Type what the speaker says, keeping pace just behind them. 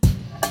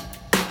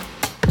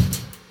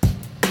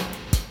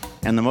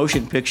And the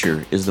motion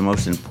picture is the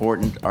most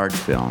important art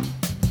film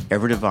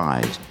ever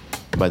devised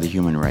by the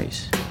human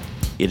race.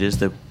 It is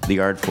the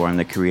art form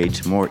that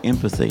creates more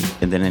empathy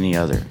than any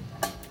other.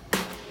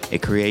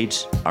 It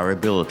creates our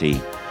ability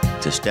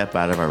to step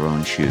out of our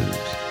own shoes.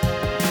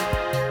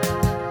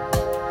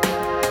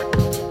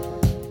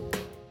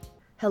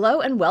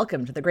 Hello and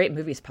welcome to The Great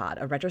Movies Pod,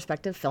 a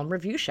retrospective film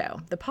review show,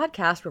 the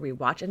podcast where we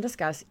watch and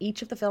discuss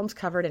each of the films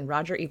covered in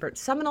Roger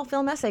Ebert's seminal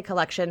film essay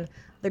collection,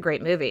 The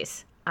Great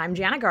Movies. I'm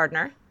Jana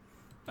Gardner.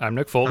 I'm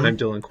Nick Fulton. I'm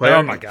Dylan Quayle.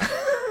 Oh my god.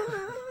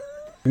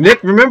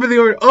 Nick, remember the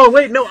order? Oh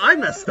wait, no, I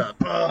messed up.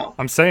 Oh.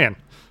 I'm saying.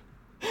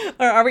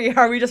 Are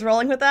we just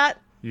rolling with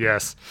that?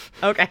 Yes.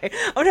 Okay.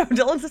 Oh no,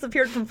 Dylan's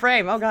disappeared from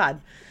frame. Oh god.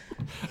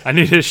 I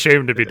need his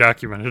shame to be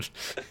documented.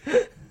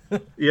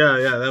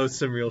 Yeah, that was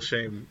some real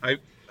shame. I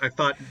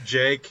thought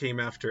J came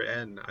after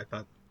N. I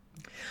thought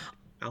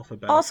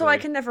alphabetically. Also, I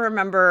can never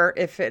remember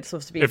if it's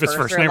supposed to be if it's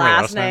first first or name last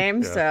or last name.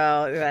 name.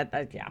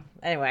 So, yeah.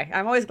 Anyway,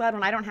 I'm always glad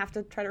when I don't have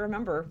to try to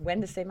remember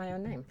when to say my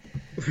own name.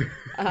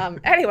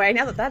 Anyway,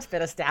 now that that's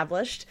been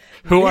established.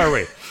 Who are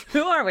we?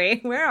 Who are we?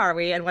 Where are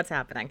we? And what's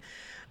happening?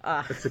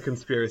 It's a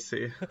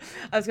conspiracy.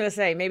 I was going to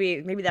say,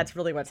 maybe that's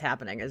really what's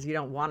happening, is you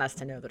don't want us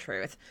to know the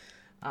truth.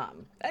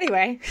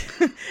 Anyway,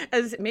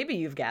 as maybe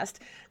you've guessed,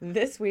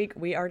 this week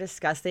we are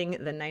discussing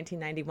the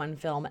 1991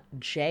 film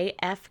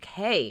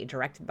JFK,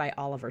 directed by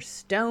Oliver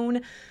Stone,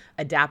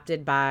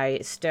 adapted by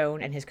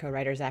Stone and his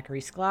co-writer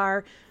Zachary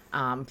Sklar,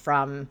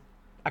 from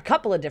a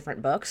couple of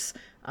different books,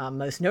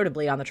 most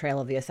notably On the Trail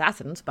of the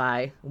Assassins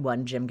by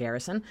one Jim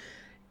Garrison,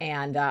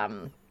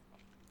 and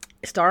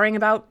starring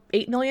about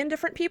 8 million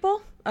different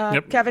people.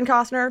 Yep. Kevin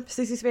Costner,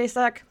 Cece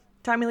Spacek,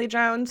 Tommy Lee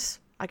Jones.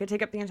 I could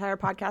take up the entire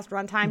podcast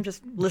runtime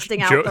just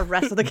listing out the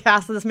rest of the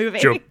cast of this movie.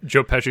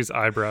 Joe Pesci's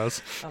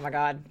eyebrows. Oh my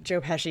god,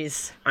 Joe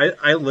Pesci's.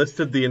 I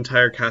listed the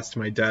entire cast to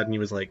my dad, and he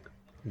was like,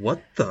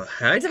 "What the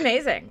heck? It's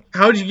amazing.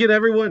 How'd you get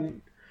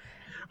everyone?"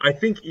 I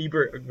think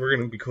Ebert. We're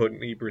going to be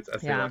quoting Ebert's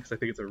essay because I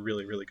think it's a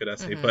really, really good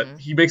essay. Mm-hmm. But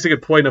he makes a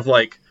good point of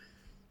like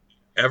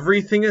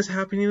everything is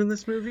happening in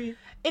this movie.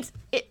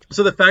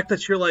 So the fact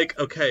that you're like,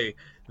 okay,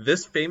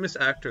 this famous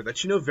actor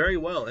that you know very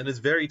well and is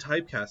very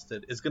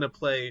typecasted is going to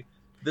play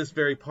this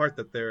very part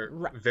that they're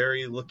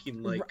very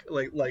looking like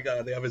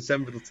they have a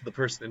semblance to the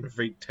person and are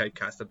very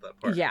typecasted at that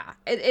part. Yeah,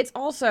 it's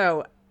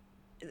also,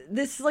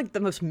 this is like the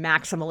most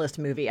maximalist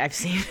movie I've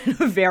seen in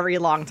a very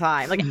long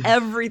time. Like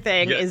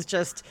everything is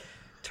just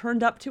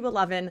turned up to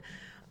 11.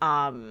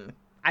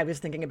 I was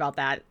thinking about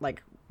that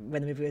like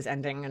when the movie was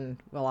ending, and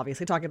we'll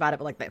obviously talk about it,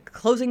 but like the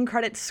closing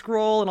credits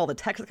scroll and all the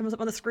text that comes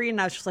up on the screen, and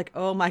I was just like,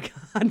 oh my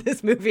god,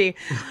 this movie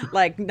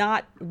like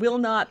will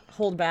not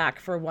hold back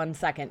for 1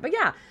 second. But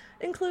yeah,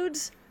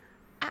 includes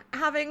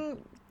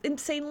having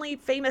insanely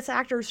famous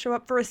actors show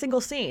up for a single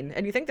scene,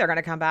 and you think they're going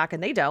to come back,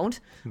 and they don't.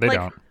 They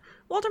don't.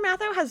 Walter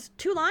Matthau has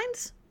 2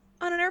 lines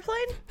on an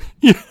airplane.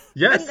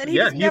 Yes, and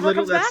he literally,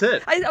 comes that's back.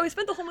 it. I always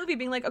spent the whole movie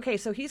being like, okay,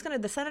 so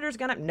the senator's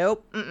gonna,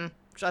 nope,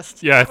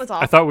 just, Yeah, that was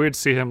all. I thought we'd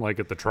see him like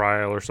at the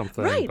trial or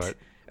something. Right. But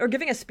Or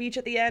giving a speech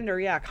at the end,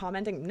 or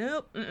commenting,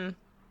 nope,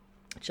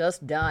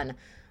 just done.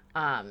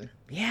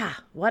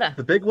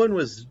 The big one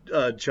was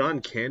John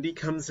Candy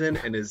comes in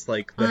and is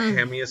like the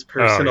hammiest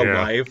person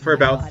alive for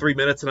about 3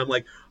 minutes, and I'm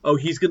like, oh,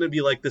 he's gonna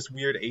be like this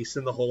weird ace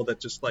in the hole that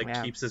just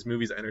like keeps his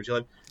movie's energy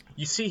alive.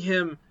 You see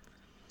him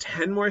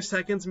 10 more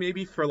seconds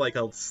maybe for like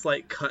a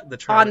slight cut in the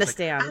trial on the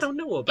stand. I don't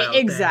know about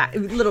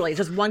exactly. Literally,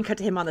 just one cut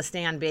to him on the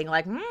stand being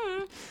like,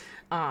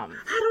 I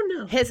don't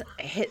know.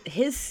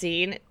 His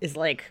scene is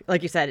like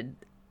you said,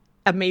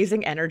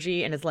 amazing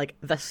energy, and is like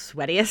the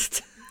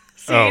sweatiest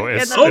scene.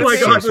 Oh my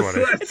god,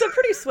 it's a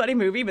pretty sweaty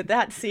movie, but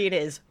that scene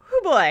is,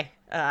 oh boy,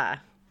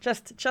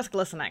 just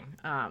glistening.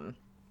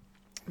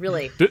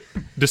 Really.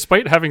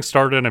 Despite having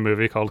starred in a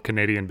movie called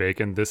Canadian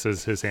Bacon, this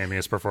is his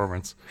hammiest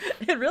performance.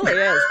 It really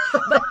is.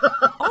 But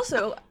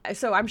also,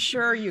 so I'm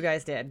sure you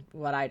guys did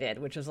what I did,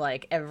 which was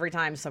like every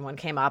time someone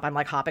came up, I'm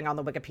like hopping on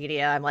the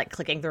Wikipedia, I'm like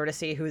clicking through to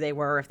see who they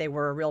were, if they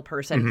were a real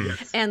person.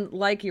 Mm-hmm. And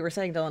like you were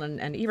saying, Dylan,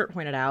 and Ebert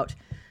pointed out,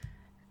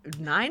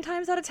 9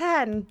 times out of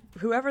 10,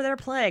 whoever they're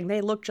playing,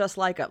 they look just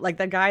like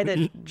the guy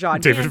that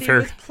John Candy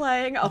was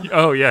playing.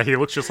 Oh yeah, he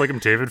looks just like him.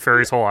 David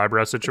Ferry's whole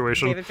eyebrow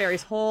situation. David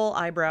Ferry's whole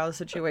eyebrow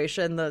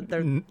situation.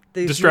 The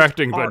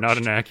distracting but not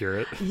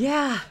inaccurate.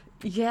 Yeah.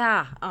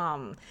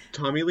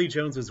 Tommy Lee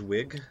Jones's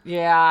wig.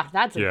 Yeah,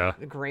 that's a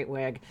great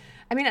wig.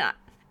 I mean,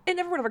 it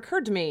never would have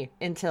occurred to me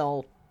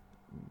until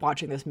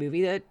watching this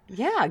movie that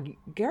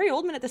Gary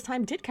Oldman at this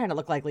time did kind of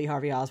look like Lee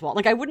Harvey Oswald.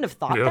 Like I wouldn't have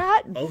thought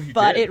that,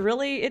 but did.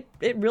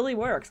 it really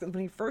works. When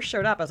he first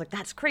showed up, I was like,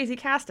 that's crazy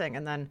casting,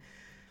 and then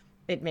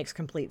it makes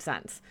complete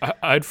sense.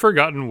 I'd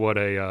forgotten what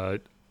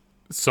a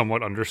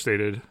somewhat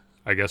understated,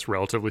 I guess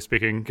relatively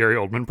speaking, Gary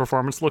Oldman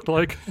performance looked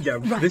like. Yeah,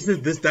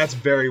 that's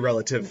very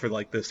relative for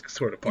like this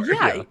sort of part.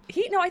 Yeah.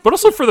 But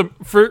also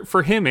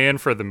for him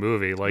and for the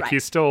movie, like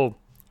he's still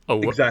a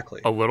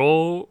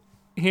little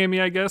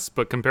hammy, I guess,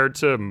 but compared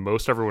to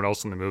most everyone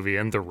else in the movie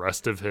and the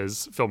rest of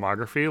his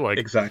filmography, like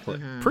exactly,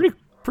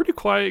 pretty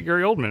quiet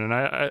Gary Oldman,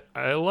 and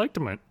I liked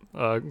him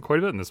quite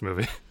a bit in this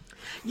movie.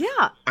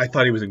 Yeah. I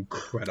thought he was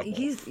incredible.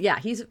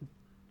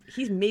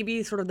 He's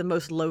maybe sort of the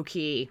most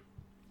low-key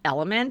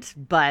element,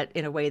 but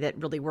in a way that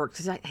really works.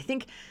 'Cause I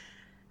think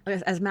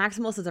as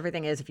maximalist as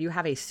everything is, if you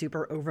have a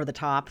super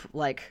over-the-top,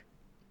 like,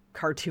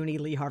 cartoony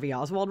Lee Harvey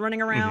Oswald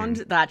running around,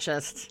 that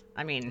just,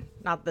 I mean,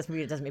 not this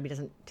movie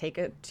doesn't take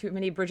it too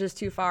many bridges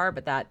too far,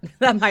 but that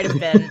might have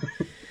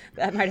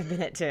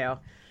been it too.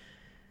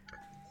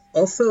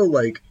 Also,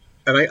 like,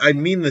 and I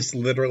mean this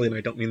literally, and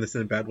I don't mean this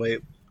in a bad way,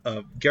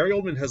 Gary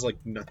Oldman has, like,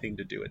 nothing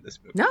to do in this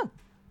movie. No.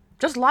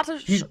 Just lots of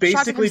he's basically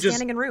shots of him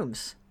standing in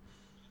rooms.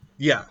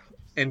 Yeah.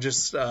 And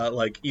just,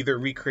 like, either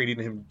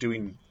recreating him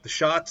doing the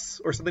shots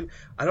or something.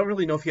 I don't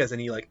really know if he has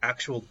any, like,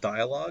 actual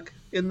dialogue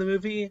in the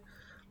movie.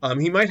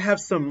 He might have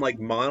some, like,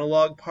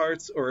 monologue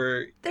parts,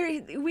 or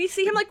we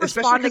see him, like,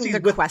 responding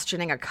to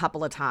questioning a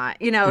couple of times.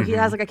 You know, he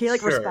has,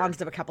 like, responds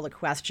to a couple of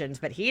questions,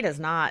 but he does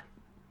not.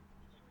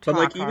 But,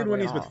 like, even when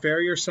he's with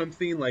Ferry or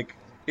something, like,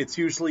 it's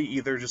usually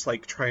either just,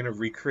 like, trying to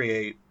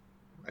recreate.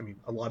 I mean,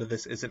 a lot of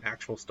this isn't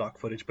actual stock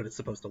footage, but it's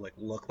supposed to, like,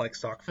 look like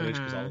stock footage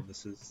because all of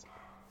this is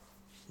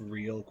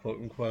real, quote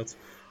unquote.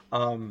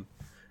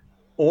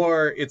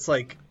 Or it's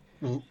like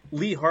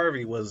Lee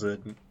Harvey was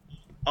an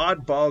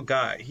oddball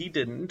guy. He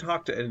didn't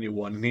talk to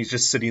anyone, and he's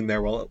just sitting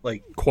there while,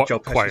 like, Joe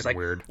Pesci's like,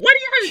 weird. "What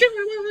are you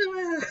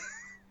doing?"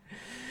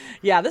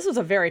 Yeah, this was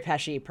a very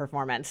Pesci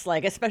performance.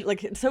 Like, especially,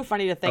 like, it's so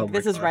funny to think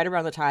this is right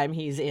around the time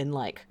he's in,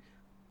 like,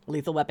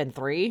 Lethal Weapon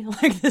 3.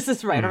 Like, this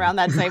is right around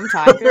that same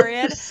time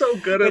period. He's so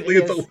good at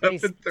Lethal Weapon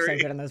 3. So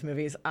good in those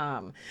movies.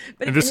 And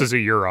this is a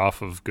year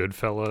off of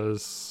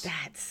Goodfellas.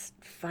 That's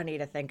funny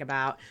to think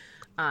about.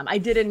 I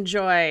did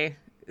enjoy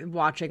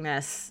watching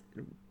this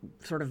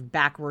sort of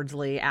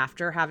backwardsly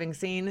after having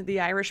seen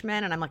The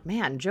Irishman, and I'm like,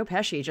 man, Joe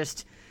Pesci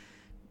just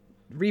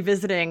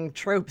revisiting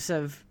tropes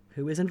of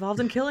who is involved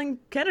in killing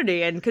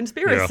Kennedy and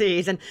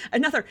conspiracies, and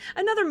another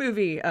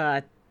movie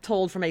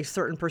told from a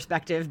certain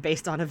perspective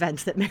based on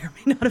events that may or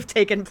may not have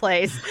taken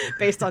place,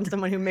 based on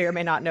someone who may or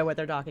may not know what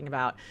they're talking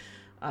about.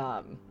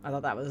 I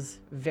thought that was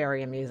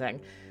very amusing.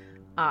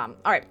 All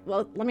right,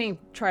 well, let me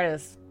try to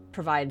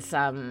provide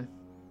some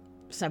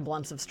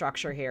semblance of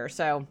structure here.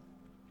 So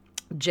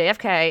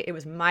JFK, it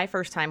was my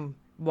first time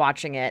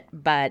watching it,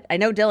 but I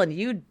know, Dylan,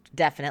 you'd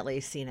definitely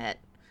seen it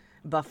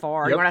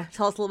before. Yep. You want to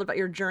tell us a little bit about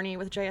your journey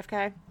with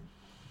JFK?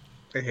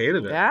 I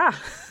hated it. Yeah.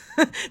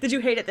 Did you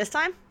hate it this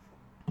time?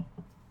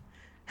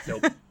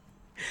 Nope.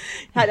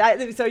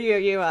 So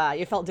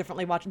you felt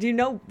differently watching. Do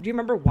you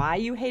remember why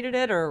you hated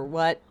it, or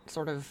what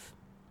sort of?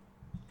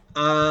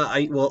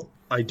 I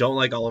don't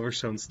like Oliver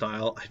Stone's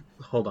style.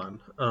 Hold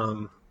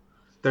on.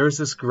 There was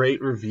this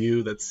great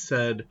review that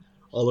said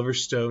Oliver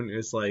Stone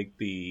is like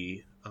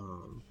the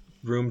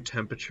room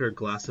temperature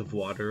glass of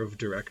water of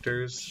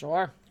directors.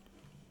 Sure.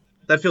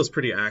 That feels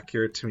pretty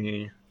accurate to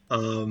me.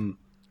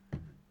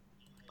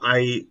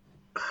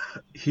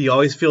 He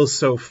always feels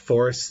so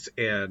forced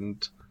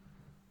and,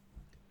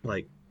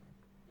 like,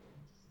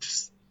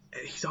 just,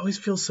 he always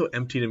feels so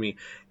empty to me.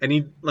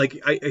 And I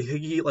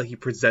think he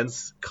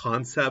presents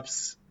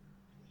concepts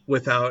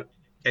without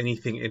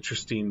anything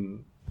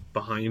interesting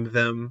behind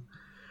them.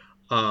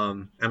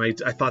 And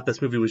I thought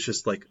this movie was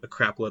just, like, a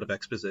crap load of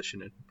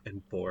exposition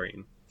and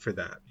boring for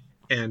that.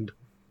 And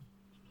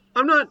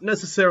I'm not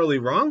necessarily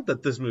wrong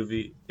that this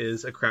movie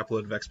is a crap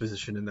load of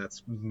exposition, and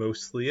that's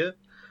mostly it.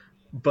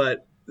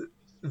 But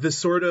the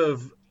sort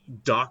of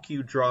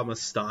docudrama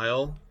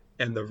style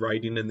and the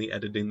writing and the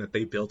editing that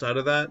they built out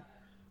of that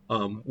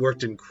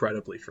worked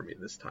incredibly for me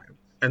this time.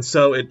 And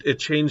so it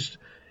changed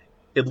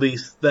at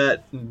least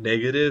that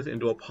negative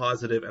into a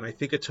positive, and I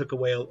think it took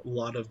away a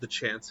lot of the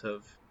chance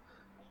of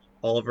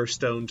Oliver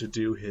Stone to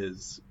do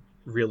his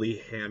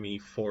really hammy,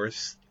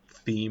 forced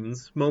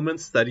themes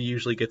moments that he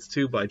usually gets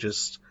to by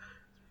just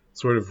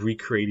sort of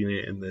recreating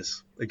it in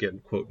this,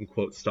 again,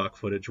 quote-unquote stock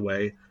footage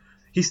way.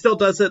 He still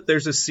does it.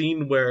 There's a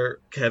scene where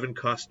Kevin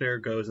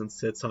Costner goes and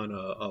sits on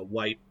a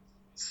white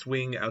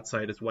swing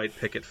outside his white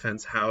picket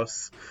fence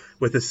house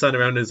with his son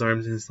around his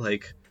arms, and he's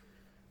like,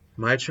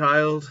 "My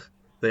child,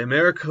 the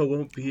America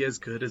won't be as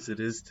good as it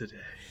is today."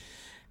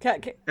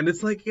 And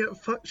it's like, yeah,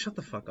 shut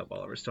the fuck up,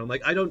 Oliver Stone.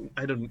 Like, I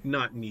don't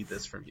not need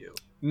this from you.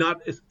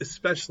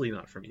 Especially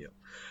not from you.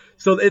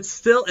 So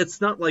it's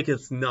not like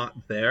it's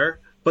not there,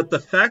 but the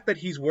fact that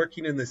he's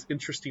working in this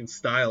interesting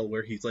style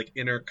where he's, like,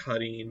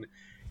 intercutting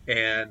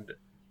and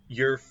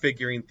you're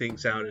figuring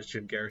things out as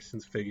Jim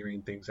Garrison's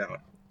figuring things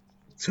out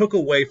took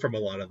away from a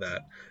lot of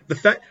that.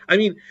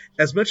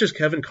 As much as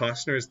Kevin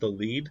Costner is the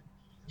lead,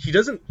 he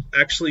doesn't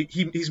actually,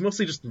 he's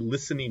mostly just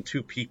listening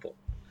to people.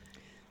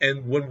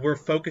 And when we're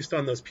focused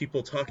on those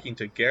people talking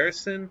to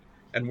Garrison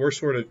and we're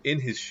sort of in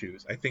his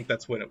shoes, I think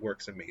that's when it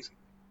works amazing.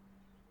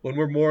 When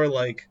we're more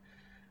like,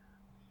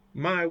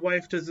 my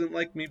wife doesn't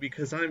like me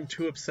because I'm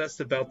too obsessed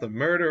about the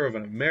murder of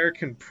an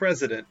American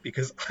president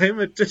because I'm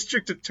a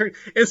district attorney.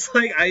 It's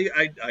like,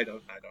 I don't have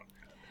that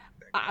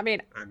thing. I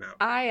mean, I'm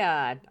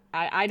out.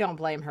 I don't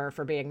blame her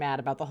for being mad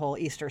about the whole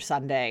Easter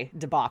Sunday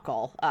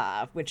debacle,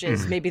 which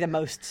is maybe the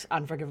most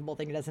unforgivable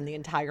thing he does in the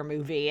entire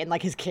movie. And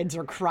like his kids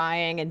are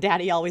crying, and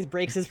Daddy always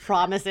breaks his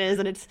promises,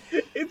 and it's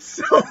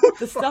so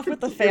the stuff with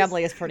the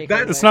family is pretty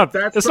crazy. It's not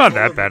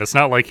that bad. It's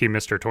not like he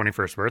missed her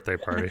 21st birthday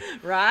party.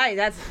 Right,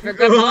 that's a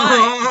good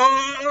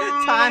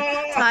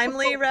point.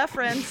 Timely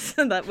reference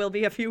that will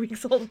be a few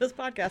weeks old when this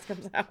podcast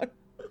comes out.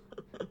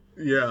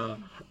 Yeah.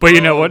 But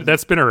you know what?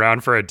 That's been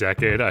around for a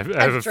decade. I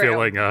have a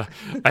feeling. I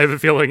have a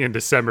feeling in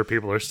December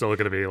people are still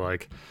going to be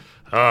like,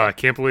 "Oh, I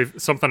can't believe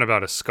something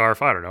about a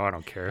scarf." I don't know. I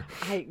don't care.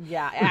 I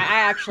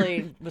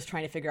actually was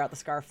trying to figure out the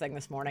scarf thing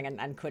this morning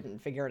and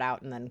couldn't figure it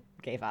out, and then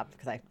gave up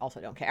because I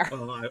also don't care.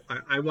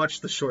 I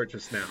watched the short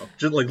just now,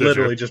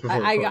 literally just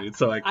before recording.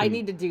 So I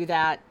need to do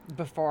that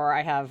before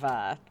I have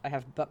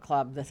book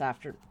club this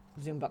after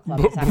Zoom book club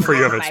before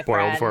you have it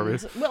spoiled for me.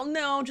 Well,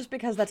 no, just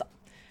because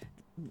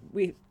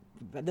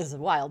this is a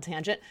wild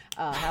tangent,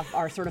 have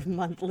our sort of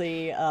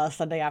monthly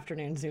Sunday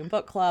afternoon Zoom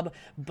book club,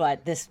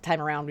 but this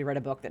time around we read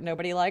a book that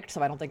nobody liked,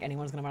 so I don't think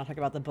anyone's going to want to talk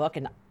about the book,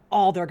 and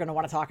all they're going to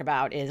want to talk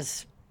about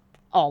is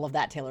all of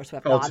that Taylor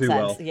Swift nonsense.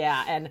 Well.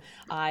 Yeah, and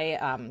I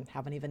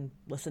haven't even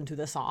listened to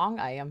the song.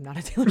 I am not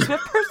a Taylor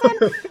Swift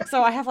person,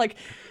 so I have I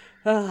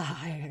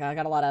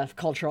got a lot of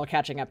cultural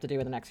catching up to do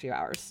in the next few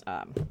hours.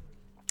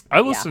 I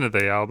listened to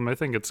the album. I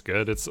think it's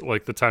good. It's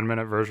like the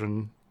 10-minute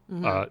version.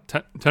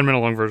 10-minute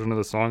long version of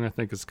the song I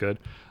think is good.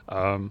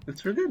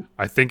 It's really good.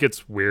 I think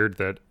it's weird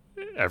that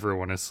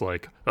everyone is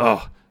like,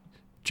 oh,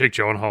 Jake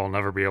Gyllenhaal will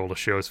never be able to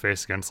show his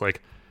face again. It's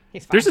like,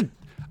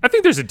 I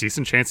think there's a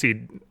decent chance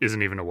he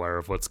isn't even aware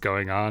of what's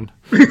going on.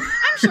 I'm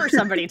sure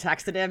somebody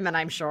texted him, and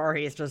I'm sure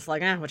he's just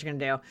like, what you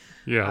gonna do?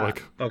 Yeah,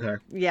 okay.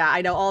 Yeah,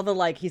 I know all the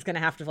he's gonna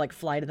have to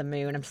fly to the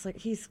moon. I'm just like,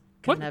 he's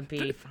gonna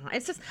be fine.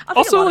 It's just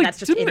also that's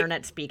just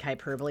internet speak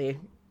hyperbole.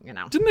 You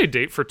know. Didn't they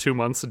date for 2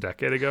 months a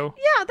decade ago?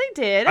 Yeah, they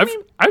did.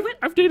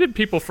 I've dated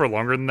people for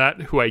longer than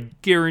that who I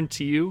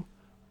guarantee you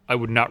I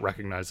would not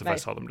recognize if I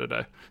saw them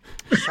today.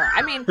 Sure.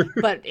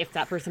 But if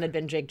that person had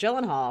been Jake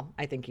Gyllenhaal,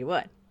 I think you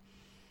would.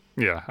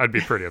 Yeah, I'd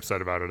be pretty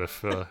upset about it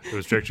if it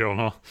was Jake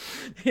Gyllenhaal.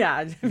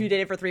 Yeah, if you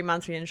dated for 3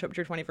 months and you didn't show up to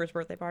your 21st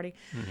birthday party.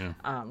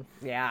 Yeah.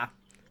 Yeah.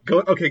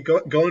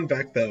 Going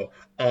back though,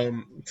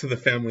 to the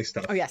family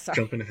stuff. Oh yeah, sorry.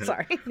 Jumping ahead.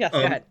 Sorry. Yes,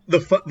 go ahead.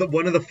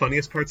 One of the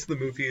funniest parts of the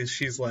movie is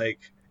she's like,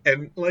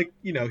 and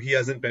he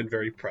hasn't been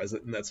very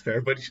present, and that's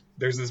fair. But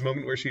there's this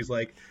moment where she's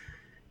like,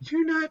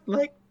 "You're not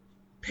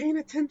paying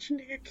attention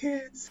to your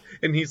kids,"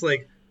 and he's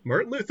like,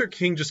 "Martin Luther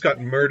King just got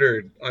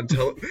murdered on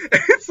television."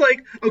 It's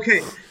like,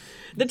 okay.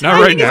 The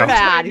timing is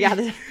bad. Yeah.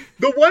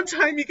 The one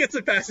time he gets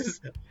it passed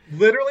is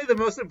literally the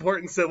most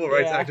important civil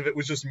rights act of it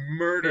was just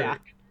murdered. Yeah.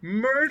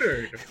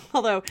 Murdered.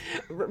 Although,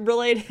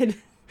 related,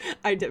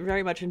 I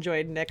very much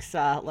enjoyed Nick's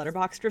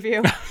Letterboxd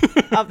review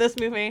of this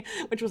movie,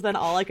 which was then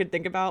all I could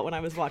think about when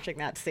I was watching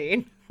that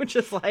scene, which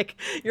is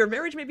your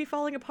marriage may be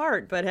falling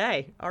apart, but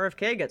hey,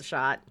 RFK gets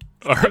shot.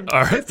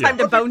 It's time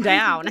to bone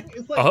down.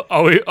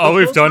 All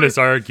we've done is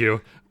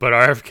argue, but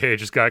RFK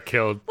just got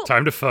killed.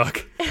 Time to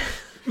fuck.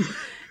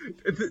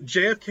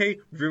 JFK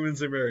ruins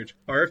their marriage.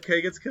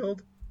 RFK gets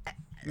killed.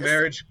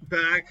 Marriage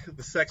back.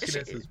 The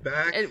sexiness is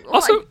back.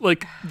 Also,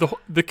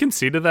 the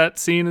conceit of that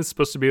scene is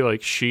supposed to be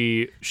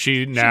she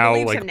now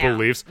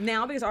believes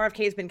now because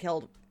RFK's been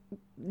killed.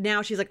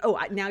 Now she's like, oh,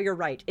 now you're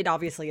right. It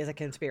obviously is a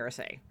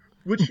conspiracy.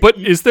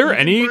 Is there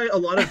any a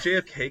lot of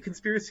JFK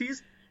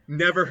conspiracies?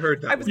 Never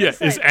heard that.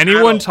 Is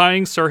anyone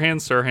tying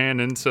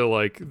Sirhan into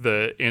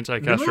the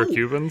anti-Castro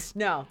Cubans?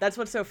 No, that's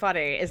what's so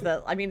funny is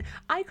that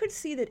I could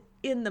see that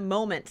in the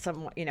moment.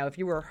 If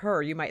you were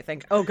her, you might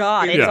think, oh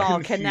God, it's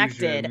all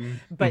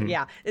connected. But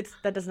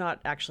that does not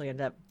actually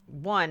end up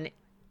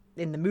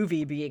in the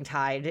movie being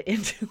tied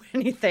into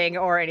anything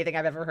or anything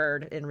I've ever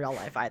heard in real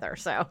life either.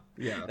 So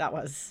that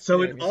was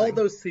so in all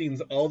those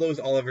scenes, all those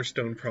Oliver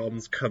Stone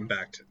problems come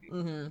back to me.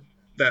 Mm-hmm.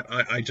 That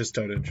I just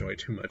don't enjoy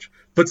too much.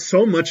 But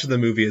so much of the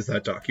movie is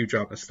that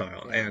docudrama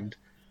style. Yeah. And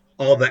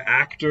all the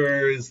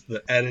actors,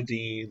 the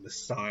editing, the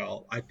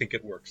style, I think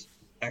it works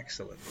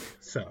excellently.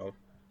 So,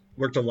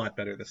 worked a lot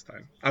better this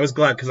time. I was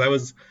glad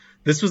because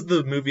this was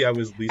the movie I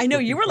was least I know,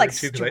 you were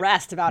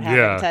stressed about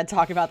having to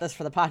talk about this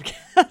for the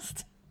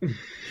podcast.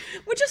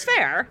 Which is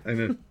fair. I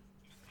know.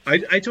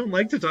 I don't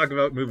like to talk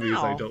about movies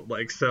I don't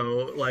like.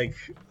 So,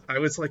 I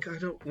was I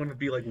don't want to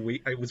be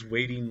I was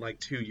waiting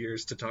 2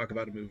 years to talk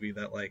about a movie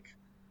that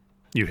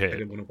you hate. I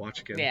didn't want to watch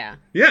again. Yeah.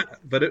 Yeah,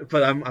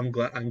 but I'm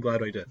glad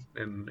I did,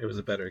 and it was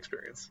a better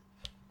experience.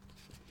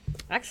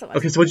 Excellent.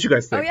 Okay, so what did you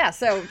guys think? Oh yeah,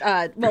 so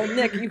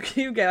Nick,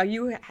 you go.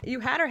 You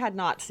had or had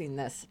not seen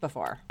this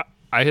before?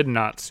 I had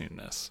not seen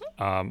this.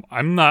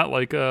 I'm not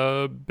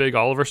a big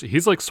Oliver.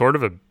 He's sort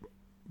of a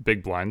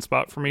big blind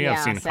spot for me. Yeah,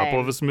 I've seen a couple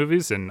of his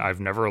movies, and I've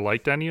never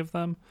liked any of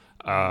them.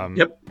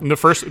 Yep. The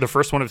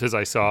first one of his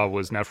I saw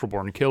was Natural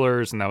Born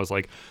Killers, and that was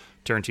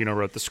Tarantino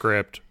wrote the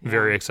script.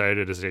 Very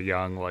excited as a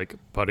young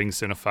budding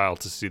cinephile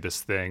to see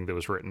this thing that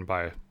was written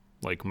by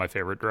like my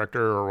favorite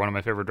director or one of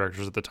my favorite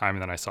directors at the time,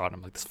 and then I saw it and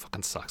I'm like, this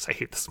fucking sucks. I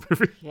hate this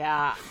movie.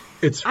 Yeah.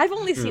 I've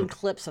only seen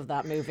clips of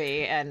that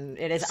movie, and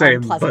it is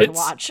Same, unpleasant to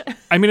watch.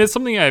 I mean, it's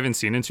something I haven't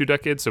seen in 2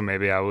 decades, so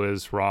maybe I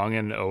was wrong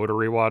and owe it a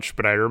rewatch,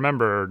 but I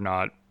remember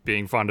not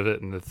being fond of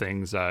it, and the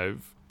things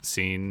I've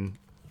seen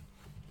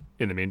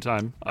in the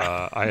meantime,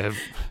 I have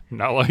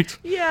not liked.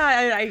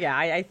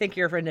 I think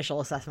your initial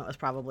assessment was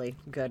probably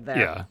good there.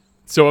 Yeah.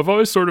 So I've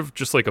always sort of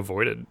just like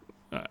avoided.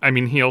 I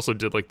mean, he also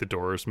did like the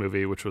Doors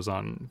movie, which was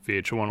on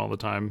VH1 all the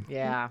time.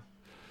 Yeah.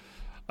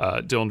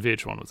 Dylan,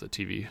 VH1 was a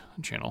TV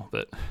channel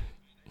that...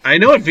 I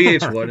know what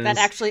VH1 is. That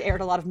actually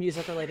aired a lot of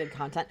music-related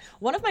content.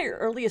 One of my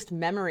earliest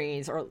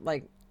memories, or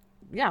like,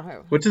 yeah.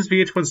 What does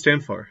VH1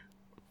 stand for?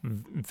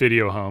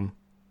 Video Home.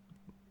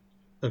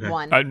 Okay.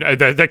 One.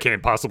 That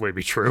can't possibly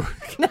be true.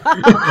 No,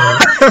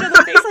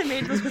 the face I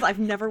made was because I've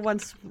never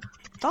once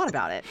thought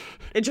about it.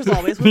 It just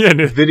always was. Yeah,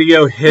 no.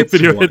 Video Hits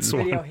Video One. Hits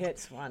One. Video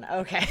Hits One.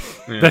 Okay.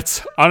 Yeah.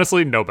 That's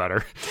honestly no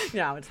better.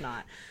 No, it's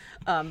not.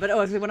 But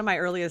one of my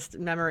earliest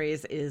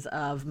memories is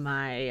of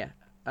my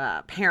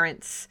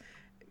parents.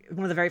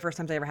 One of the very first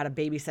times I ever had a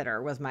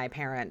babysitter was my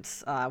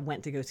parents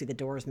went to go see the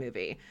Doors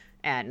movie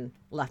and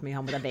left me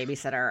home with a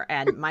babysitter.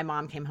 And my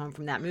mom came home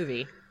from that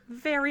movie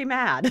very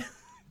mad.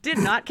 Did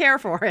not care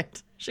for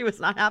it. She was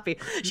not happy.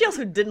 She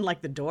also didn't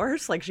like the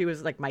Doors, like she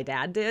was like my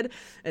dad did,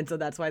 and so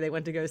that's why they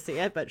went to go see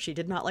it. But she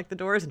did not like the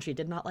Doors, and she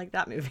did not like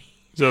that movie.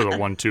 So the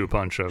 1-2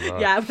 punch of.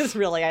 Yeah, it was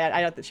really.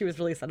 I she was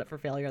really set up for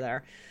failure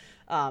there.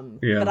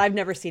 But I've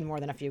never seen more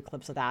than a few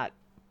clips of that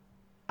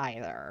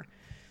either.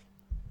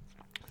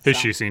 Has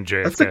she seen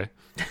JFK?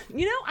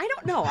 I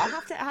don't know. I'll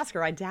have to ask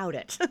her. I doubt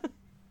it.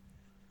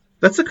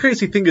 That's the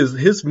crazy thing is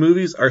his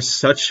movies are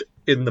such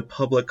in the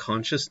public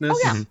consciousness.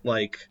 Oh, yeah.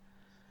 Like.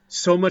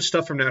 So much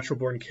stuff from Natural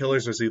Born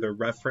Killers is either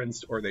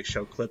referenced or they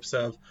show clips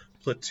of.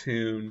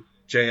 Platoon,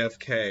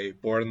 JFK,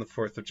 Born on the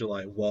 4th of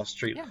July, Wall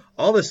Street. Yeah.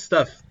 All this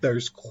stuff.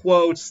 There's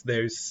quotes,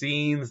 there's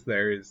scenes,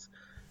 there's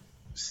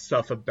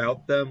stuff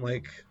about them.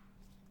 Like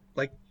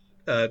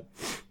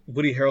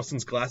Woody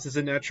Harrelson's glasses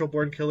in Natural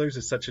Born Killers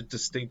is such a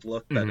distinct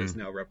look that is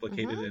now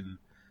replicated in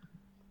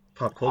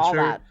pop culture.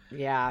 All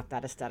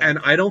that aesthetic. And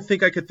I don't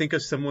think I could think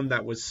of someone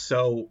that was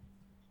so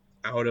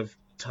out of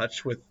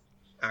touch with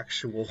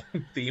actual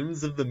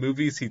themes of the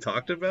movies he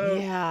talked about.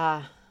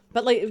 Yeah,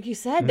 but like you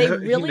said, they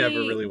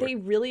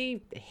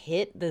really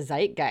hit the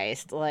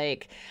zeitgeist.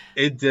 Like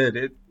it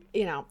did.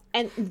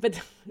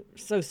 But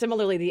so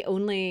similarly, the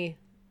only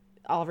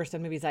Oliver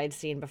Stone movies I had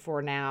seen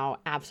before now,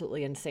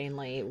 absolutely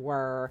insanely,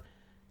 were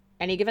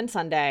Any Given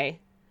Sunday,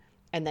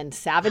 and then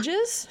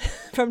Savages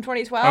from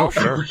 2012. Oh,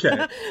 sure.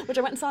 Okay. Which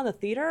I went and saw in the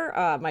theater.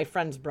 My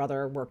friend's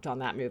brother worked on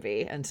that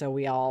movie, and so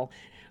we all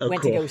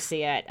went to go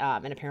see it,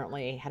 and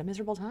apparently had a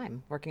miserable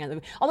time working on the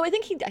movie. Although I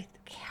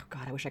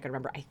wish I could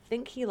remember. I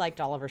think he liked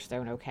Oliver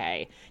Stone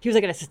okay. He was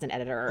like an assistant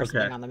editor or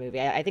something on the movie.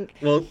 I think.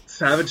 Well,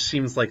 Savage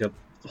seems like a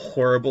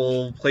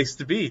horrible place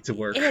to be to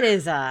work. It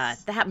is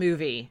that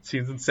movie.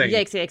 Seems insane.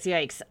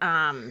 Yikes.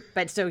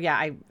 But so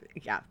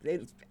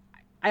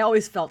I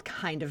always felt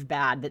kind of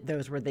bad that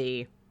those were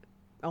the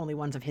only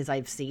ones of his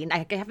I've seen.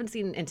 I haven't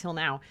seen until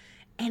now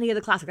any of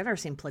the classics. I've never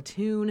seen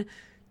Platoon,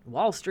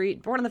 Wall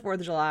Street, Born on the 4th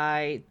of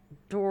July,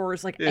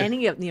 Doors,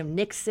 any of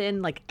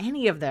Nixon, like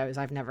any of those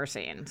I've never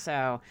seen.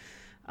 So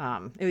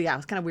it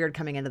was kind of weird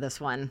coming into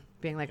this one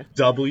being like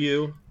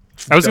W.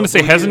 I was going to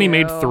say, hasn't he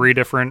made 3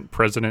 different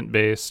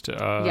president-based?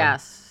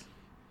 Yes.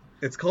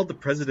 It's called the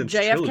President's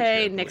JFK,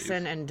 Trilogy,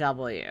 Nixon, and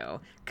W.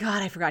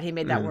 God, I forgot he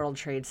made that World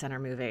Trade Center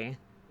movie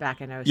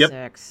back in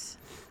 2006.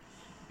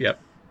 Yep.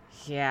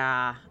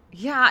 Yeah.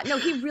 No,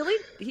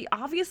 he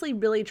obviously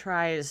really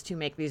tries to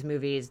make these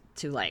movies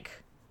to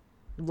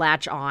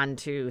latch on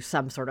to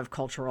some sort of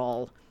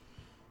cultural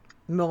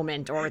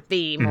moment or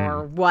theme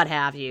or what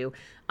have you.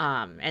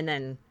 And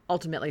then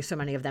ultimately so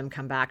many of them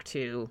come back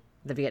to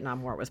the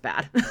Vietnam War was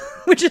bad,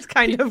 which is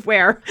kind of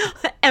where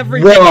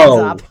everything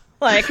ends up.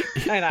 I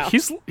know.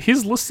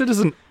 He's listed as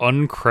an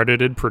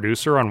uncredited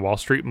producer on Wall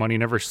Street Money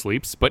Never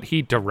Sleeps, but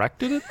he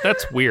directed it?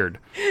 That's weird.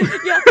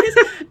 Yeah,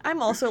 I'm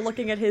also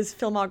looking at his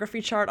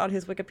filmography chart on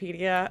his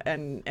Wikipedia,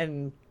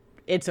 and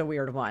it's a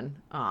weird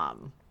one,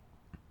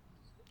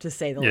 to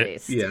say the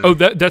least. Yeah. Oh,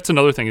 that's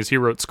another thing, is he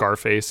wrote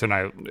Scarface, and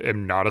I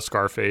am not a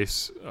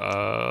Scarface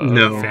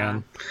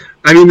fan.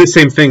 I mean, the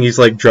same thing. He's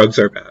like, drugs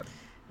are bad.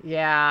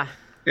 Yeah.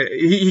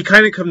 He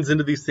kind of comes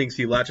into these things,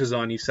 he latches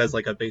on, he says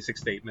a basic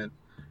statement.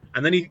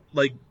 And then he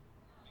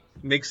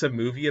makes a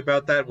movie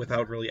about that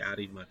without really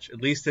adding much,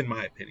 at least in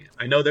my opinion.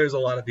 I know there's a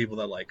lot of people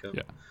that like him.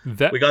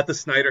 Yeah. We got the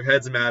Snyder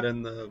heads mad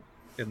in the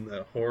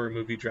horror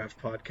movie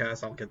draft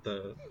podcast. I'll get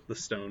the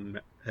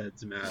Stone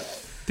heads mad.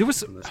 There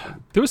was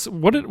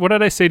what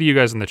did I say to you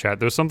guys in the chat?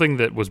 There was something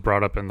that was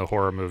brought up in the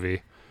horror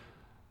movie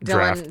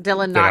draft.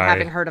 Dylan not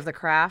having heard of The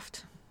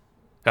Craft.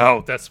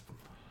 Oh, that's wild.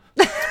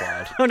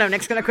 Oh no,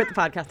 Nick's gonna quit the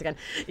podcast again.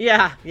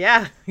 Yeah,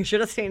 you should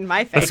have seen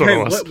my face. That's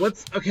what it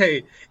was.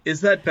 Okay, is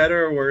that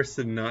better or worse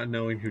than not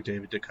knowing who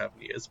David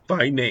Duchovny is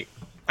by name?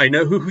 I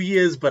know who he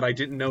is, but I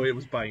didn't know it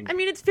was by name. I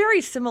mean, it's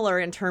very similar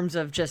in terms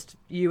of just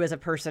you as a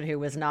person who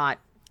was not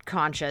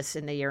conscious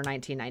in the year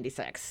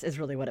 1996 is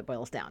really what it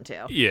boils down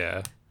to.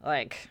 Yeah.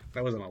 Like,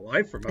 I wasn't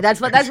alive for much. That's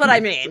what I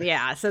mean.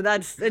 Yeah. So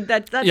that's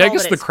yeah. I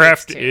guess The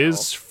Craft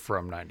is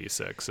from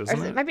 96,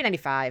 isn't it? It might be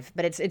 95,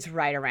 but it's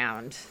right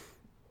around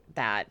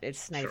that.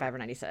 It's 95 or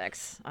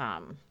 96.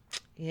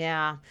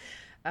 Yeah.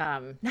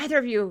 Neither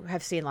of you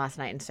have seen Last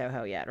Night in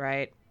Soho yet,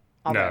 right?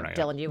 Although, No,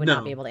 Dylan, you would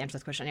not be able to answer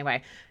this question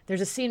anyway.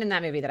 There's a scene in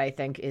that movie that I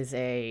think is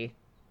a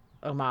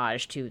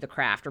homage to The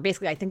Craft, or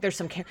basically I think there's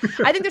some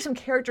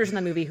characters in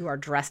the movie who are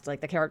dressed like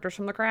the characters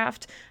from The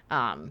Craft,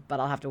 but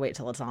I'll have to wait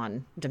till it's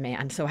on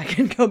demand so I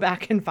can go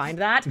back and find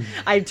that.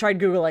 I tried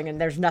Googling and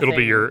there's nothing. It'll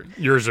be your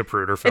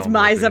Zapruder film. It's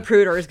my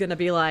Zapruder is going to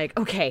be like,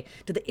 okay,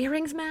 do the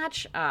earrings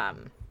match?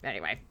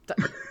 Anyway,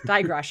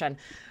 digression.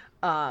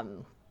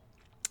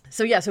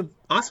 So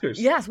Oscars.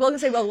 Yes, well, I was going to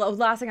say, the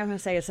last thing I was going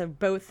to say is so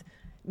both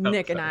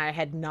Nick and I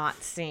had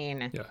not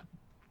seen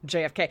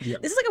JFK. Yeah.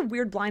 This is like a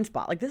weird blind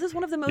spot. Like, this is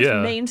one of the most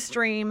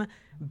mainstream,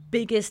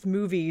 biggest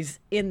movies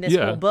in this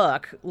whole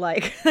book.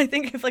 Like, I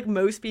think if like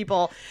most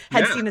people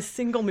had seen a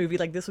single movie,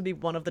 like this would be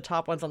one of the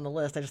top ones on the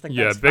list. I just think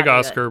that's big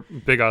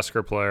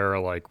Oscar player,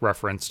 like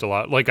referenced a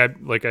lot. Like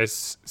I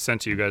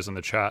sent to you guys in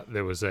the chat,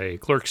 there was a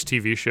Clerks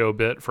TV show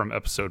bit from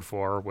episode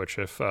 4, which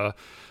if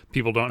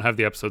people don't have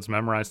the episodes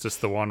memorized, it's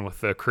the one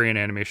with the Korean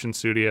animation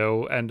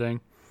studio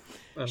ending.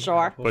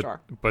 Sure.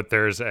 But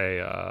there's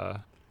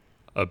a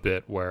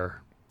bit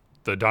where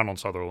the Donald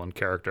Sutherland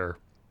character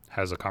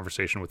has a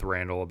conversation with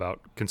Randall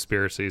about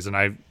conspiracies, and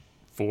I,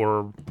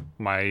 for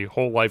my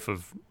whole life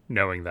of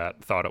knowing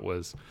that, thought it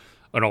was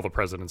an All the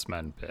President's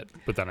Men bit.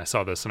 But then I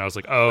saw this, and I was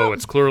like,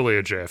 it's clearly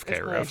a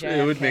JFK ref.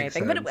 It would make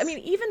sense. But I mean,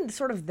 even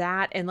sort of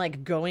that, and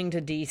like going to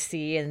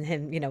D.C. and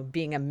him,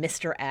 being a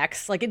Mr.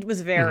 X, like it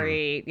was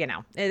very,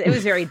 it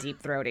was very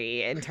deep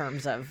throaty in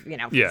terms of,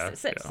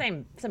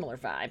 same similar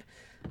vibe.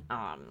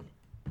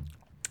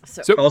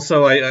 So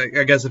also,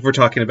 I guess if we're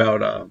talking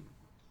about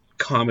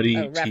comedy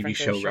TV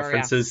show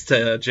references to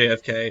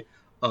JFK,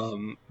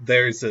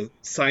 there's a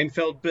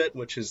Seinfeld bit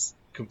which is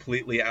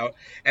completely out,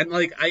 and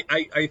like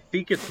I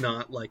think it's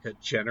not like a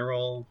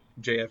general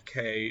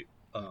JFK.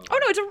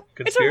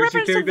 It's a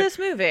reference to this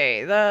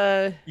movie.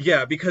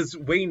 Because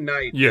Wayne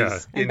Knight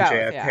is in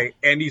JFK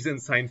and he's in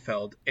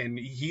Seinfeld, and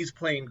he's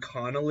playing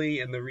Connolly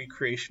in the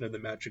recreation of the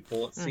magic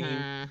bullet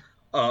scene.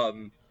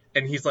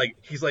 And he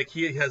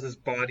has his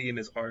body and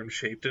his arm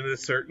shaped in a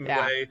certain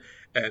way,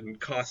 and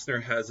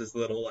Costner has his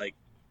little like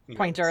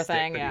pointer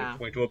thing,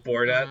 point to a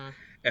board at,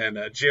 and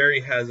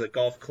Jerry has a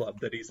golf club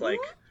that he's like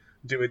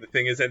doing the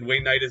thing is, and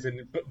Wayne Knight is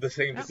in the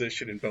same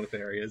position in both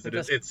areas.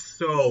 It's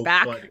so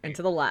back funny.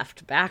 into the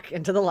left,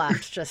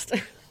 just.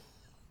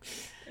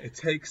 It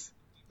takes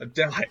a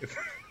dive.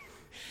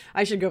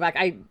 I should go back.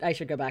 I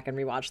should go back and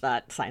rewatch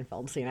that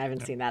Seinfeld scene. I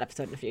haven't seen that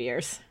episode in a few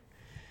years.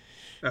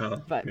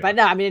 But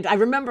no, I mean, I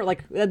remember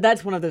like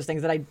that's one of those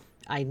things that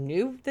I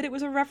knew that it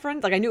was a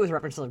reference. Like I knew it was a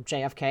reference to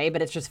JFK,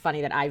 but it's just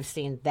funny that I've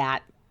seen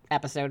that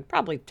episode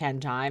probably 10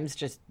 times.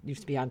 Just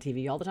used to be on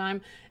TV all the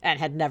time, and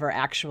had never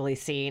actually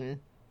seen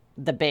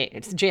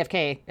it's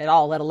JFK at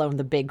all, let alone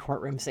the big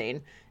courtroom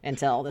scene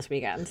until this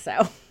weekend.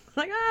 So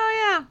like,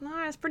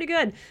 it's pretty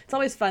good. It's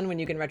always fun when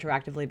you can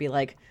retroactively be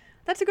like,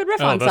 that's a good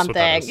riff on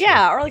something.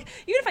 Yeah, or like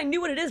even if I knew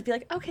what it is, be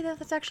like, okay,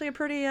 that's actually a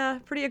pretty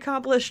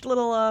accomplished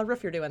little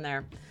riff you're doing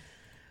there.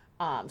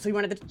 So you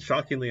wanted to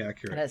shockingly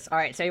accurate. It is. All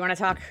right, so you want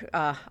to talk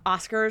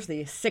Oscars,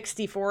 the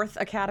 64th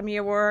Academy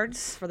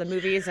Awards for the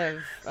movies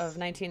of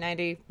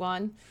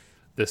 1991.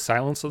 The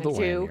Silence of the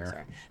Lamb.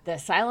 Sorry. The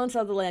Silence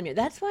of the Lamb.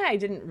 That's why I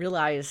didn't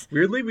realize.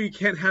 Weirdly, we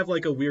can't have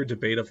like a weird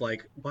debate of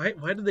like why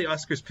did the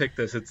Oscars pick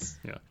this?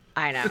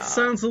 I know. It's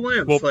Silence of the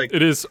Lambs. Well,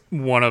 it is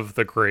one of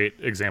the great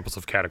examples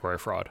of category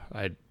fraud,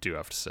 I do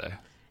have to say.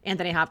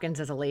 Anthony Hopkins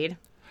as a lead.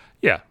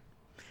 Yeah.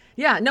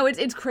 Yeah, no,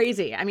 it's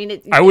crazy. I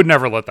mean, I would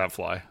never let that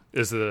fly.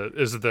 Is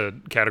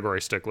the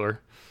category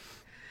stickler?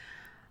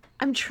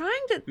 I'm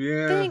trying to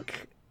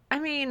think. I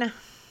mean,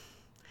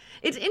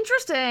 it's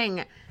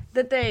interesting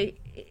that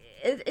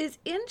it's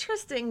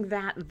interesting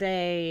that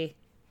they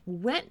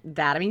went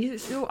that. I mean, you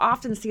so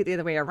often see it the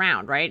other way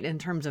around, right? In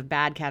terms of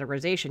bad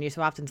categorization, you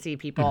so often see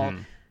people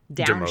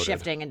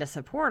downshifting into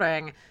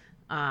supporting.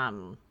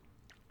 But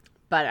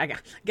I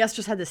guess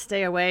just had to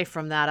stay away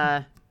from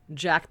that.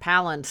 Jack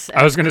Palance.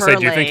 I was going to say,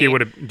 do you think he would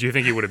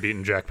have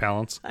beaten Jack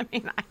Palance? I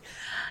mean,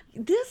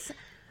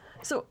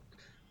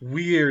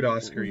 weird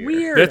Oscar year.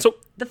 Weird.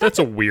 That's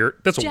a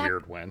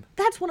weird win.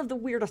 That's one of the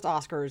weirdest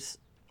Oscars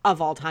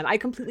of all time. I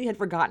completely had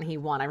forgotten he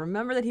won. I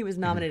remember that he was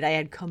nominated. I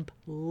had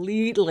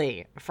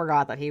completely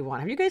forgot that he won.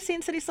 Have you guys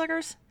seen City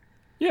Slickers?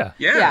 Yeah.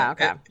 Yeah.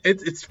 Okay.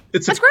 It's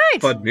a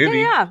great. Fun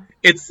movie. Yeah.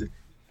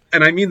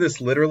 And I mean this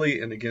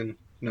literally, and again,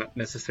 not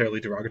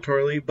necessarily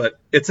derogatorily, but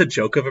it's a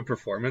joke of a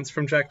performance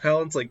from Jack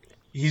Palance. Like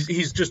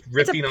he's just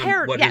ripping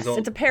on what his own.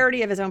 It's a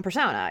parody of his own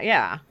persona.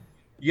 Yeah.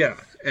 Yeah,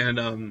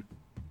 and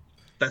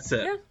that's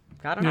it. Yeah,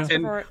 got an Oscar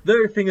for it. The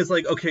other thing is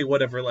like, okay,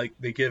 whatever. Like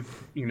they give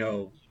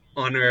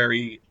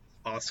honorary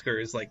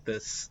Oscars like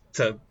this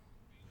to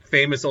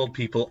famous old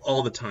people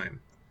all the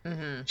time.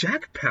 Mm-hmm.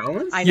 Jack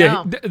Palance? I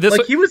know. Yeah,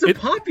 he was a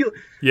popular...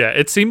 Yeah,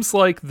 it seems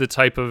like the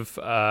type of,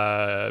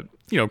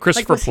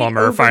 Christopher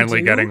Plummer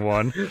finally getting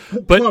one.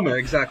 Plummer,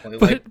 exactly.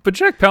 But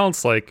Jack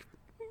Palance,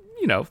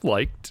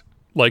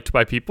 liked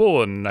by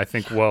people, and I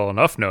think well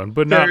enough known,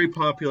 but very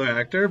popular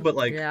actor, but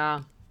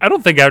yeah. I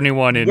don't think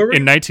anyone in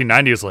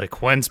 1990 is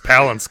like, when's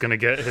Palance gonna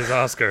get his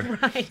Oscar?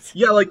 Right.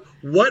 Yeah,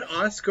 what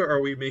Oscar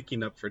are we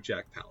making up for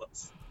Jack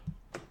Palance?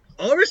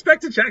 All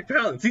respect to Jack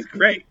Palance, he's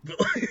great, but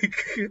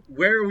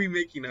where are we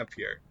making up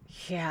here?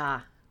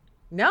 Yeah.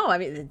 No, I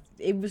mean,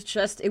 it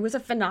was a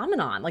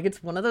phenomenon.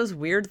 It's one of those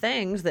weird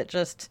things that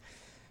just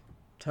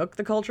took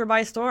the culture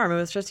by storm. It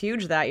was just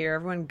huge that year.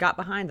 Everyone got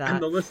behind that.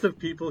 And the list of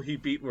people he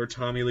beat were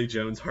Tommy Lee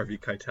Jones, Harvey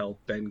Keitel,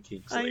 Ben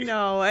Kingsley. I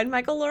know, and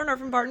Michael Lerner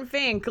from Barton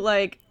Fink,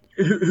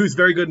 who's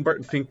very good in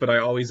Barton Fink, but I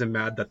always am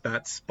mad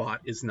that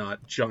spot is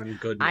not John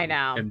Goodman. I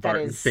know, and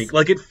Barton Fink.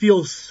 It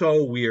feels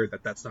so weird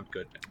that that's not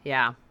Goodman.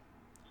 Yeah.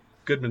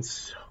 Goodman's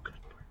so good.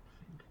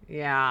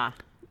 Yeah.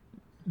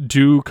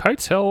 Do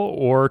Keitel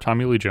or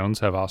Tommy Lee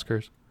Jones have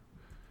Oscars?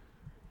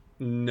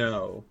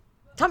 No.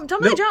 Tommy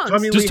Lee Jones.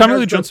 Tommy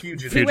Lee Jones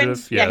Fugitive? He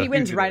wins, yeah, he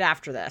wins right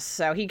after this,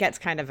 so he gets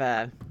kind of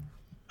a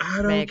I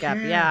don't makeup.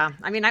 care. Yeah,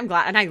 I mean, I'm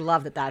glad, and I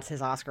love that that's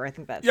his Oscar. I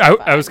think that's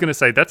I was gonna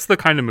say that's the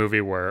kind of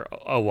movie where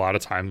a lot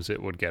of times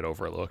it would get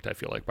overlooked. I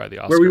feel like by the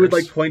Oscars, where we would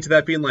point to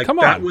that being Come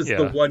that on, was yeah.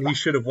 the one he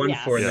should have won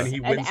Yes. for, and then he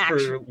And wins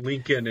for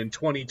Lincoln in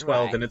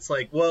 2012, Right. and it's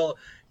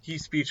he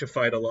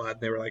speechified a lot,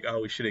 and they were like,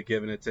 oh, we should have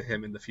given it to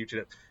him in The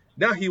Fugitive.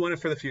 Now he won it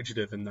for The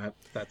Fugitive, and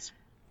that's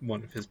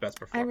one of his best I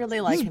performances.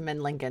 really like him in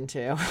Lincoln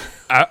too.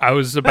 I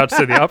was about to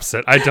say the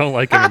opposite. I don't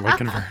like him in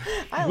Lincoln.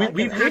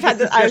 We've had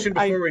this discussion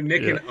before where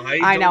Nick and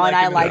I know, and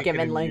I like him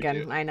in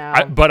Lincoln. I know.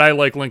 But I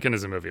like Lincoln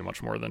as a movie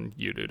much more than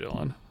you do,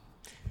 Dylan.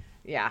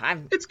 Yeah,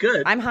 it's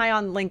good. I'm high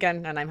on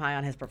Lincoln, and I'm high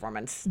on his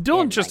performance.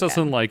 Dylan just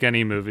doesn't like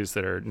any movies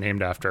that are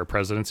named after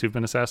presidents who've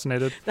been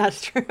assassinated.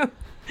 That's true.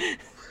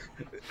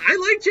 I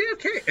like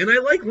JFK, and I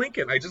like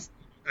Lincoln. I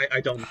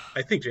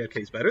think JFK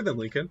is better than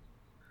Lincoln.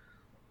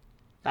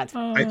 That's.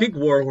 I think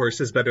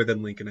Warhorse is better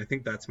than Lincoln. I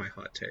think that's my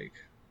hot take.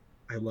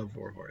 I love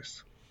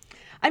Warhorse.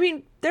 I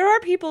mean, there are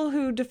people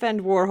who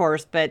defend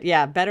Warhorse, but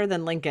yeah, better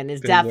than Lincoln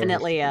is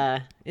definitely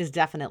a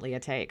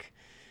take.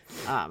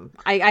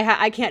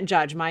 I can't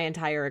judge. My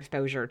entire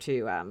exposure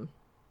to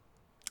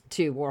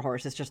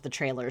Warhorse is just the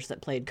trailers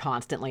that played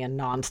constantly and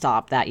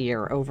nonstop that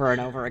year, over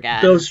and over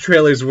again. Those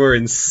trailers were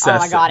incessant. Oh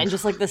my god! And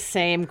just the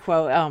same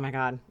quote. Oh my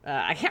god!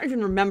 I can't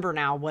even remember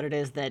now what it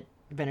is that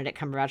Benedict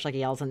Cumberbatch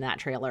yells in that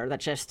trailer. That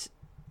just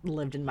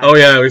lived in my mind.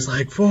 Yeah, it was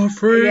for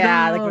freedom.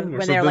 Yeah, when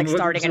they're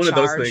starting a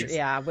charge.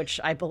 Yeah, which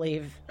I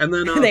believe. And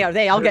then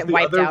they all get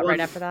wiped out right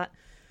after that.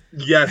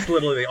 Yes,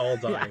 literally they all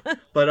die. Yeah.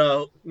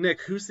 But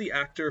Nick, who's the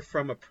actor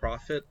from A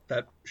Prophet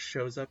that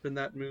shows up in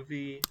that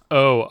movie?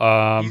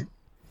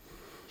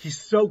 He's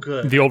so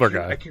good. The older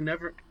guy. I can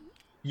never.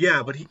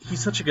 Yeah, but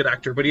he's such a good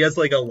actor. But he has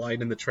a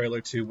line in the trailer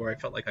too where I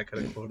felt like I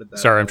could have quoted that.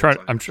 Sorry,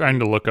 I'm trying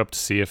to look up to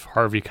see if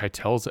Harvey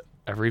Keitel's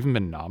ever even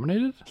been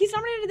nominated. He's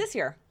nominated this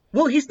year.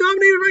 Well, he's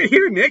nominated right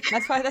here, Nick.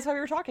 That's why we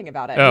were talking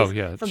about it.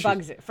 Yeah, for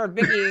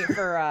Biggie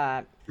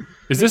for.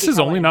 Is this his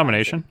only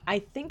nomination? I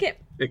think it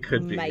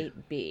could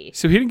might be.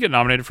 So he didn't get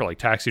nominated for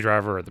Taxi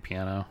Driver or The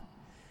Piano.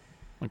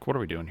 What are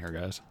we doing here,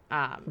 guys?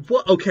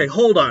 Well, okay,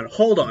 hold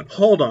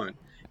on.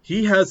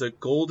 He has a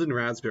Golden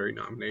Raspberry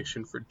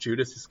nomination for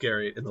Judas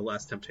Iscariot in The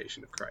Last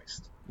Temptation of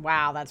Christ.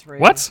 Wow, that's rude.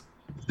 What?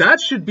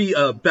 That should be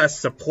a Best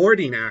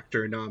Supporting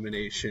Actor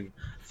nomination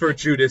for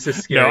Judas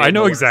Iscariot. No, I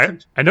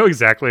know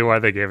exactly why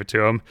they gave it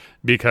to him,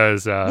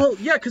 because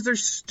because they're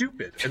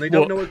stupid and they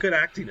don't know what good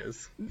acting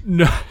is.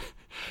 No,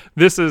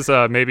 this is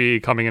maybe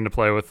coming into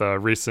play with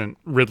recent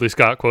Ridley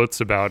Scott quotes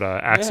about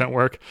accent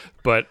work,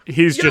 but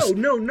he's just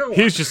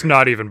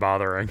not even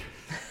bothering.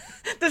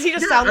 Does he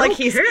just sound like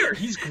he's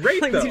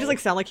great? Does he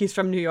just sound like he's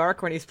from New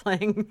York when he's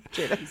playing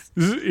Judas?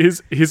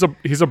 He's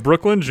a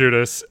Brooklyn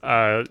Judas.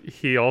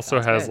 He also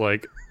has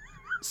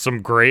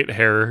some great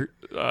hair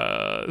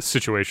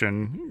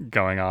situation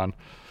going on.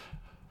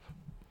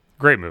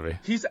 Great movie.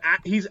 He's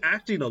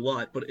acting a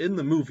lot, but in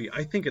the movie,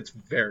 I think it's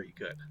very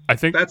good. I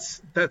think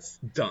that's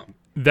dumb.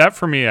 That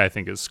for me, I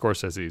think is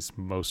Scorsese's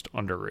most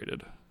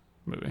underrated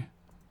movie.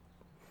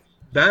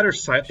 That or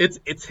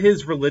it's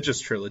his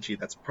religious trilogy.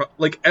 That's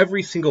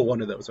every single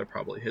one of those are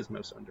probably his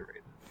most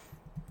underrated.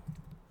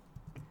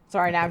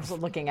 Sorry, now I'm just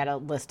looking at a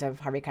list of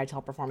Harvey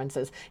Keitel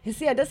performances.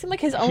 It does seem like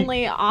his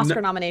only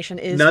Oscar nomination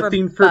is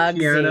nothing for Bugsy.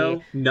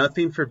 Piano,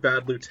 nothing for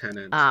Bad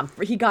Lieutenant.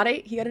 He got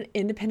an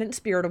Independent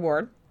Spirit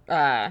Award.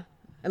 It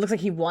looks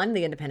like he won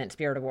the Independent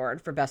Spirit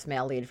Award for Best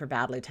Male Lead for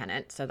Bad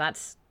Lieutenant, so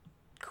that's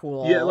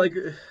cool.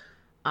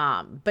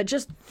 Yeah, but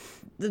just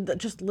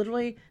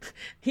literally,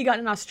 he got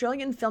an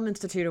Australian Film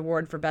Institute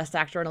Award for Best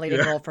Actor in a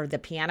Leading Role for The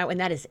Piano, and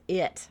that is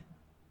it.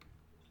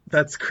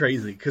 That's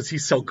crazy because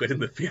he's so good in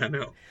The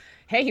Piano.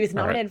 Hey, he was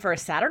nominated for a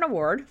Saturn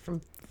Award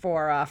from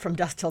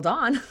Dusk Till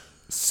Dawn.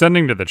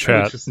 Sending to the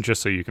chat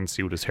just so you can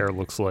see what his hair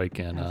looks like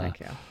in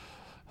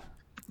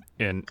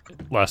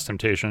Last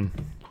Temptation.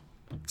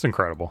 It's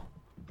incredible.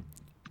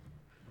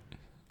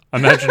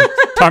 Imagine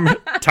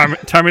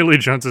Tommy Lee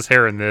Jones's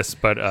hair in this,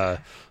 but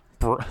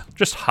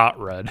just hot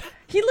red.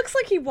 He looks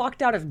like he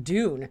walked out of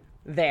Dune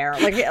there,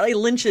 like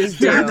Lynch's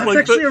Dune. Yeah, that's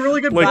actually a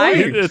really good point.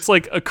 It's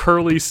like a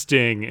curly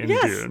Sting in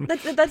Dune.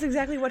 That's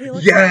exactly what he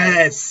looks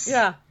yes! like.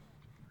 Yeah.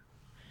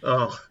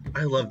 Oh,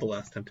 I love The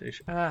Last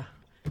Temptation.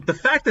 The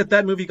fact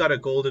that movie got a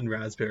Golden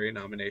Raspberry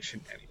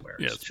nomination anywhere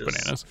is it's just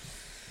bananas.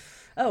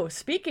 Oh,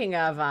 speaking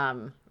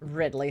of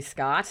Ridley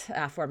Scott,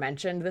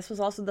 aforementioned, this was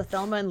also the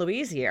Thelma and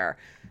Louise year.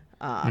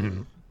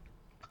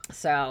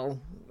 So,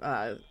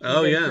 did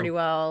pretty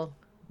well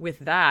with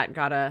that.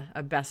 Got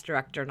a Best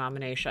Director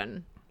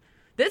nomination.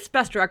 This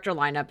Best Director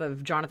lineup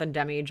of Jonathan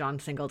Demme, John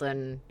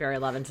Singleton, Barry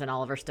Levinson,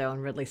 Oliver Stone,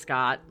 Ridley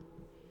Scott.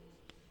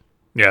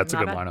 Yeah, it's a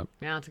good lineup.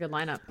 Yeah, it's a good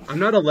lineup. I'm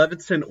not a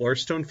Levinson or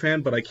Stone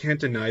fan, but I can't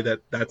deny that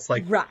that's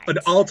like right. an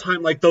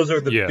all-time, like those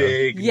are the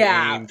big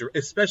named,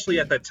 especially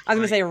at that time. I was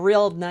going to say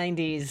real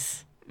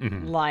 90s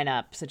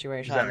lineup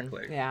situation.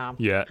 Exactly. Yeah.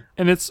 Yeah,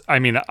 and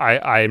I'm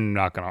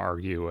not going to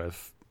argue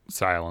with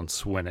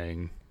Silence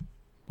winning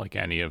like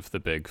any of the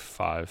big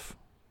five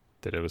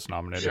that it was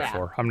nominated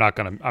for. I'm not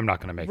gonna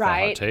make that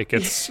hot take.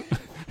 It's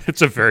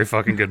a very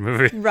fucking good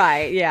movie.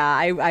 Right. Yeah.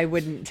 I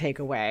wouldn't take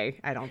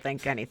away, I don't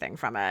think, anything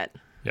from it.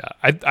 Yeah,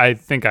 I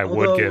think I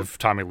would give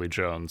Tommy Lee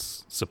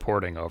Jones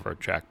supporting over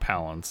Jack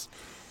Palance.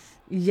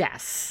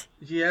 Yes.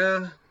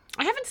 Yeah.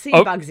 I haven't seen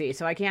Bugsy,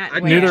 so I can't.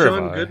 I'd need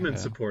John Goodman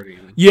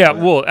supporting. Yeah,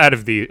 well, out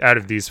of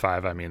these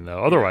five, I mean,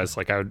 though, otherwise,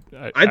 like I'd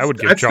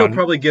still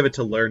probably give it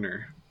to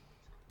Lerner.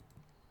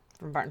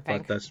 From Barton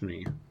Fink. But that's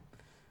me.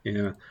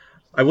 Yeah,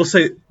 I will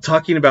say,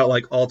 talking about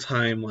like all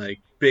time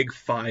like big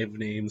five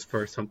names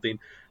for something: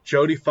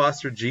 Jodie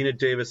Foster, Gina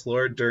Davis,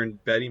 Laura Dern,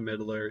 Bette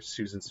Midler,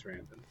 Susan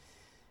Sarandon.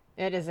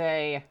 It is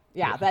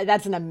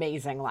that's an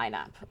amazing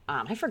lineup.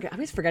 I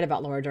always forget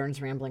about Laura Dern's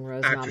Rambling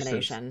Rose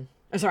nomination.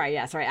 Oh, sorry,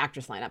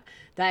 actress lineup.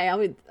 I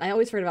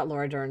always forget about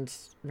Laura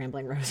Dern's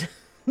Rambling Rose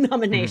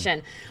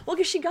nomination. Well,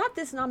 because she got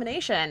this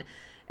nomination,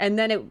 and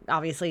then it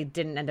obviously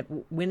didn't end up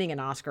winning an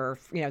Oscar.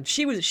 You know,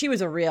 she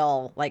was a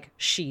real like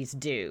she's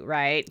due,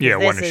 right? Yeah,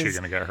 when is she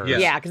gonna get hers?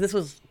 Yeah, because this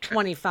was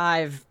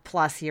 25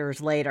 plus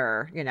years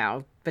later. You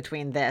know,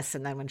 between this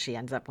and then when she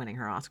ends up winning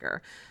her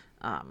Oscar.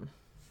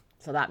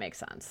 So that makes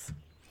sense.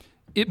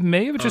 It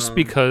may have just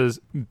because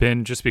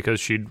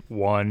she'd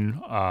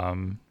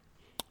won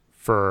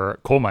for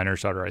Coal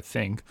Miner's Daughter, I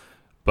think.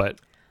 But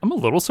I'm a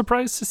little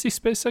surprised to see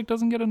SpaceX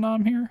doesn't get a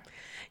nom here.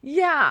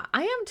 Yeah,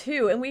 I am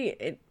too.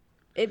 And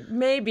it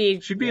may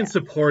be... She'd be in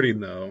supporting,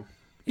 though.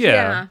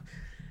 Yeah.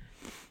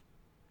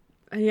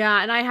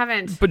 Yeah, and I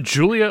haven't... But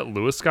Juliette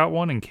Lewis got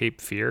one in Cape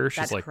Fear.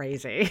 She's That's like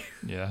crazy.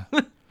 Yeah.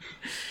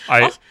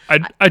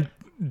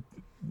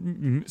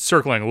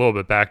 Circling a little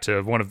bit back to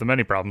one of the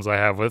many problems I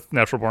have with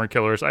Natural Born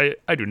Killers, I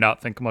do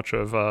not think much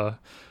of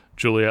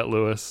Juliette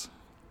Lewis.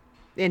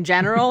 In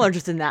general, or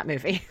just in that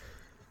movie?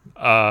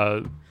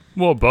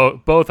 Well,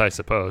 both, I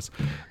suppose.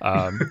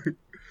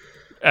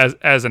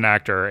 As an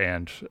actor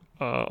and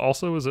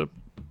also as a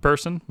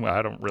person. Well,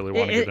 I don't really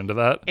want to get into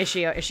that. Is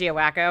she a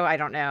wacko? I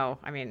don't know.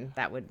 I mean,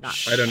 that would not...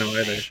 I don't know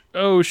either.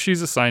 Oh,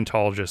 she's a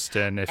Scientologist,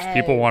 and if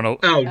people want to...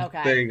 Oh,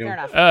 okay. There you go. Fair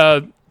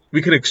enough.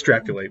 We can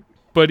extrapolate.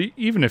 But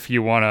even if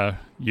you want to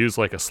use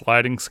like a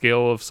sliding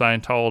scale of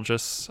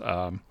Scientologists,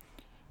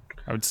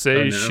 I would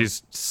say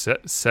she's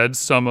said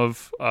some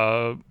of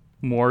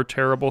more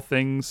terrible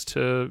things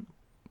to...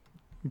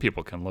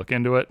 People can look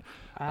into it.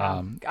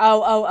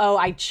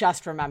 I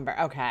just remember.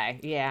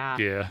 Okay, yeah.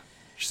 Yeah.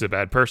 She's a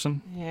bad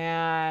person.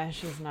 Yeah,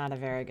 she's not a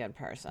very good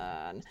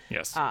person.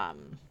 Yes.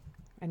 And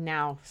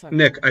now...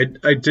 Nick,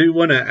 I do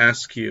want to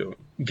ask you,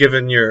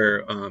 given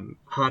your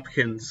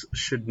Hopkins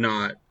should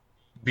not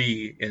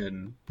be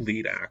in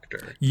lead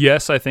actor.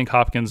 Yes, I think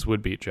Hopkins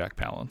would beat Jack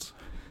Palance.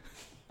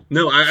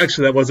 No,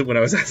 actually that wasn't what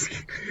I was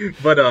asking.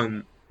 But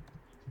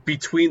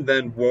between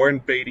then Warren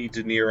Beatty,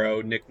 De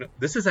Niro,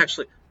 this is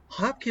actually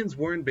Hopkins,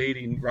 Warren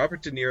Beatty,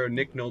 Robert De Niro,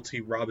 Nick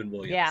Nolte, Robin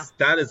Williams. Yeah.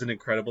 That is an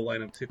incredible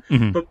lineup too.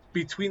 Mm-hmm. But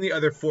between the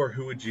other four,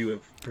 who would you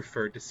have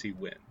preferred to see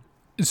win?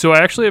 So I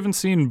actually haven't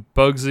seen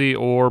Bugsy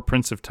or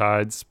Prince of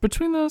Tides.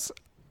 Between those,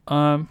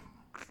 I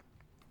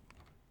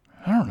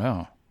don't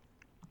know.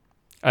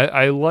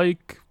 I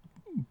like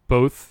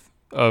both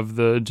of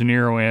the De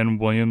Niro and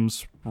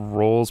Williams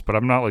roles, but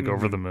I'm not like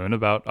over the moon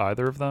about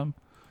either of them.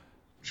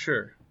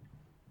 Sure.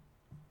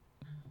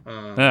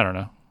 I don't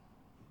know.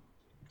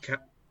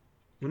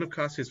 One of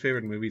Costia's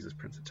favorite movies is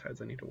Prince of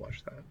Tides. I need to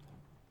watch that.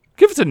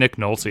 Give it to Nick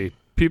Nolte.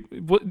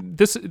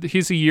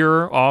 He's a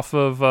year off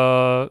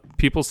of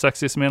People's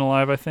Sexiest Man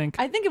Alive, I think.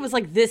 I think it was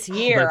like this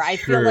year. I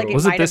feel like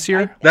was it this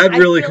year? That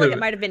really could. Like it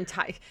might have been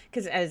tight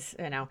because, as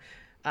you know,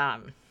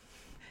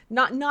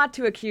 not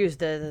to accuse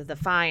the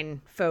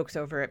fine folks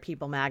over at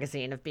People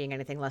Magazine of being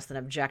anything less than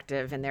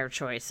objective in their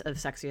choice of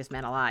Sexiest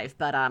Man Alive,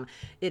 but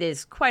it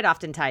is quite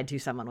often tied to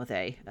someone with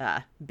a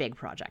big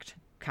project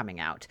coming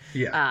out.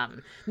 Yeah.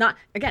 Not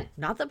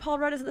that Paul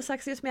Rudd is the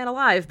sexiest man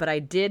alive, but I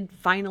did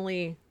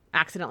finally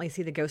accidentally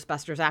see the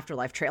Ghostbusters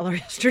Afterlife trailer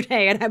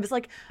yesterday, and I was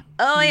like,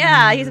 oh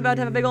yeah, he's about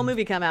to have a big old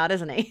movie come out,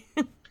 isn't he?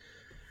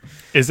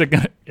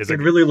 It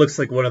really looks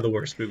like one of the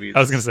worst movies. I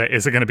was gonna say,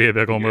 is it gonna be a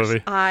big old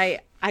movie? I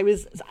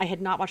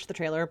had not watched the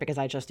trailer because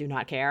I just do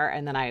not care,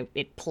 and then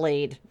it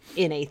played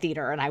in a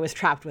theater, and I was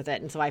trapped with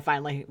it, and so I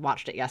finally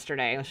watched it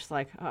yesterday. I was just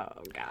like, oh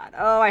god,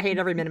 I hate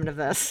every minute of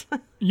this.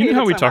 You know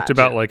how we talked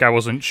about, like, I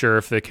wasn't sure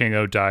if the King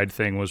O died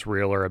thing was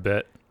real or a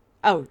bit.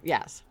 Oh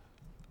yes.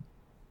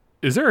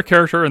 Is there a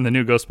character in the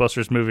new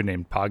Ghostbusters movie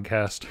named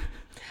Podcast?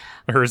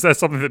 Or is that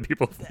something that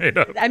people made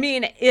up? I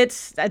mean,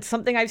 it's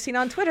something I've seen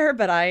on Twitter,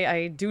 but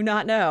I do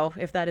not know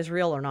if that is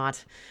real or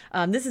not.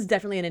 This is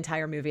definitely an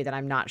entire movie that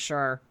I'm not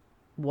sure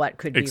what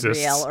could be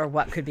real or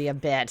what could be a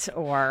bit,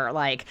 or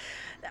like.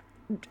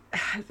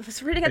 I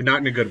was reading and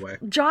not in a good way.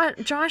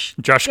 Josh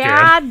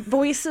Gad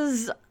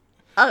voices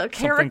a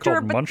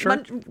character, but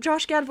Muncher?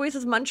 Josh Gad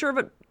voices Muncher,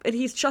 but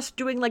he's just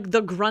doing like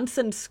the grunts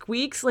and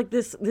squeaks. Like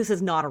this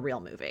is not a real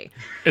movie.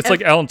 It's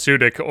like Alan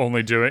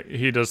Tudyk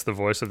he does the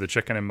voice of the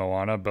chicken in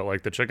Moana, but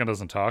like the chicken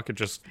doesn't talk. It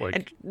just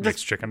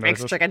makes chicken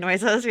noises. Makes chicken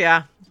noises,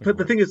 yeah. But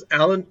the thing is,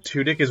 Alan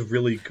Tudyk is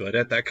really good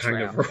at that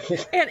kind of role.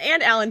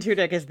 And Alan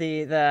Tudyk is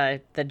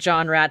the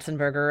John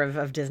Ratzenberger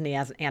of Disney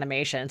as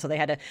animation. So they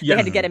had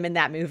to get him in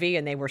that movie,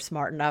 and they were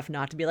smart enough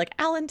not to be like,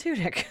 Alan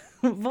Tudyk,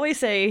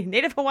 voice a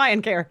Native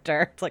Hawaiian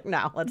character. It's like,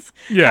 no, let's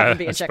have him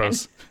be a chicken.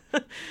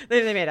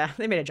 they made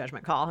a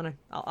judgment call, and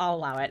I'll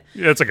allow it.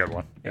 Yeah, it's a good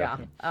one. Yeah.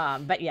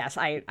 But yes,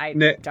 I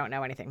Nick, don't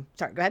know anything.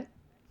 Sorry, go ahead.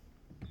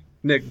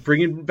 Nick,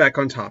 bringing back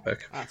on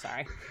topic. Oh,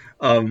 sorry.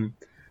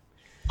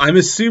 I'm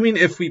assuming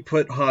if we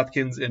put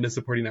Hopkins into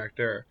supporting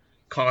actor,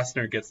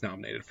 Costner gets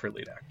nominated for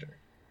lead actor.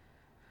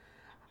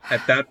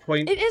 At that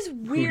point, it is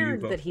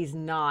weird that he's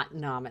not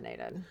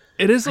nominated.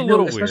 It is a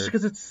little weird, especially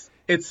because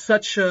it's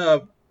such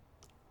a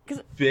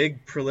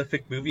big,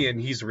 prolific movie,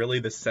 and he's really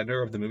the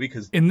center of the movie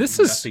because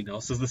nothing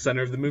else is the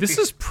center of the movie. This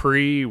is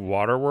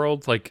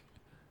pre-Waterworld, like.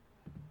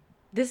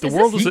 He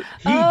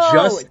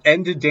just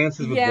ended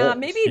Dances with Wolves. Yeah,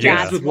 maybe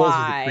that's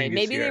why.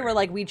 Maybe they were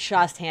like, we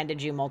just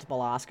handed you multiple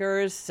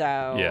Oscars,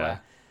 so yeah.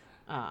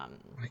 I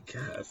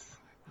guess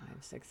 5,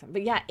 6, 7.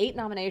 But yeah, 8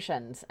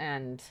 nominations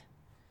and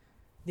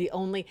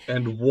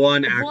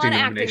one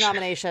acting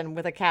nomination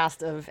with a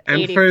cast of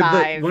and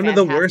 85. For one of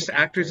the worst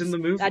actors in the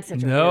movie. That's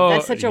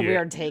such a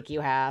weird take you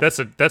have. That's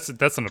an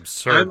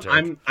absurd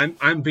take.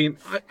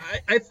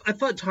 I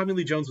thought Tommy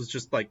Lee Jones was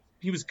just like,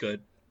 he was good,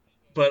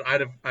 but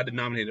I'd have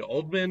nominated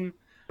Oldman.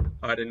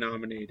 I'd have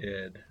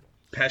nominated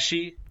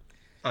Pesci.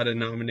 I'd have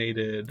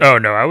nominated. Oh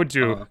no, I would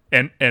do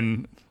and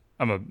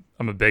I'm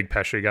a big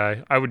Pesci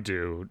guy. I would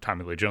do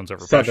Tommy Lee Jones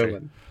over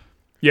Sutherland.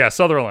 Pesci. Yeah,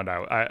 Sutherland.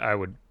 I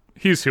would.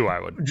 He's who I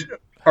would.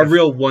 A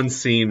real one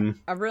scene.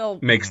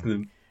 Makes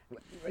them.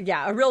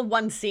 Yeah, a real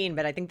one scene,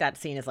 but I think that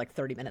scene is like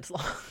 30 minutes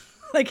long.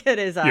 Like it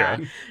is.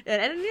 And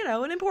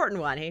an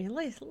important one. He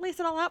lays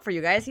it all out for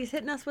you guys. He's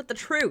hitting us with the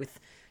truth.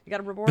 You got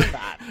to reward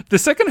that. The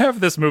second half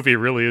of this movie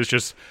really is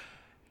just.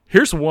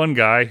 Here's one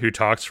guy who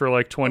talks for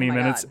like 20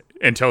 minutes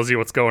and tells you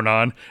what's going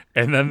on,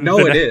 and then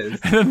it is.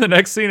 And then the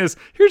next scene is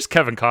here's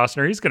Kevin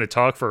Costner. He's going to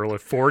talk for like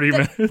 40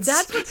 minutes.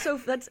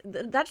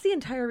 That's the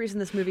entire reason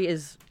this movie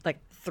is like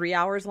 3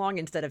 hours long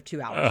instead of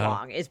 2 hours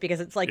long. Is because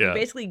it's like you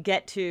basically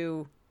get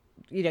to,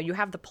 you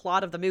have the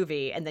plot of the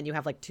movie, and then you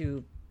have like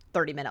 2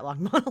 30-minute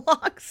long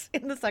monologues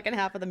in the second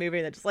half of the movie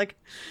that just like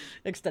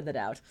extend it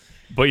out.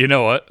 But you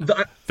know what?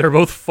 They're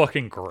both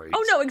fucking great.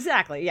 Oh no,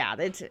 exactly. Yeah,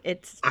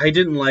 it's. I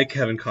didn't like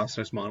Kevin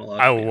Costner's monologue.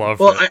 I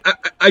love it. Well,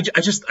 I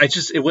just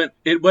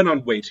it went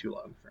on way too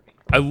long for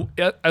me.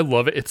 I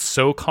love it. It's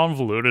so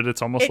convoluted.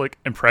 It's almost like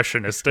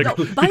impressionistic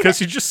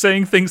because you're just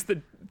saying things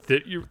that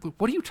you.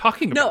 What are you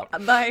talking about?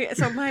 No,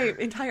 my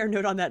entire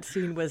note on that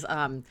scene was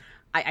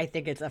I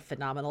think it's a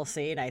phenomenal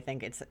scene. I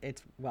think it's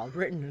well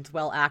written. It's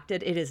well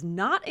acted. It is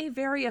not a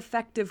very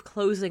effective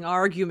closing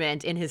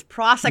argument in his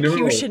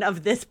prosecution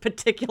of this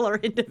particular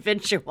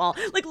individual.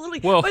 Like literally,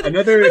 by the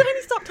time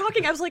he stopped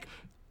talking, I was like,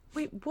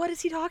 "Wait, what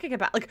is he talking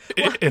about?" Like,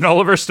 in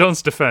Oliver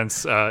Stone's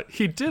defense,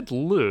 he did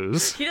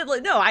lose. He did.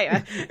 No,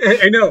 I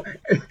know.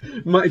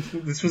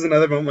 This was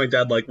another moment my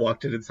dad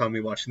walked in and saw me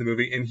watching the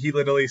movie, and he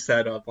literally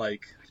said,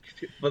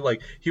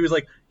 he was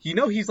like,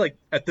 he's like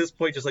at this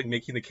point just like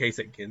making the case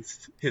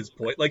against his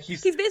point. Like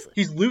he's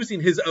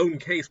losing his own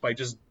case by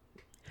just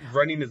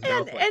running his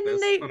mouth like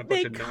this on a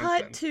bunch of nonsense. And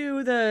they cut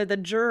to the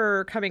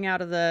juror coming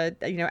out of the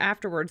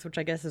afterwards, which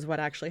I guess is what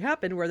actually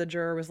happened, where the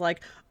juror was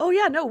like, "Oh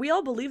yeah, no, we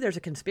all believe there's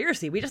a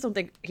conspiracy. We just don't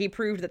think he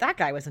proved that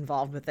guy was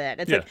involved with it."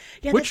 It's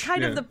that's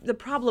kind of the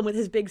problem with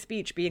his big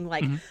speech being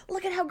like,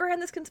 "Look at how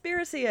grand this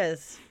conspiracy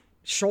is."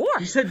 Sure.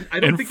 He said, I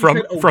don't think he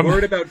said a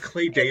word about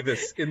Clay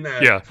Davis in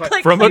that. Yeah.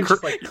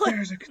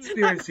 There's a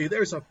conspiracy.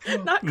 There's a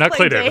not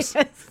Clay Davis.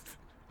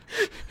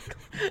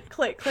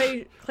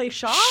 Clay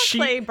Shaw?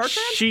 Clay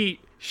Bertrand?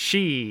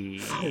 She.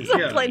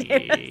 Clay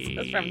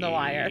Davis from The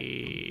Wire.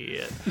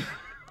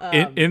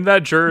 In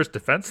that juror's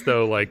defense,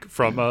 though,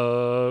 from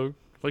a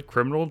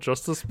criminal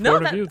justice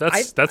point of view,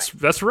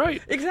 that's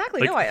right.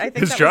 Exactly. No, I think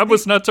his job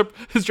was not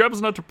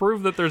to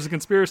prove that there's a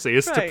conspiracy.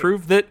 It's to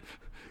prove that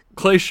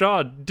Clay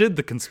Shaw did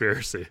the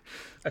conspiracy.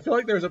 I feel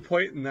like there's a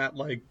point in that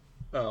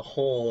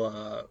whole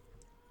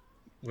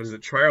what is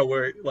it, trial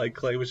where like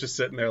Clay was just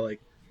sitting there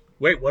like,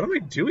 wait, what am I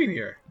doing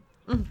here?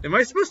 Am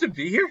I supposed to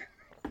be here?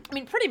 I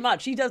mean, pretty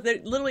much. He does.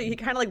 Literally, he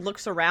kind of like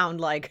looks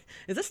around like,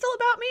 is this still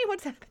about me?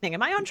 What's happening?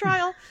 Am I on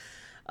trial?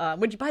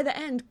 Which by the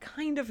end,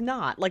 kind of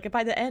not. Like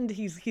by the end,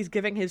 he's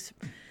giving his.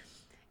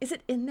 Is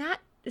it in that?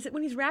 Is it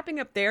when he's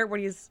wrapping up there? When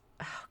he's,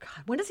 oh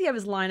God, when does he have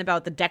his line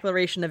about the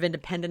Declaration of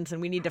Independence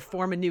and we need to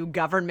form a new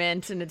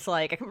government? And it's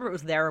like, I can't remember if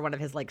it was there or one of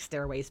his like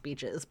stairway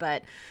speeches,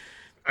 but.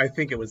 I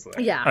think it was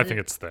there. Yeah, I think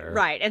it's there.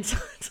 Right, and so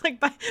it's like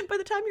by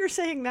the time you're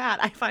saying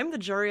that, if I'm the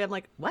jury, I'm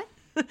like, what?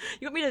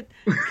 You want me to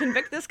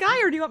convict this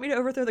guy, or do you want me to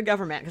overthrow the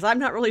government? Because I'm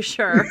not really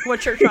sure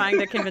what you're trying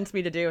to convince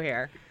me to do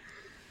here.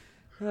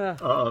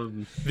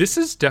 This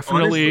is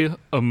definitely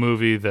a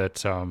movie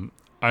that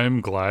I'm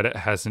glad it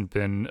hasn't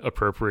been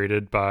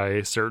appropriated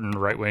by certain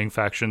right-wing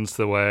factions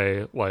the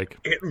way, like...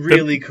 It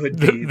really could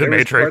be. The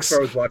Matrix.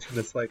 Where I was watching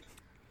this, like...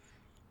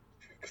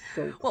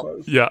 So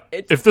close. Yeah,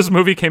 if this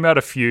movie came out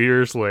a few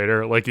years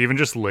later, like even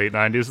just late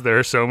 90s, there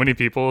are so many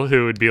people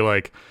who would be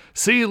like,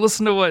 see,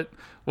 listen to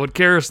what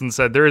Garrison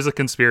said. There is a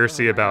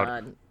conspiracy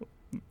about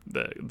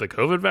the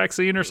COVID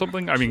vaccine or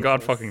something. I mean,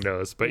 God fucking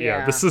knows. But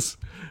yeah, this is...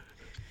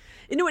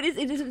 You know,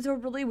 it's a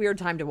really weird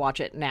time to watch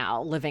it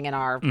now, living in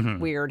our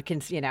weird,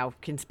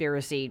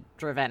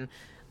 conspiracy-driven...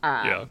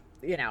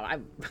 You know,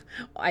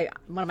 I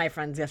one of my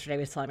friends yesterday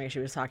was telling me she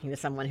was talking to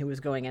someone who was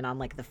going in on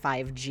like the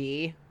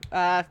 5G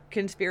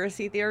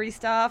conspiracy theory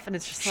stuff, and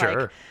it's just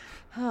like,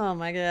 oh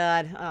my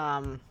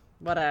God,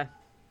 what a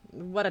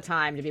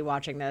time to be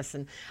watching this.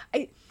 And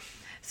when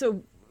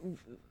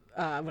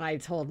I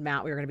told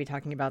Matt we were going to be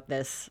talking about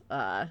this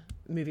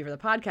movie for the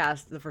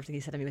podcast, the first thing he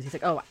said to me was,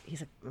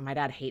 he's like, my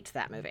dad hates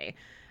that movie,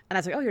 and I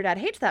was like, oh, your dad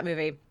hates that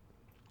movie,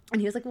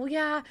 and he was like, well,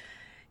 yeah.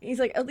 He's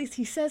like, at least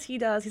he says he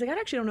does. He's like, I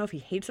actually don't know if he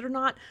hates it or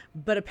not,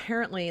 but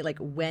apparently, like,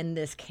 when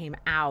this came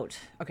out,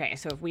 okay,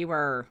 so if we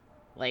were,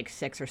 like,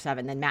 6 or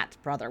 7, then Matt's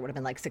brother would have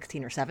been, like,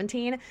 16 or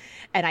 17,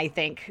 and I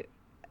think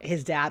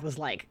his dad was,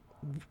 like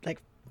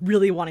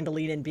really wanting to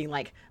lean in, being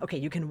like, okay,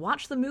 you can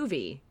watch the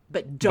movie,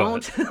 but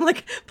don't,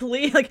 like,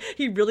 please, like,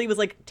 he really was,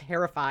 like,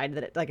 terrified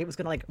that it was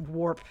going to, like,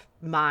 warp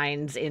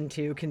minds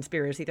into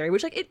conspiracy theory,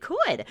 which, like, it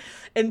could.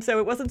 And so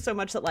it wasn't so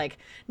much that, like,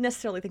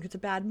 necessarily think it's a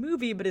bad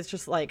movie, but it's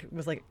just, like,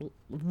 was, like,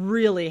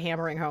 really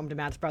hammering home to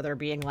Matt's brother,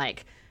 being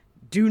like,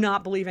 do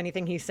not believe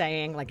anything he's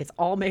saying. Like, it's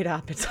all made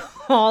up. It's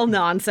all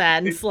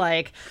nonsense.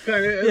 Like,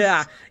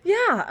 yeah.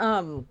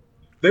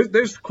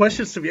 There's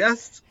questions to be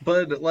asked,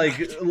 but like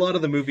a lot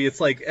of the movie, it's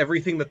like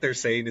everything that they're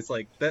saying is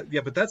like that. Yeah,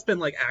 but that's been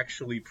like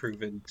actually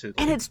proven to. Like,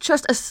 and it's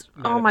just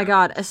oh my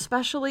God,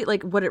 especially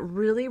like what it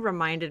really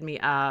reminded me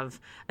of,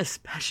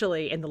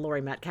 especially in the Laurie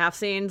Metcalf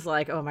scenes.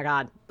 Like, oh my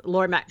God,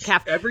 Laurie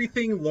Metcalf.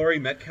 Everything Laurie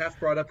Metcalf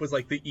brought up was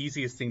like the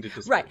easiest thing to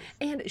disprove. Right,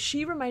 and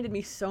she reminded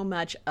me so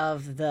much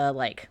of the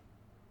like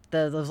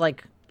those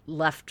like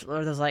left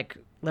or those like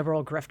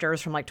liberal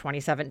grifters from like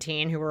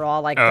 2017 who were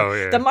all like,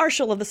 the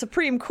marshal of the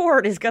Supreme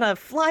Court is gonna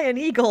fly an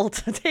eagle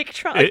to take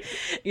Trump.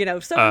 You know,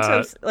 so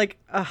and so like,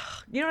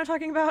 you know what I'm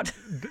talking about?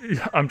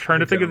 I'm trying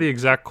to think of the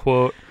exact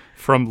quote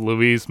from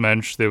Louise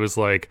Mensch. That was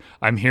like,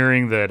 I'm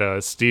hearing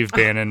that Steve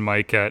Bannon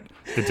might get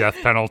the death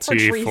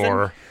penalty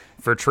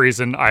for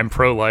treason. I'm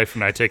pro-life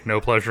and I take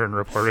no pleasure in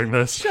reporting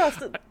this.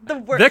 Just the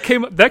worst.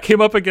 That came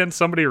up again.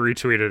 Somebody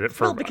retweeted it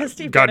for because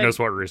Steve God Bannon, knows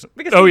what reason.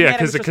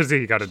 Because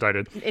he got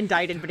indicted.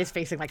 But is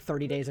facing like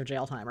 30 days of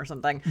jail time or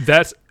something.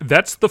 That's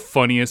the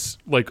funniest,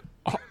 like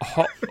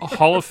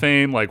Hall of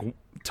Fame, like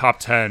top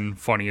 10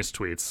 funniest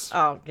tweets.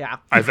 Oh yeah,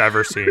 I've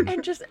ever seen.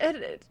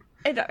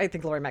 And I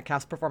think Laurie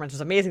Metcalf's performance was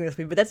amazing in this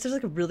movie, but that's just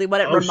like really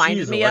what it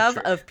reminded me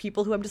of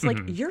people who I'm just like,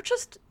 you're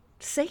just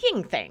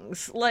saying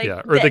things like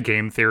the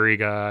game theory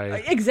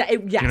guy. Exactly.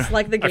 Yes, you know,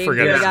 like the game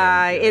theory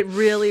guy. It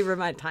really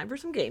reminded time for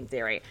some game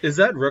theory. Is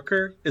that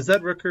Rooker? Is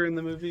that Rooker in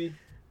the movie?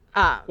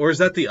 Or is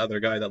that the other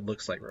guy that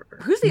looks like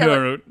Rooker? Who's the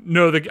other?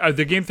 No.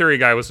 The game theory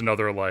guy was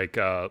another like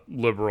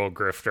liberal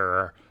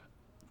grifter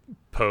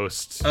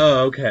post.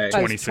 Oh, okay.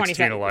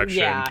 2016 election.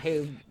 Yeah.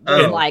 Who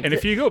and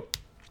if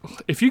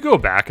you go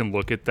back and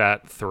look at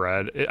that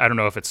thread, I don't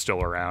know if it's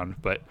still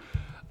around, but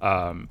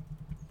let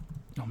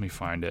me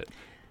find it.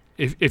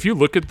 If you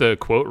look at the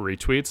quote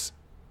retweets,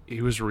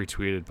 he was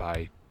retweeted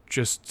by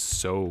just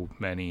so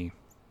many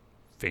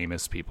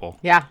famous people.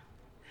 Yeah.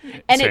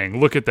 And saying,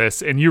 look at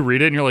this. And you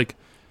read it and you're like,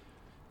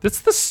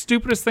 that's the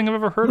stupidest thing I've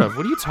ever heard of.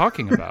 What are you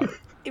talking about?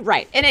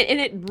 Right. And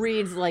it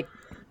reads like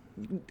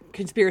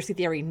conspiracy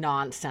theory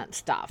nonsense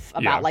stuff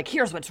about like,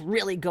 here's what's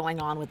really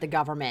going on with the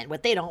government,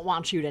 what they don't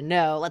want you to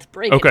know. Let's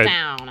break it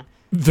down.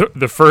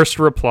 The first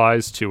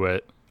replies to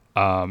it,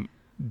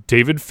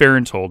 David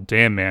Farenthold,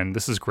 damn man,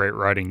 this is great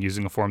writing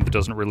using a form that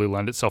doesn't really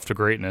lend itself to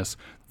greatness.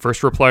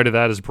 First reply to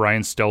that is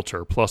Brian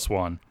Stelter,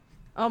 +1.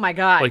 Oh my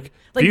God.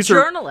 Like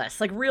journalists,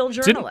 like real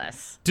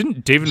journalists.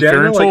 Didn't David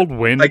Farenthold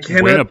win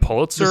a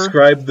Pulitzer?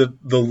 Describe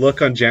the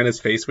look on Jana's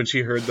face when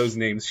she heard those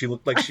names. She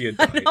looked like she had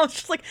died. I was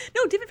just like,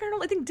 no, David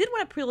Farenthold, I think, did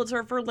win a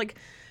Pulitzer for like,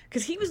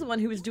 because he was the one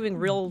who was doing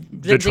real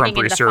the Trump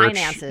into research.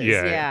 Finances.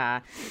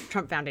 Yeah.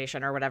 Trump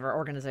Foundation or whatever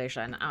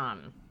organization.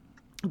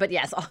 But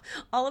yes,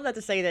 all of that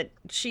to say that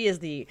she is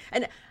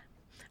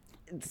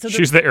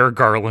she's the Eric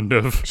Garland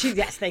of.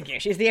 Yes, thank you.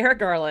 She's the Eric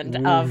Garland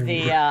of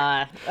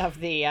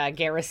the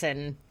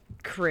Garrison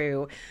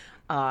crew,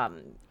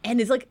 and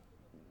it's like,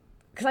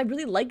 because I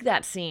really like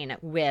that scene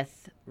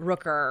with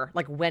Rooker,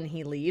 like when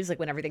he leaves, like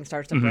when everything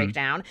starts to break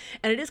down,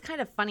 and it is kind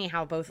of funny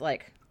how both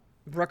like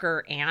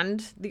Rooker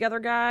and the other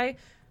guy,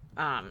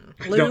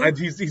 Lou, no,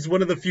 he's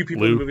one of the few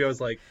people in the movie I was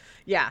like,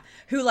 yeah,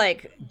 who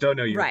like don't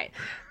know you, right.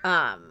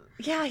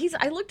 Yeah,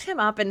 I looked him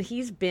up, and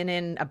he's been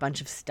in a bunch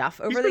of stuff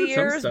over the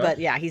years, but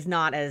yeah, he's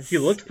not as... He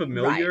looked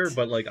familiar, right.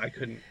 but like I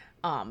couldn't...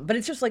 But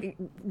it's just like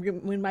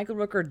when Michael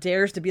Rooker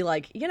dares to be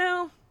like,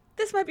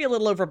 this might be a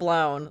little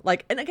overblown.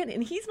 Like, and again,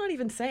 and he's not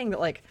even saying that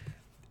like,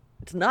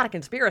 it's not a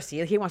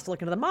conspiracy. He wants to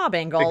look into the mob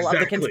angle of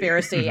the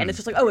conspiracy. And it's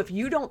just like, oh, if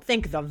you don't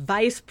think the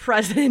vice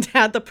president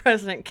had the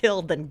president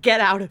killed, then get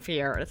out of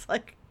here. It's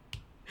like...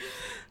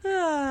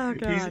 Oh,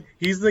 God.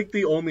 He's like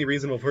the only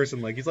reasonable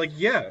person. Like, he's like,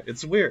 yeah,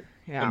 it's weird.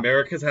 Yeah.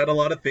 America's had a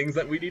lot of things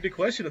that we need to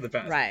question in the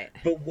past. Right.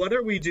 But what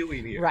are we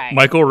doing here? Right.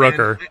 Michael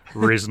Rooker,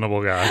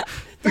 reasonable guy.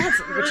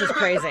 Which is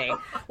crazy.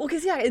 Well,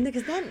 because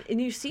then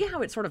you see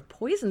how it sort of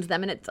poisons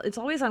them, and it's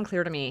always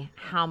unclear to me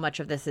how much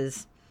of this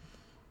is.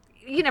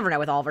 You never know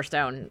with Oliver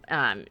Stone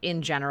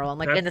in general, and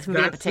like in this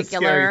movie in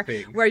particular,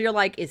 where you're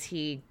like, is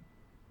he?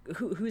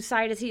 Whose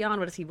side is he on?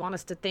 What does he want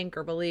us to think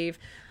or believe?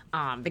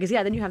 Because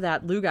then you have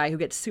that Lou guy who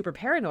gets super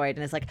paranoid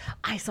and is like,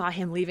 I saw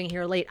him leaving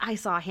here late. I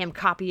saw him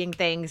copying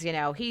things.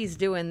 He's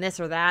doing this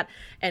or that.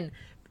 And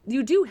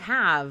you do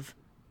have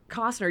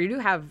Costner, you do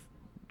have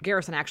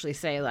Garrison actually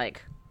say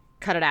like,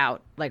 cut it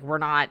out. Like, we're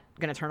not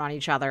going to turn on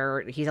each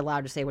other. He's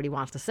allowed to say what he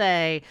wants to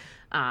say.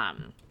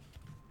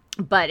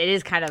 But it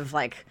is kind of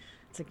like,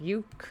 it's like,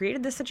 you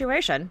created this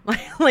situation.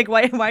 Like,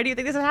 why do you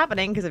think this is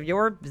happening? Because of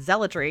your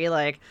zealotry.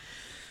 Like,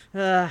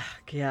 God.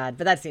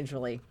 But that seems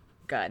really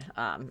good.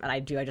 And I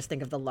just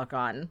think of the look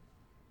on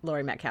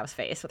Laurie Metcalf's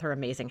face with her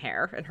amazing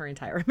hair, and her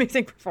entire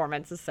amazing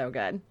performance is so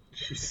good.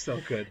 She's so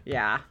good.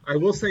 Yeah. I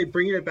will say,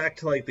 bringing it back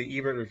to like the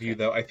Ebert review,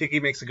 though, I think he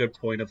makes a good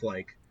point of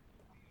like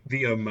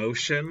the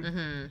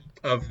emotion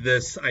of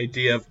this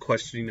idea of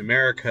questioning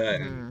America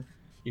and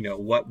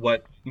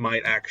what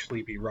might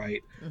actually be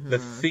right. The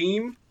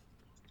theme,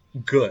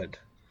 good.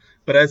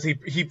 But as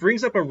he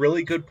brings up a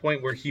really good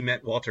point where he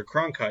met Walter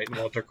Cronkite, and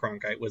Walter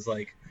Cronkite was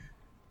like,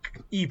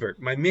 Ebert,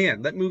 my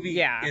man, that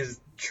movie is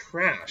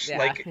trash. Yeah,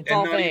 like, and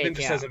not fake, even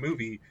just as a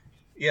movie.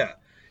 Yeah,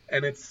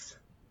 and it's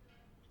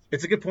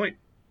a good point.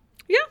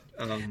 Yeah,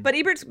 but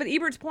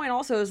Ebert's point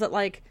also is that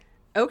like,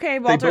 okay,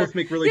 Walter, they both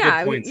make really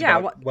good points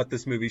about what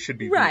this movie should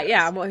be. Right?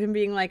 Yeah, well, him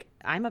being like,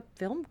 I'm a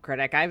film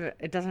critic.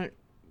 It doesn't.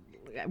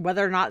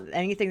 Whether or not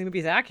anything in the movie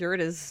is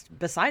accurate is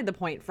beside the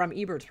point from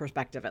Ebert's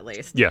perspective, at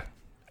least. Yeah.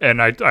 And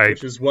I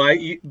which is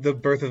why The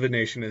Birth of a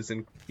Nation is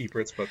in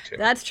Ebert's book too.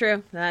 That's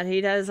true. That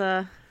he does.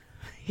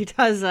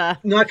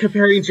 Not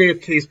comparing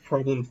JFK's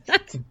problem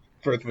to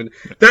Birth of a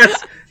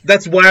Nation.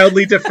 That's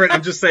wildly different.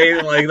 I'm just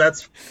saying, like,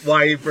 that's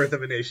why Birth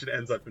of a Nation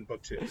ends up in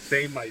book 2.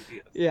 Same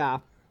idea. Yeah.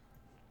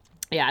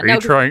 Yeah.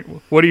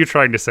 What are you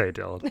trying to say,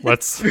 Dylan?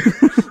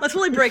 Let's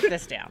really break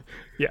this down.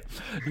 Yeah.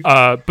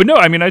 But no,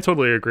 I mean, I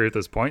totally agree with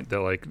this point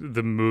that like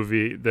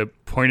the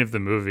point of the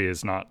movie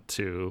is not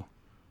to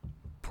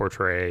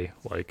portray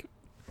like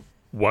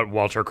what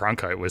Walter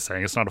Cronkite was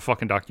saying. It's not a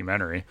fucking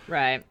documentary.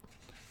 Right.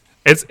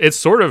 It's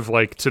sort of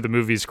like to the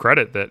movie's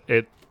credit that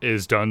it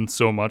is done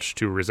so much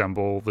to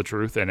resemble the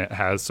truth, and it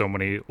has so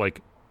many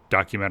like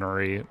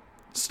documentary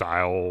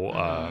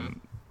style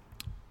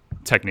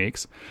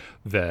techniques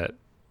that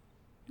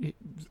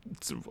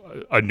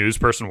a news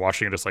person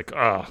watching it is like,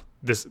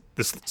 this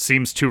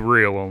seems too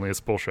real, only it's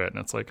bullshit. And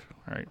it's like,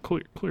 all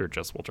right, clear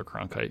just Walter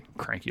Cronkite,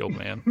 cranky old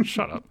man.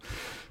 Shut up.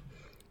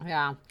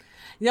 Yeah.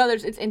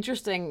 It's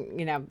interesting,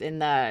 in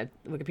the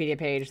Wikipedia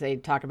page, they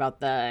talk about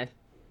the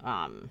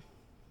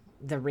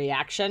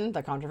reaction,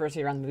 the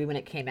controversy around the movie when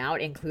it came out,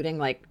 including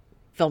like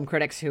film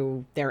critics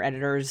who their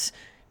editors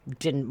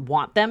didn't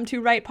want them to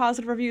write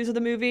positive reviews of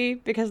the movie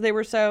because they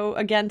were so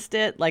against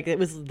it. Like, it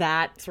was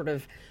that sort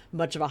of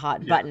much of a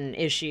hot button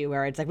issue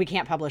where it's like, we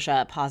can't publish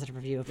a positive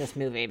review of this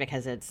movie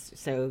because it's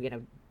so,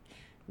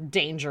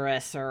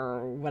 dangerous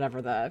or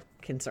whatever the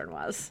concern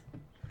was.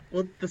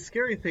 Well, the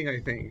scary thing, I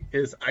think,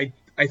 is I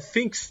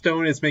think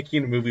Stone is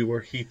making a movie where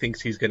he thinks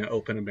he's going to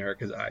open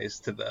America's eyes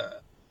to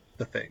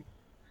the thing.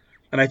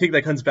 And I think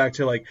that comes back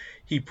to, like,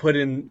 he put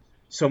in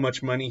so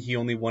much money, he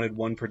only wanted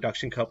one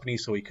production company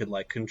so he could,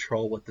 like,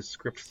 control what the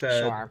script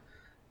said. Sure.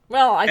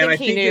 Well, I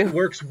think he knew. It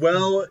works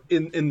well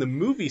in the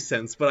movie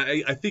sense, but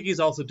I think he's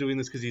also doing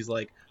this because he's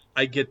like,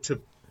 I get to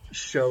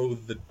show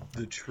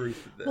the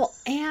truth of this. Well,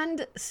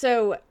 and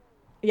so,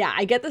 yeah,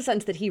 I get the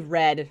sense that he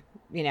read,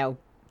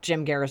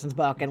 Jim Garrison's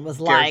book and was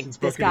like,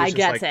 this guy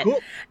gets it. Cool.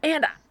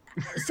 And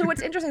so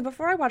what's interesting,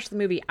 before I watched the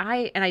movie,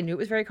 I knew it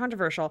was very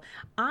controversial.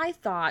 I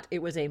thought it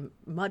was a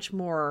much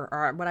more,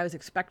 or what I was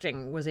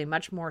expecting was a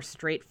much more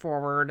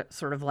straightforward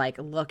sort of like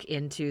look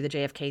into the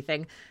JFK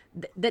thing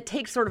that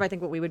takes sort of, I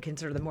think, what we would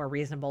consider the more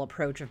reasonable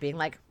approach of being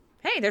like,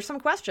 hey, there's some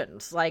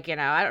questions. Like,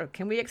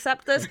 can we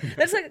accept this?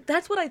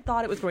 That's what I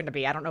thought it was going to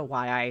be. I don't know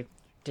why I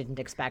didn't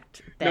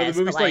expect this. No, the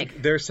movie's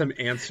like there's some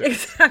answers.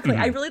 Exactly.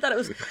 I really thought it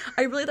was going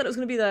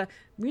to be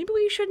maybe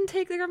we shouldn't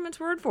take the government's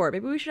word for it.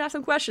 Maybe we should ask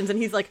some questions. And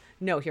he's like,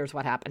 no, here's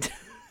what happened.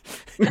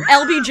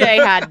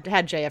 LBJ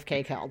had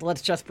JFK killed.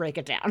 Let's just break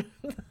it down.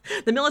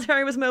 The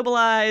military was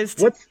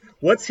mobilized.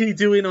 What's he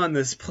doing on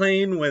this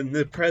plane when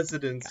the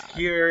president's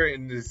here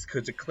and is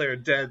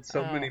declared dead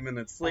many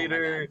minutes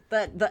later?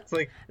 It's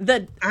like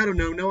I don't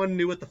know. No one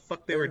knew what the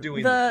fuck they were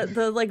doing.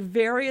 The like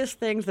various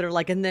things that are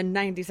like, and then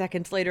 90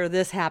 seconds later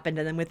this happened,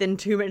 and then within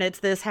 2 minutes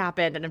this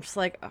happened, and I'm just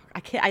like,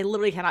 I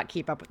literally cannot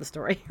keep up with the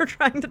story you're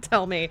trying to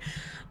tell me.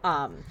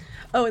 And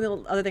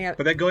the other thing.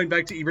 But then going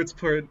back to Ebert's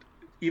part.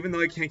 Even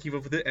though I can't keep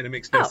up with it and it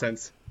makes no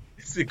sense,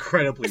 it's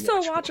incredibly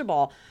watchable. So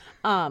watchable.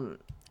 And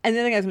the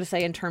other thing I was going to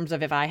say in terms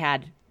of if I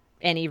had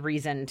any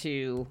reason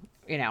to,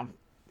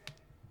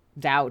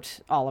 doubt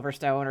Oliver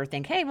Stone or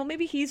think, hey, well,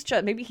 maybe he's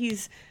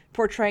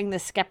portraying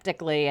this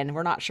skeptically and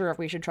we're not sure if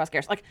we should trust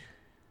Garrison. Like,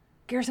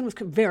 Garrison was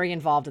very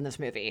involved in this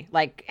movie,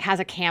 like has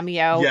a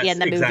cameo in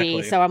the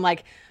movie. So I'm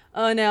like,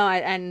 oh no.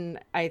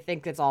 I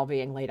think it's all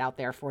being laid out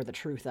there for the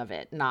truth of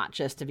it, not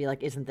just to be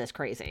like, isn't this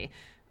crazy?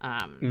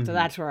 So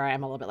that's where I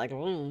am a little bit like,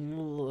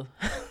 ooh.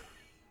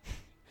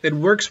 It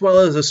works well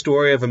as a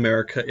story of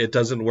America. It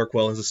doesn't work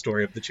well as a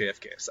story of the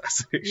JFK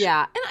assassination.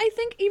 Yeah, and I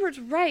think Ebert's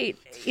right,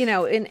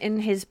 in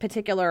his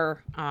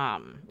particular,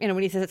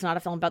 when he says it's not a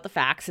film about the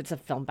facts, it's a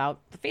film about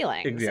the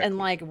feelings. Exactly. And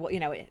like,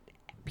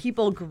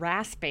 people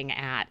grasping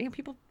at,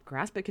 people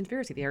grasp at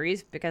conspiracy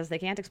theories because they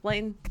can't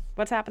explain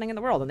what's happening in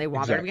the world and they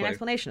want there to be an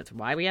explanation. It's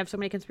why we have so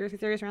many conspiracy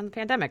theories around the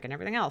pandemic and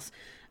everything else.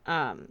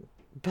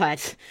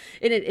 But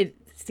it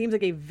seems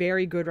like a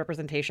very good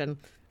representation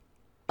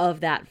of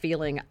that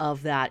feeling,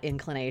 of that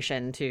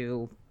inclination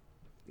to,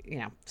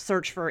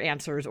 search for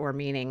answers or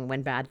meaning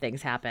when bad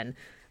things happen.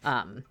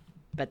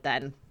 But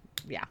then,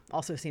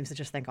 also seems to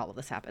just think all of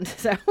this happened.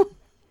 So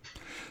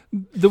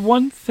the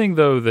one thing,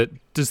 though, that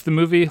does the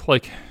movie,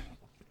 like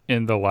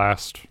in the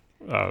last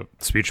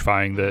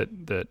speechifying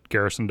that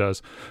Garrison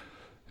does,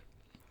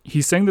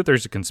 he's saying that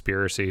there's a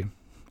conspiracy,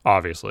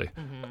 obviously.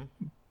 Mm-hmm.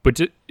 But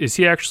is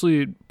he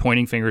actually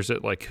pointing fingers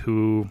at like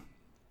who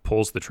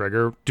pulls the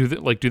trigger? Do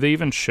they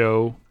even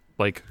show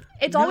like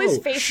it's always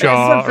faceless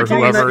Shaw or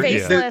whoever?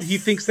 He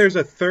thinks there's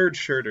a third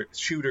shooter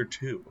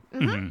too.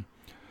 Mm-hmm.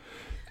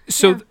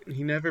 So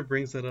he never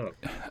brings that up.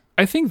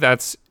 I think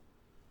that's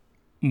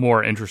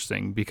more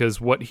interesting because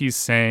what he's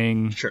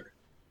saying, sure,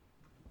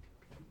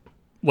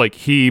 like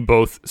he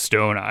both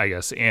Stone, I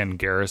guess, and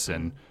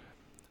Garrison.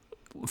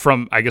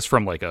 From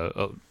like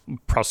a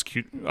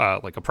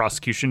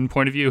prosecution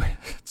point of view,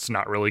 it's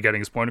not really getting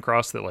his point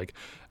across that like,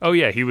 oh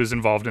yeah, he was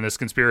involved in this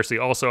conspiracy.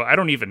 Also, I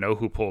don't even know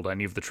who pulled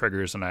any of the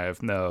triggers and I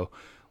have no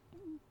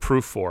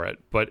proof for it,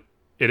 but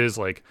it is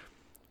like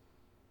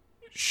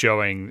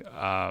showing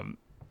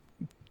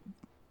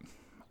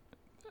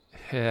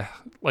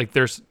like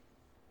there's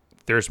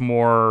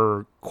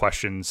more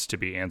questions to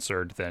be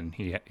answered than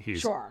he's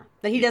sure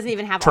that he doesn't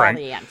even have all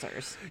the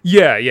answers.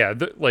 Yeah.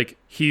 Like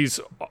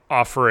he's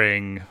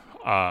offering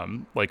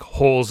like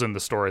holes in the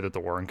story that the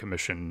Warren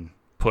Commission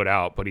put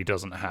out, but he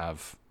doesn't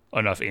have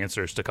enough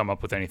answers to come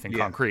up with anything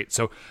concrete.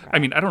 So, right. I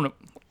mean, I don't know.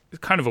 It's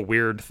kind of a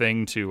weird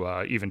thing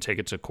to even take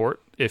it to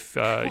court. If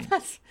given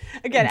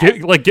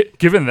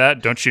that,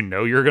 don't you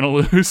know you're going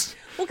to lose?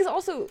 Well, because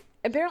also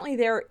apparently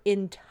their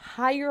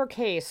entire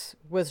case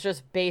was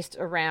just based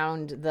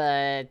around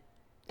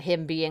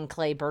him being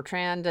Clay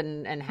Bertrand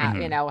and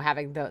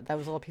having those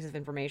little pieces of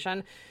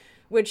information,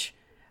 which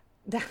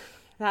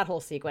that whole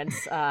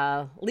sequence,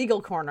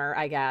 legal corner,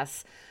 I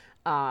guess,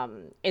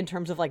 in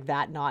terms of like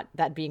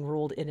that being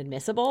ruled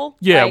inadmissible.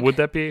 Yeah, would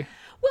that be?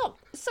 Well,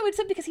 so it's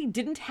because he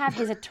didn't have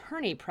his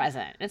attorney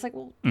present. And it's like,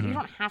 well, you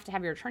don't have to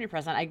have your attorney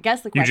present. I guess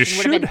the question you just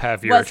would have been,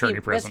 have your attorney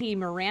present. Was he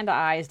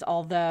Mirandaized?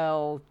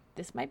 Although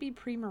this might be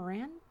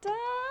pre-Miranda.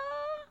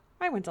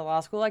 I went to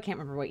law school. I can't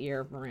remember what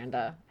year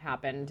Miranda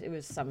happened. It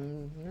was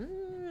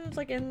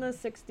like in the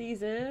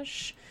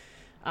 60s-ish.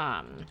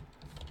 I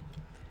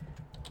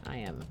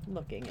am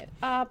looking it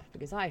up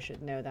because I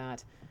should know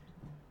that.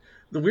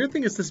 The weird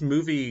thing is this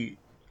movie,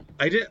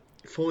 I didn't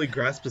fully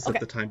grasp this at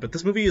the time, but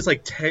this movie is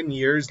like 10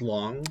 years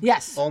long.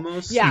 Yes.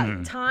 Almost.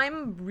 Yeah,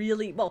 time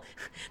really, well,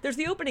 there's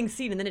the opening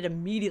scene and then it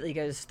immediately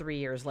goes 3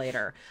 years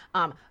later.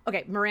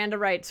 Miranda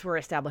rights were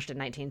established in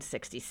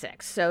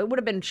 1966. So it would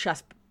have been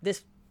just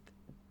this.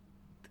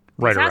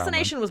 Right.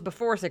 Assassination was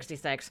before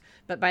 66,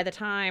 but by the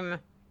time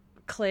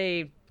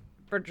Travis?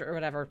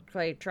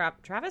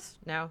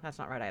 No, that's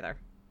not right either.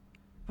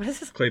 What is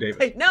this? Clay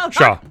Davis.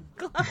 Shaw.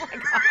 Oh my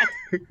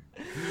God.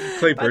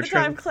 Clay By the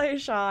time Clay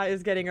Shaw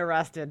is getting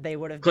arrested, they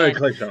would have been.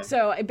 Clay Shaw.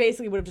 So it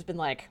basically would have just been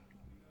like,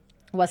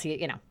 was he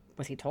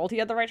told he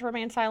had the right to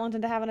remain silent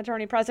and to have an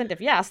attorney present?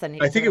 If yes, then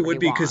I think it would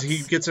be because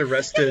he gets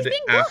arrested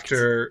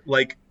after,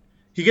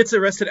 he gets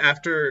arrested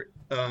after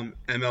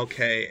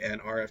MLK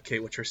and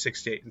RFK, which are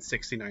 68 and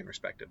 69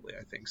 respectively,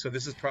 I think. So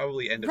this is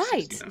probably end of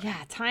 69. Yeah,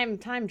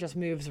 time just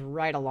moves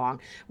right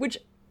along. Which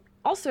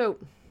also,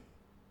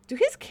 Do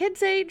his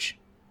kids age?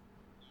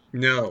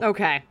 No.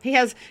 Okay. He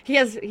has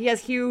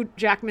Hugh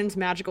Jackman's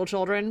magical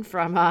children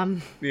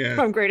from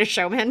Greatest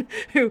Showman,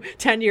 who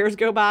 10 years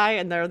go by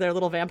and they're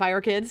little vampire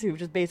kids who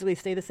just basically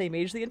stay the same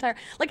age the entire.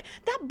 Like,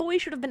 that boy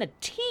should have been a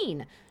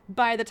teen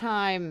by the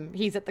time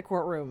he's at the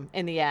courtroom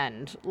in the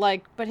end.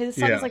 Like, but his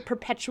son is like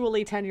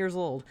perpetually 10 years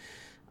old.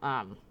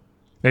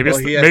 Maybe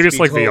it's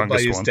like the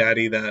youngest by his one.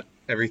 daddy that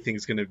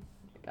everything's gonna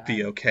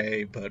be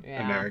okay, but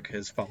America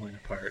is falling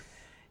apart.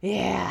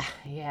 Yeah.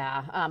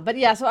 But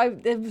yeah, so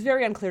it was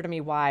very unclear to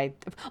me why.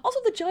 Also,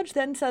 the judge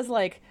then says,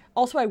 like,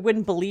 also, I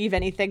wouldn't believe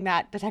anything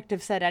that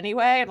detective said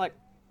anyway. I'm like,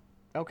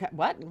 okay,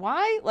 what?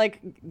 Why?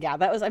 Like, yeah,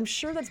 I'm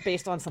sure that's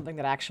based on something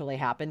that actually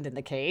happened in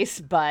the case,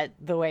 but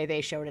the way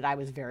they showed it, I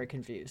was very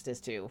confused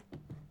as to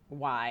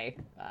why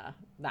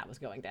that was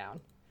going down.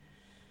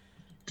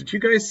 Did you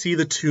guys see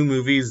the 2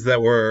 movies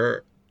that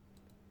were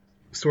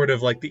sort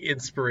of like the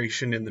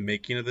inspiration in the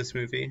making of this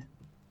movie?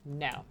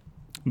 No.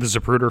 The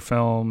Zapruder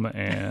film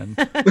and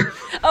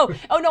oh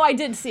no, I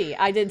did see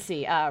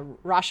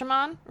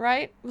Rashomon,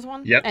 right, was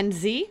one. Yep. And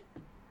Z.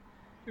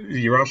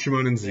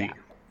 Rashomon and Z.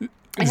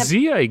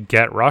 Z, I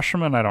get.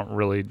 Rashomon, I don't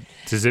really.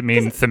 Does it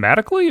mean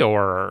thematically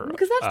or?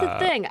 Because that's the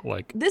thing.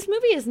 Like, this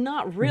movie is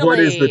not really. What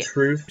is the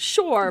truth?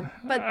 Sure,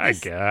 but I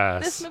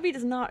guess this movie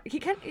does not.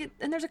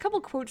 And there's a couple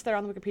quotes there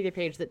on the Wikipedia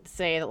page that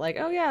say that, like,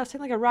 oh yeah, it's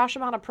like a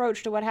Rashomon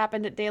approach to what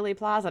happened at Daley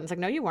Plaza. And it's like,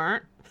 no, you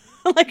weren't.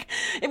 Like,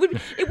 it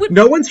would.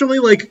 No one's really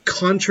like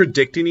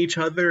contradicting each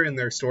other in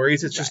their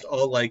stories. It's just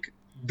all like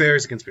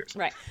there's a conspiracy.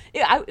 Right.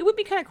 Yeah, it would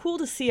be kind of cool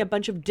to see a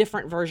bunch of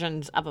different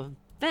versions of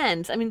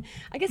events. I mean,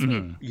 I guess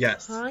we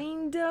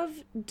kind of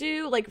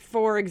do. Like,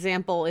 for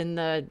example,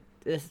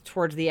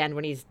 towards the end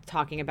when he's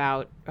talking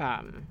about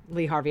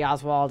Lee Harvey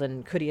Oswald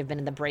and could he have been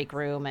in the break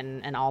room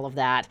and all of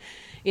that,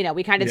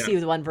 we kind of see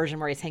the one version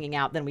where he's hanging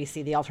out, then we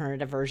see the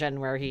alternative version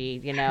where he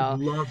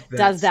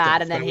does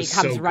that, and then he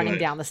comes running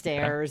down the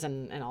stairs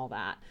and all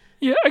that.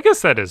 Yeah, I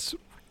guess that is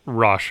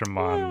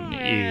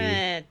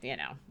Rashomon-y.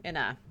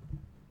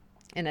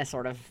 In a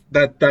sort of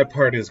that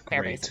part is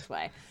great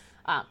way.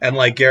 And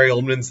like Gary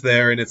Oldman's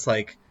there, and it's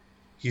like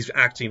he's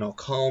acting all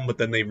calm, but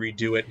then they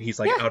redo it and he's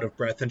like out of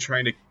breath and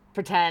trying to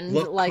pretend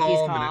like he's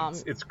calm.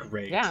 It's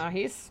great. Yeah,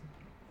 he's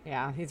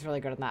really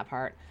good in that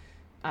part.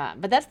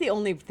 But that's the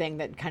only thing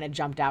that kind of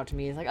jumped out to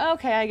me. Is like,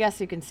 okay, I guess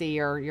you can see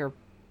you're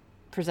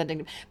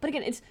presenting. But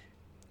again,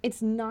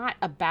 it's not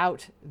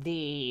about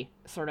the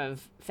sort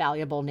of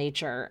fallible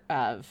nature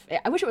of.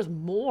 I wish it was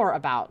more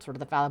about sort of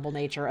the fallible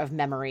nature of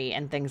memory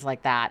and things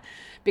like that,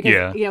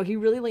 because he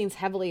really leans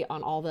heavily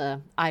on all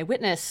the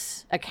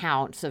eyewitness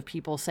accounts of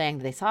people saying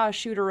that they saw a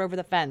shooter over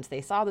the fence,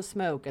 they saw the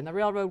smoke, and the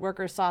railroad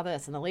workers saw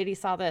this, and the lady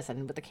saw this,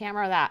 and with the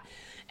camera that,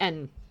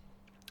 and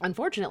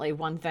unfortunately,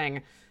 one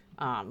thing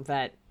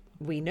that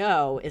we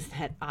know is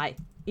that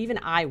even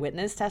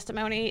eyewitness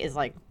testimony is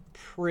like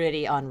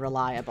pretty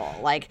unreliable.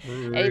 Like,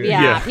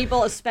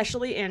 people,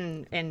 especially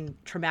in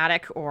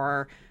traumatic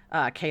or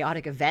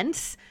chaotic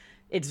events,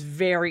 it's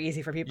very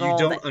easy for people. You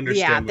don't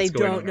understand. They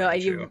don't know.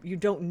 You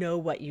don't know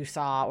what you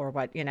saw or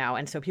what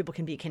and so people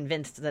can be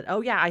convinced that,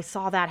 oh yeah, I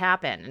saw that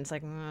happen. And it's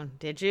like,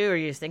 did you, or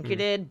you just think you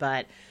did?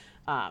 But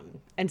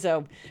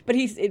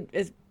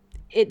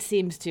it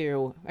seems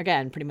to,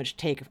 again, pretty much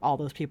take all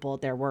those people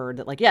at their word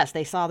that, like, yes,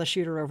 they saw the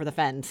shooter over the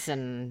fence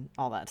and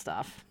all that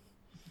stuff.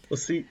 Well,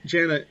 see,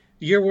 Jana,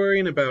 you're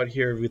worrying about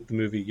here with the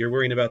movie. You're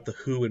worrying about the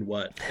who and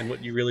what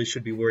you really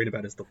should be worried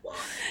about is the why.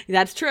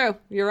 That's true.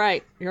 You're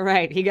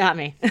right. He got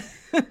me.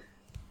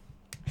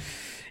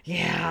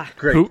 Yeah.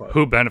 Great.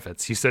 Who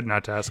benefits? He said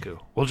not to ask who.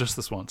 Well, just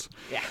this once.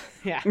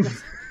 Yeah.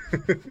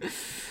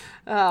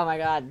 Oh my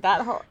God,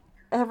 that whole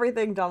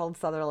everything Donald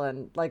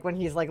Sutherland, like when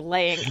he's like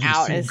laying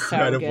out, is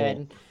so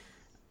good.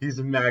 He's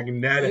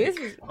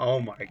magnetic. Oh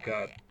my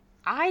God.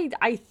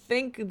 I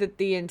think that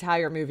the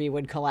entire movie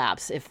would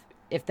collapse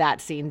if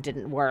that scene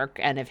didn't work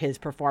and if his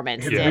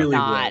performance did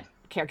not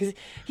care, because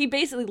he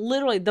basically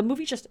literally the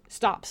movie just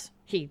stops.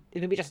 The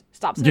movie just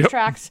stops in its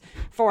tracks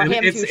for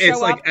him to show it's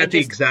like up at and the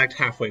just exact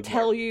halfway mark.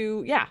 Tell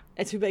you,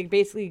 it's like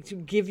basically to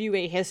give you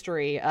a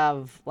history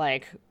of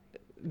like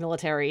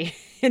military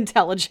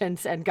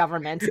intelligence and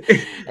government.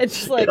 It's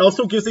just like, it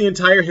also gives the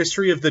entire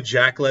history of the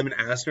Jack Lemmon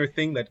Asner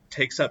thing that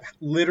takes up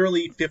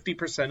literally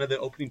 50% of the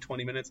opening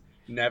 20 minutes,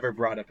 never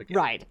brought up again.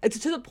 Right. It's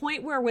to the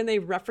point where when they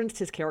referenced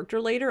his character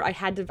later, I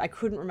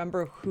couldn't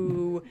remember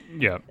who.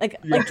 Like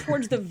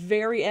towards the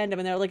very end, I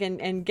mean, they're like,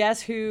 and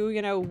guess who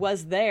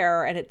was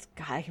there, and it's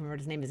I can't remember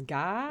his name is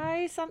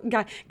Guy.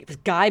 It was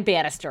Guy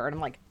Bannister, and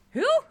I'm like,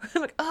 who?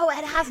 I'm like, oh,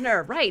 Ed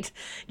Asner, right?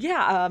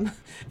 Yeah,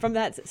 from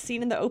that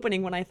scene in the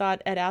opening when I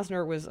thought Ed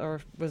Asner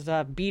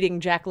was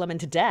beating Jack Lemmon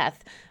to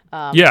death.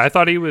 I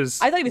thought he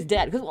was. I thought he was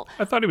dead.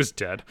 I thought he was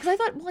dead. Because I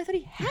thought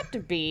he had to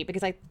be,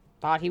 because I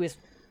thought he was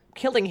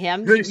killing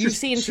him. You've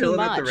seen too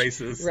much. At the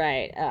races.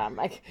 Right.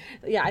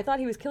 I thought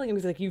he was killing him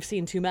because, like, you've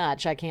seen too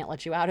much. I can't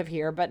let you out of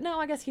here. But no,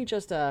 I guess he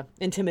just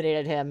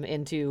intimidated him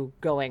into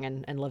going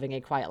and living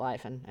a quiet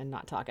life and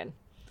not talking.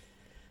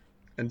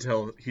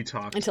 Until he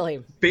talked. Until he...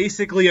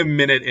 Basically a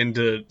minute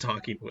into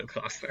talking with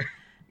Costner.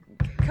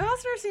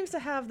 Costner seems to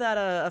have that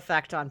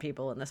effect on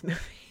people in this movie.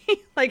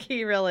 Like,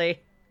 he really...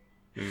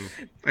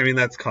 I mean,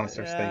 that's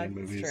Costner's thing in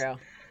movies. True.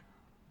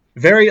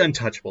 Very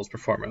Untouchables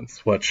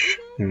performance, which...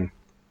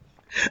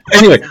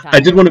 Anyway, I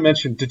did want to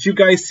mention, did you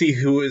guys see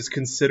who is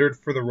considered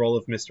for the role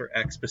of Mr.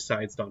 X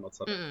besides Donald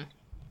Sutherland?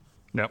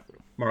 No.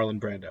 Marlon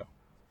Brando.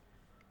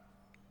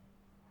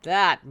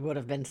 That would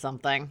have been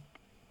something.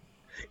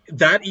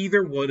 That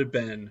either would have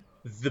been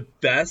the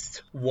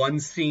best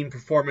one-scene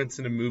performance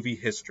in a movie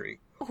history,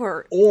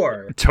 or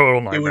total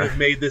nightmare. It would have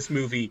made this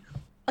movie...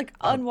 like,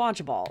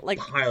 unwatchable. Like,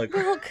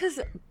 well, because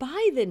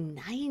by the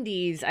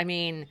 90s, I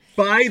mean...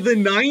 By the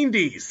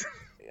 90s!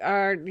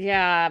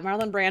 Yeah,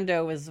 Marlon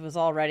Brando was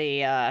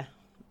already, I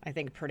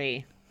think,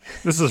 pretty...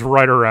 This is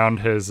right around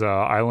his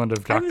Island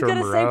of Dr. Moreau. I was going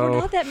to say, we're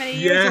not that many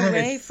years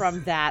away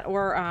from that.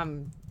 Or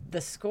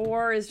the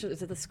score, is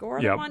it the score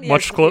of the one?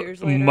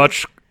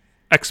 Much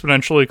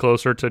exponentially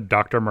closer to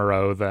Dr.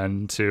 Moreau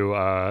than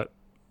to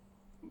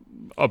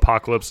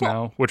Apocalypse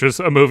Now, which is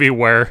a movie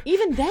where...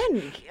 Even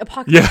then,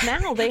 Apocalypse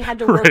Now, they had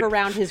to work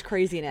around his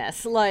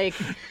craziness. Like,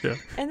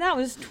 and that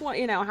was,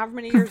 however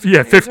many years...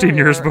 15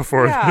 years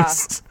before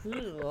this.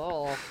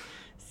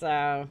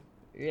 So,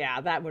 yeah,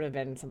 that would have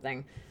been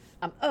something.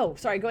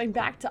 Going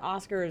back to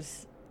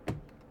Oscars,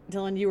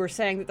 Dylan, you were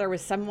saying that there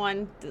was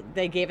someone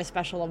they gave a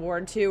special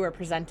award to or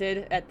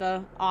presented at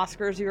the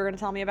Oscars you were going to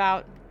tell me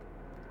about?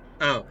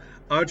 Oh,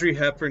 Audrey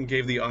Hepburn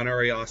gave the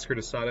honorary Oscar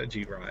to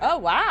Satyajit Ray. Oh,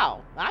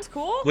 wow. That's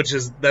cool.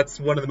 That's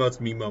one of the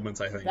most meme moments,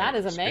 I think. That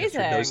is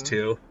amazing. Those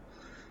two.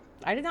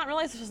 I did not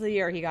realize this was the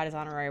year he got his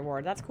honorary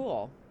award. That's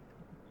cool.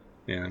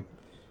 Yeah.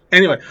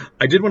 Anyway,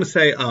 I did want to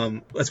say,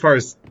 as far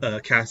as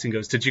casting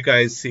goes, did you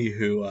guys see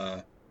who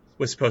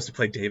was supposed to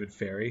play David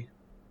Ferry?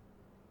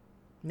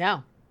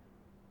 No.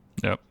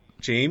 Yep.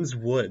 James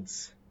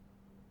Woods.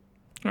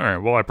 All right.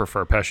 Well, I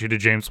prefer Pesci to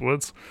James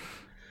Woods.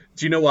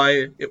 Do you know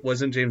why it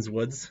wasn't James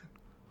Woods?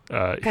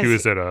 He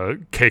was at a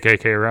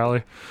KKK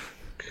rally.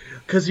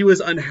 Because he was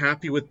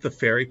unhappy with the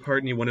fairy part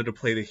and he wanted to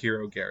play the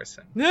hero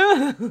Garrison.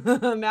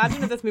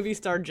 Imagine if this movie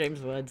starred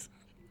James Oods.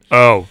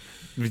 Oh,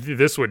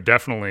 this would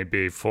definitely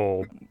be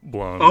full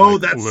blown. Oh,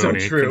 that's loony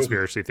so true.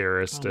 Conspiracy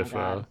theorist.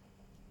 Oh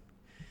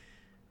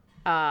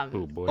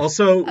boy.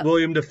 Also,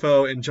 William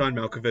Dafoe and John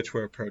Malkovich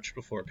were approached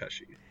before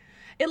Pesci.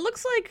 It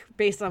looks like,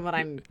 based on what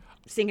I'm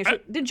seeing,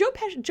 did Joe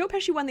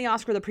Pesci won the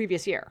Oscar the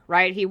previous year,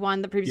 right? He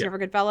won the previous year for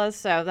Goodfellas,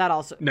 so that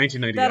also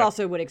 1990. That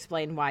also would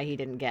explain why he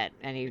didn't get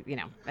any,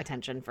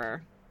 attention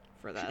for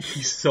this.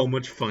 He's so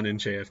much fun in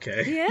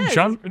JFK. He is.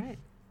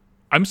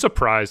 I'm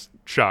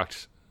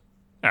shocked,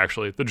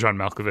 actually, that John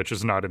Malkovich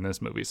is not in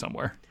this movie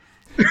somewhere.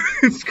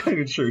 It's kind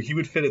of true. He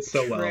would fit it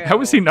so well.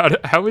 How is he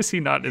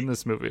not in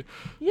this movie?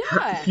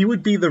 Yeah. He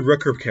would be the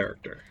Rooker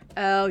character.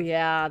 Oh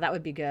yeah, that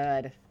would be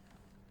good.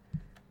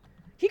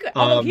 He could.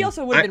 Although he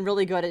also would have been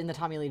really good in the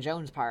Tommy Lee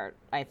Jones part,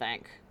 I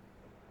think.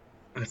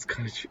 That's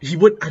kind of true. He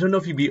would. I don't know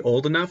if he'd be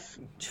old enough.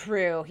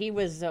 True. He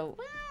was.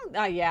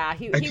 Yeah. I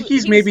think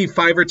he's maybe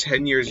 5 or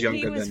 10 years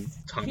younger than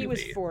Tommy Lee. He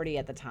was 40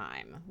 at the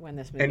time when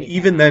this movie. And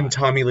even then,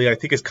 Tommy Lee, I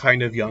think, is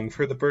kind of young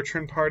for the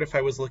Bertrand part. If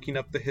I was looking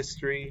up the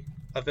history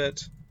of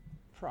it,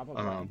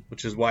 probably.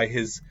 Which is why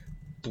his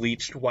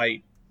bleached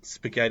white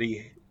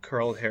spaghetti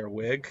curled hair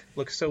wig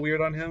looks so weird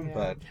on him. Yeah.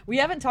 But we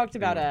haven't talked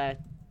about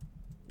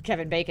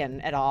Kevin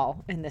Bacon at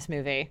all in this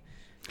movie.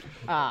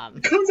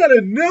 Comes out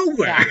of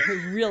nowhere.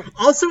 Yeah,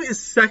 Also, his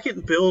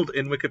second build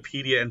in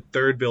Wikipedia and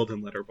third build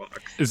in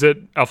Letterboxd. Is it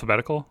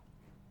alphabetical?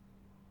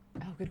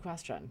 Oh, good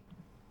question.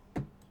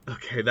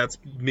 Okay, that's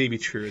maybe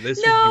true. This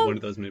would be one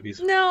of those movies.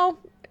 No.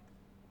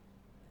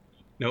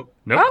 Nope.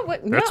 Oh,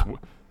 what? No.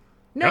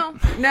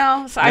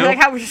 No. So I like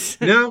how we're just...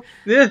 No.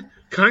 Yeah.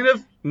 Kind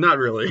of. Not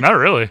really. Not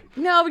really.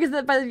 No, because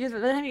by the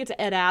time you get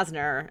to Ed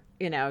Asner,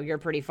 you're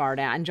pretty far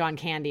down, and John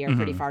Candy are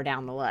pretty far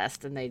down the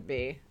list, and they'd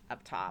be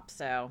up top.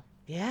 So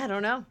yeah, I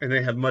don't know. And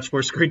they have much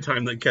more screen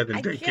time than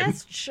Kevin Bacon. I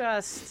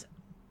guess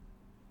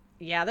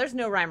there's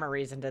no rhyme or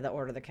reason to the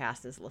order the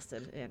cast is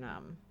listed in.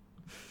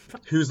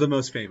 Who's the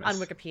most famous on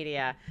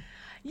Wikipedia?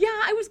 Yeah,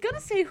 I was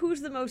gonna say who's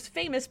the most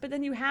famous, but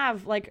then you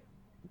have like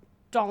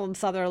Donald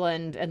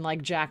Sutherland and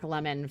like Jack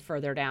Lemmon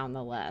further down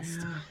the list.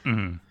 Yeah.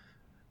 Mm-hmm.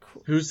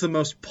 Who's the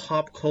most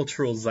pop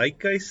cultural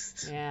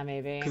zeitgeist? Yeah,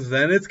 maybe. Because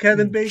then it's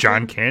Kevin Bacon.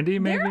 John Candy,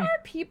 maybe? There are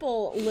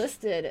people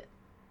listed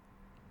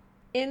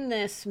in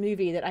this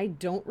movie that I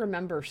don't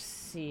remember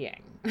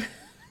seeing.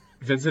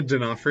 Vincent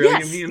D'Onofrio,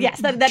 you mean?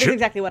 Yes, that is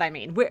exactly what I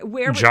mean.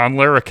 Where John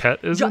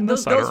Larroquette is in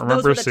this? I don't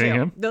remember seeing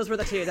him. Those were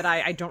the two that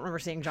I don't remember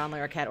seeing John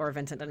Larroquette or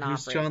Vincent D'Onofrio.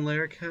 Who's John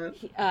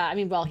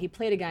Larroquette? He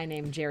played a guy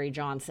named Jerry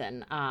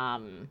Johnson.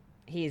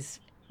 He's...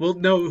 Well,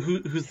 no,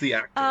 who's the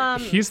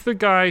actor? He's the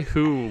guy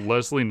who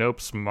Leslie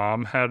Knope's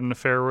mom had an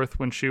affair with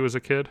when she was a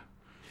kid.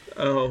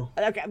 Oh.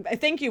 Okay,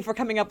 thank you for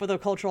coming up with a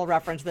cultural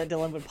reference that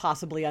Dylan would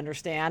possibly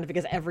understand,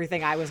 because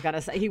everything I was going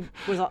to say, he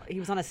was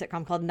on a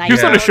sitcom called Night Court. He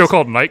was on a show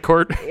called Night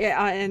Court.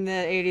 Yeah, in the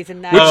 80s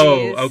and 90s.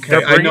 Oh,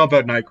 okay. I know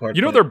about Night Court.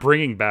 They're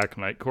bringing back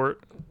Night Court.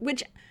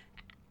 Which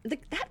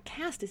that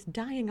cast is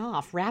dying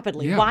off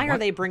rapidly. Yeah, Why are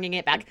they bringing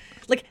it back?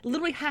 Like,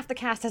 literally half the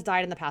cast has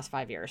died in the past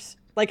 5 years.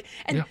 Like,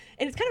 and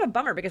it's kind of a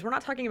bummer because we're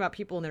not talking about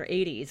people in their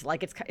 80s.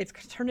 Like, it's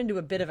turned into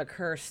a bit of a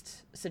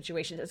cursed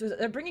situation. So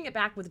they're bringing it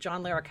back with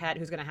John Larroquette,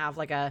 who's going to have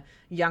like a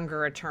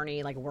younger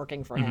attorney like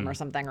working for him or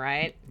something,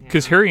 right?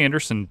 Because Harry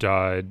Anderson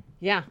died.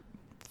 Yeah.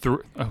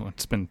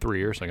 It's been 3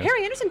 years, I guess.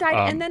 Harry Anderson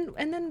died, and then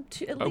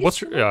at least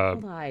two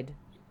people died.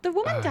 The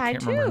woman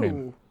died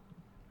too.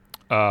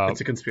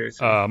 It's a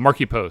conspiracy.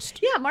 Marky Post.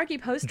 Yeah, Marky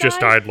Post just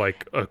died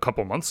like a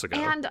couple months ago.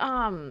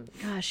 And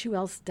gosh, who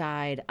else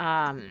died?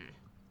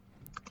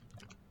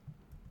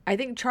 I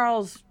think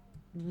Charles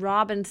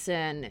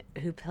Robinson,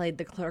 who played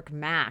the clerk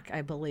Mac,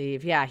 I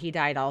believe. Yeah, he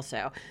died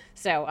also.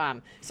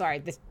 So, sorry,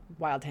 this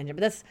wild tangent,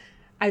 but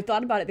I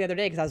thought about it the other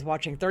day because I was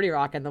watching 30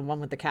 Rock, and the one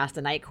with the cast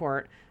of Night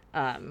Court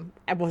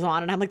was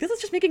on, and I'm like, this is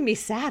just making me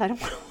sad. I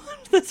don't want to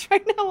watch this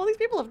right now. All these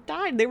people have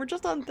died. They were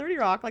just on 30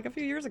 Rock like a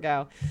few years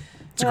ago.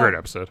 It's a great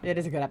episode. It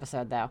is a good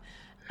episode, though.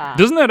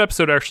 Doesn't that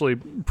episode actually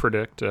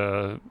predict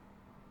that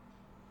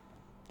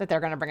they're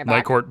going to bring it back?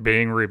 Night Court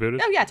being rebooted?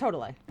 Oh yeah,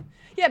 totally.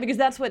 Yeah, because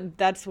that's what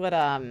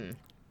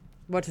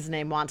what's his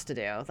name wants to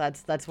do.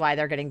 That's why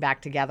they're getting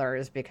back together,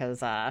 is because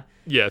 30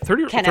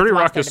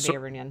 Rock is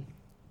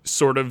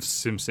sort of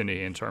Simpson-y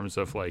in terms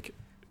of like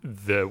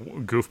the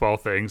goofball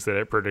things that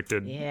it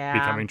predicted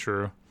becoming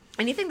true.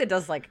 Anything that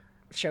does like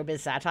showbiz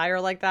satire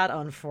like that,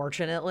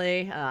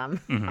 unfortunately,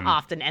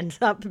 often ends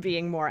up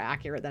being more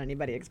accurate than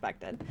anybody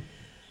expected.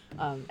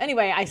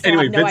 Anyway, I still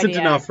have no Vincent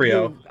idea.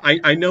 D'Onofrio.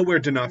 I know where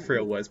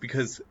D'Onofrio was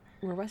because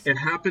where was it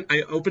happened.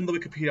 I opened the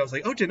Wikipedia. I was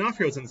like, oh,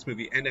 D'Onofrio's in this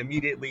movie, and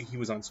immediately he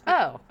was on screen.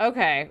 Oh,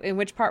 okay. In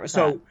which part was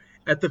that? So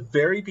at the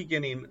very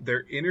beginning,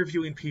 they're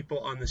interviewing people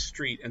on the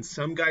street, and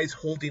some guy's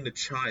holding a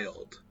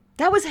child.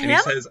 That was him? And he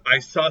says, I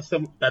saw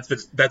some... That's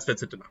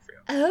Vincent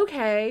D'Onofrio.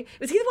 Okay.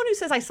 Was he the one who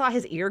says, I saw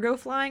his ear go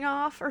flying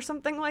off or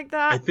something like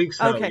that? I think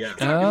so, okay. yeah.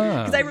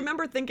 Because I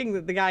remember thinking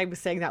that the guy was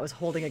saying that was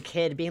holding a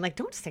kid, being like,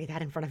 don't say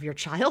that in front of your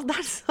child.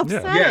 That's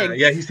upsetting.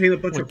 Yeah, he's saying a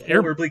bunch of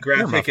horribly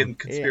graphic and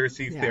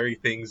conspiracy theory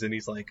things, and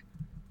he's like...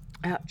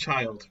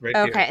 child, right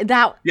here. Okay,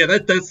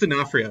 that's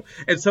D'Onofrio.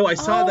 And so I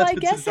saw that's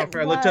Vincent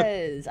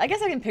D'Onofrio. I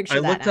guess I can picture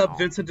that. I looked up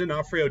Vincent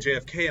D'Onofrio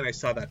JFK, and I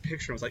saw that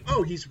picture. I was like,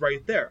 oh, he's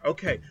right there.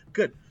 Okay,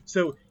 good.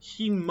 So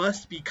he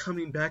must be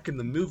coming back in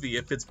the movie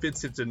if it's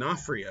Vincent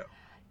D'Onofrio.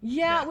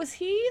 Yeah, was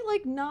he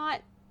like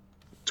not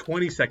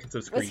 20 seconds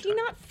of screen Was he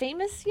not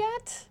famous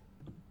yet?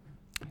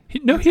 He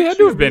had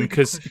to have been,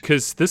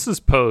 because this is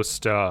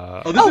post...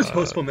 this is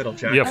post Full Metal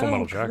Jacket. Yeah, Full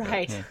Metal Jacket.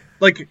 Right. Yeah.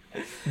 Like,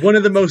 one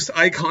of the most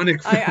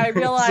iconic films I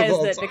realized of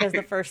all that time. because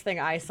the first thing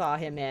I saw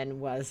him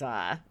in was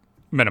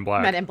Men in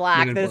Black. Men in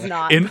Black. That is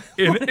not... In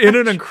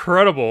an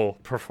incredible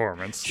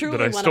performance. Truly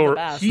that I one still, of the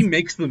best. He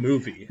makes the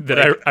movie.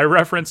 That I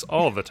reference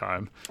all the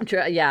time.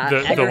 Yeah.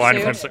 The line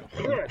of him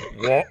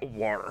like,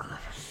 water.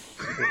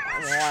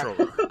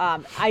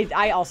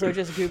 I also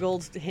just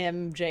Googled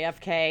him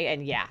JFK,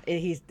 and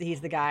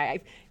he's the guy.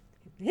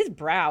 His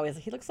brow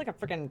he looks like a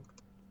freaking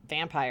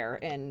vampire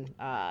in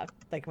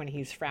like when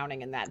he's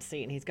frowning in that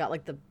scene. He's got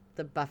like the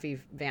Buffy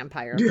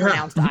vampire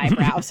pronounced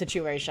eyebrow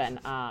situation.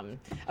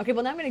 Okay,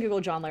 well now I'm gonna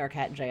Google John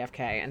Larroquette JFK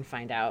and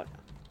find out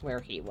where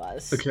he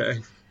was.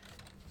 Okay.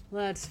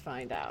 Let's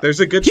find out.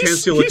 There's a good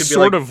chance you'll look and be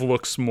sort of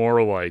looks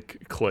more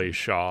like Clay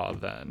Shaw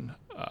than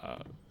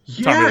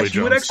Tommy Lee Jones. He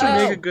would actually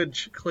make a good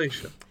Clay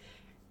Shaw.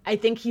 I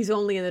think he's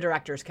only in the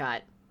director's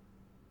cut.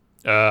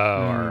 Oh,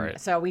 all right.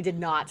 So we did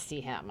not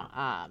see him.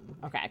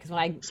 Okay,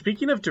 because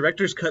Speaking of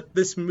director's cut,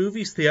 this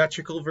movie's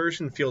theatrical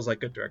version feels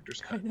like a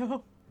director's cut. I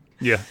know.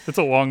 Yeah, it's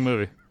a long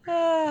movie.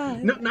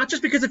 No, not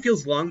just because it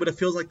feels long, but it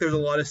feels like there's a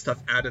lot of stuff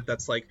added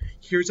that's like,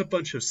 here's a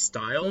bunch of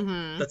style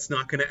that's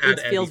not going to add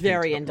anything. It feels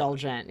very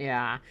indulgent,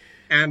 yeah.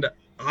 And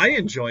I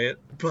enjoy it,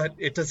 but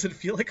it doesn't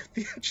feel like a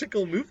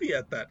theatrical movie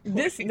at that point.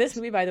 This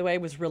movie, by the way,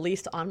 was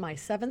released on my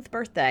 7th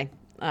birthday.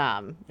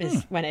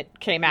 Is when it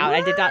came out. Wow.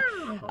 I did not.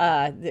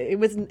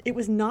 It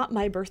was not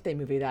my birthday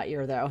movie that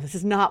year, though. This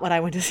is not what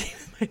I went to see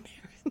with my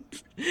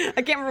parents.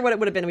 I can't remember what it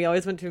would have been. We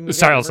always went to a movie.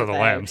 Silence of the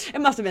Lambs. It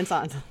must have been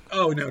Silence.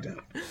 Oh, no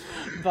doubt.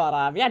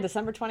 But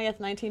December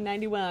 20th,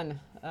 1991.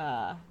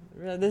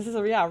 This is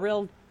a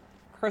real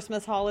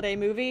Christmas holiday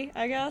movie,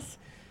 I guess.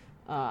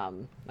 I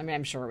mean,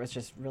 I'm sure it was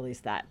just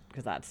released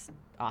because that's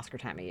Oscar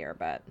time of year.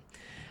 But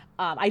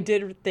I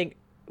did think,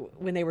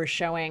 when they were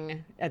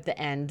showing at the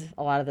end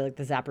a lot of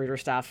the Zapruder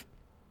stuff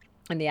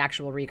and the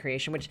actual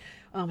recreation, which,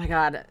 oh my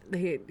God,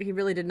 he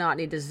really did not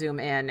need to zoom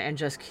in and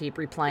just keep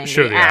replaying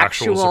the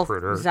actual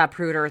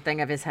Zapruder thing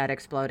of his head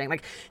exploding.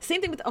 Like,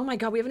 same thing with, oh my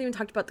God, we haven't even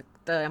talked about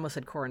the I almost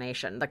said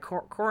coronation, the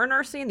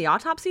coroner scene, the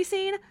autopsy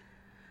scene.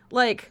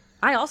 Like,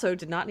 I also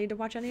did not need to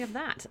watch any of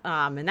that.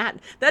 And that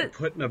they're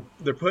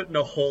putting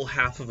a whole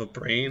half of a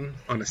brain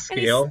on a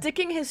scale. And he's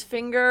sticking his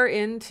finger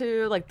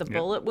into like the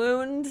bullet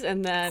wounds,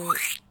 and then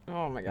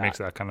oh my God, makes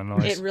that kind of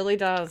noise. It really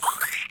does.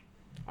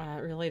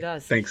 It really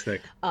does. Thanks,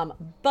 Nick.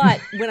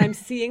 But when I'm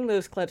seeing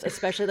those clips,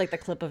 especially like the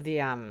clip of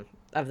the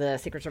the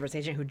Secret Service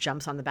agent who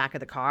jumps on the back of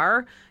the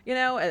car,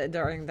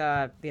 during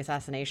the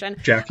assassination.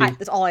 Jackie.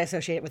 That's all I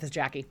associate it with is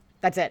Jackie.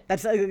 That's it.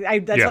 That's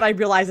what I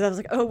realized. I was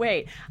like, oh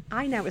wait,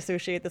 I now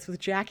associate this with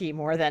Jackie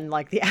more than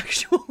like the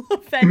actual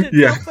event itself.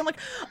 Yeah. So I'm like,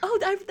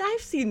 oh,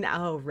 I've seen that.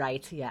 Oh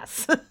right,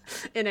 yes,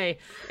 in a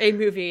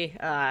movie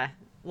a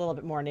little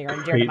bit more near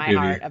and dear to my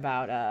heart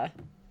about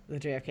the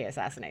JFK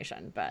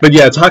assassination. But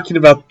yeah, talking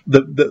about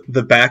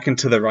the back and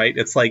to the right,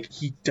 it's like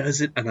he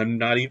does it,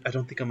 and I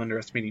don't think I'm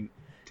underestimating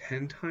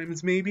 10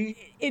 times maybe.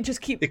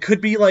 It could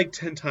be like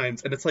 10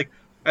 times, and it's like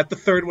at the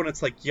third one,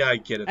 it's like, yeah, I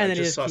get it. And I then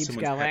just it saw keeps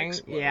someone's going. head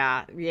explode.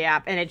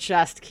 Yeah, and it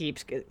just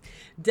keeps.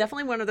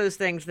 Definitely one of those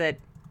things that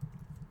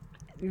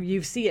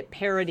you see it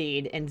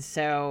parodied, and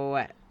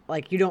so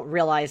like you don't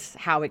realize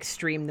how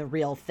extreme the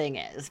real thing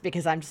is,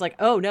 because I'm just like,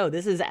 oh no,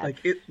 this is like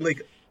it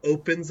like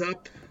opens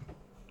up.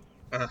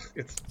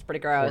 It's pretty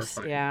gross.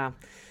 horrifying. Yeah.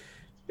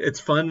 It's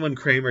fun when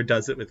Kramer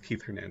does it with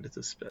Keith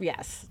Hernandez's spit.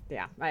 Yes.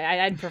 Yeah.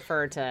 I'd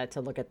prefer to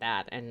look at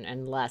that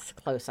and less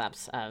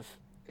close-ups of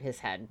his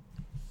head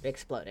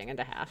exploding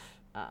into half.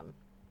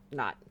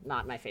 Not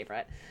my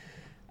favorite,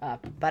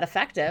 but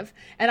effective.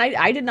 And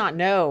I did not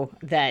know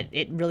that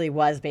it really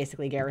was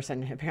basically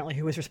Garrison, apparently,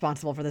 who was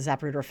responsible for the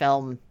Zapruder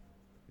film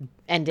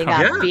ending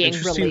up being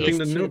released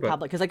to the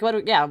public. Because I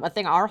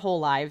think our whole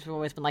lives have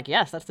always been like,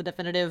 yes, that's the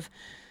definitive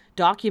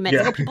document.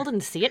 Yeah. People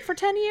didn't see it for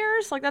 10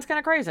 years. Like, that's kind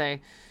of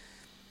crazy.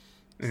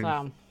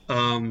 So,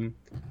 I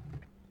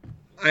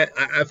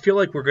feel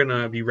like we're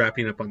gonna be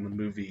wrapping up on the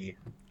movie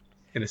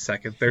in a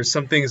second. There's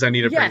some things I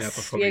need to bring up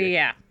before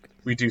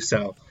we do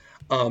so.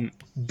 The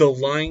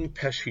line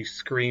Pesci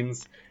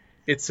screams,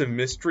 "It's a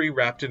mystery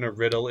wrapped in a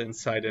riddle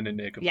inside an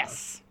enigma."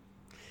 Yes.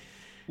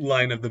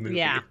 Line of the movie.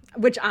 Yeah,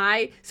 which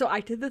I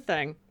did the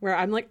thing where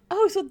I'm like,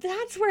 oh, so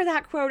that's where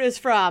that quote is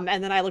from,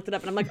 and then I looked it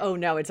up and I'm like, oh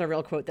no, it's a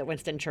real quote that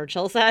Winston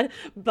Churchill said,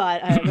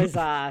 but it was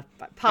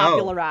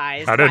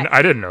popularized.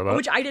 I didn't know that.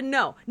 Which I didn't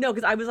know. No,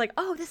 because I was like,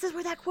 oh, this is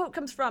where that quote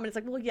comes from, and it's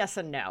like, well, yes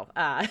and no.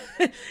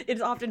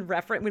 It's often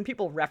when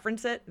people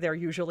reference it, they're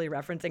usually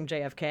referencing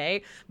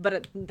JFK,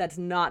 but that's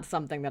not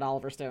something that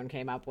Oliver Stone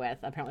came up with.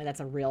 Apparently,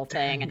 that's a real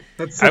thing.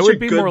 That's such a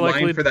good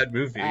line for that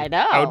movie. I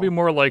know. I would be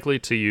more likely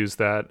to use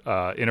that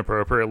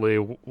inappropriately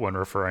when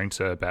referring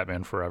to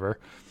Batman Forever.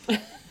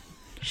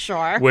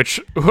 Sure.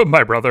 Which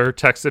my brother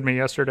texted me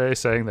yesterday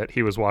saying that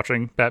he was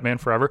watching Batman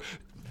Forever.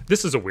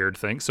 This is a weird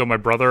thing. So my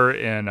brother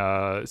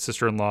and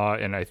sister-in-law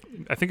and I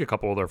think a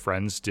couple of their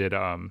friends did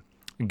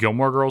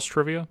Gilmore Girls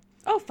trivia.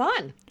 Oh,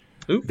 fun.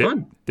 Ooh,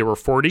 fun. There were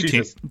 40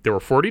 teams. There were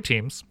 40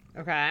 teams.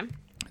 Okay.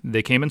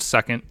 They came in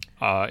second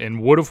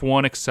and would have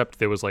won,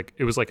 except it was like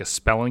a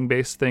spelling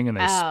based thing and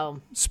they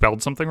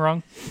spelled something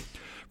wrong.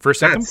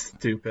 That's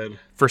stupid.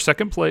 For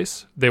second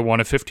place, they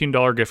won a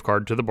 $15 gift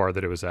card to the bar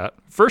that it was at.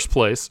 First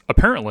place,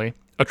 apparently,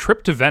 a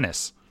trip to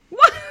Venice.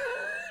 What?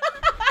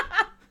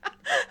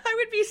 I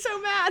would be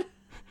so mad.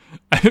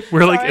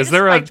 We're like, is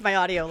there a my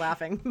audio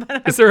laughing?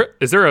 But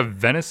is there a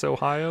Venice,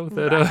 Ohio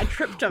that a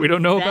trip to we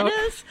don't know Venice?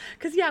 About?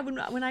 Because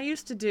when I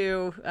used to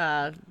do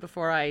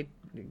before I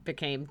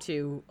became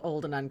too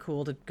old and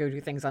uncool to go do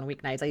things on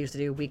weeknights, I used to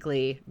do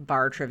weekly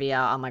bar trivia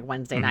on like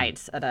Wednesday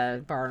nights at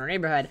a bar in our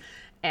neighborhood,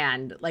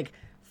 and like.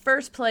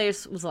 First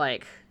place was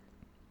like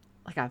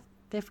a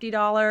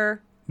 $50.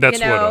 That's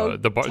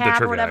what the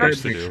trivia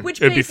used to do.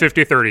 It'd be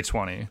 50, 30,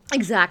 20.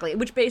 Exactly.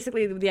 Which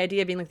basically the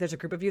idea being like there's a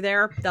group of you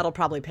there that'll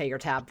probably pay your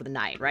tab for the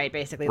night, right?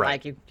 Basically,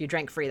 like you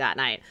drank free that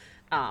night.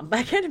 But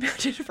I can't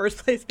imagine first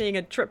place being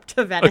a trip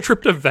to Venice. A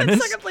trip to Venice.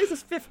 And second place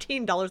is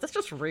 $15. That's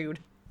just rude.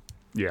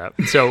 Yeah.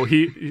 So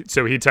he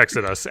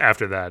texted us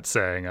after that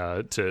saying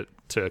to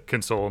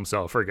console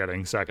himself for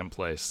getting second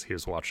place, he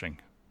was watching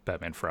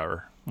Batman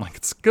Forever. I'm like,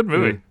 it's a good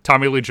movie.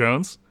 Tommy Lee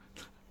Jones,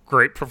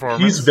 great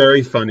performance. He's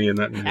very funny in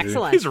that movie.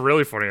 Excellent. He's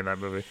really funny in that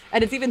movie.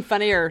 And it's even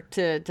funnier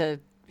to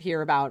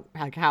hear about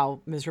how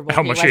miserable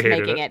he was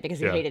making it because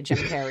he hated Jim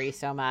Carrey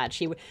so much.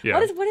 He what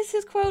is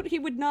his quote? He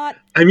would not.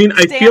 I mean,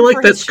 I feel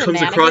like that comes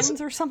across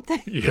or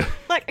something. Yeah.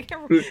 Like I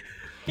can't remember.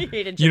 He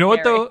hated Jim You know what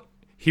Carrey. though?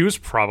 He was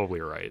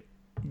probably right.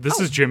 This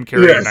is Jim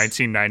Carrey in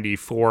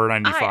 1994,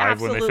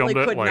 95 when they filmed it.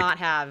 I could not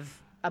have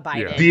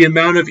abided. Yeah. The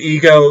amount of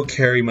ego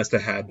Carrey must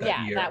have had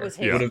that year that was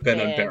would have been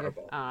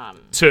unbearable.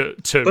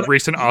 To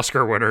recent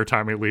Oscar winner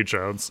Tommy Lee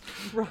Jones.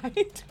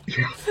 Right.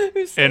 Yeah.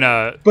 And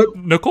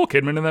Nicole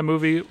Kidman in that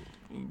movie,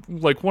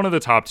 like one of the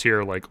top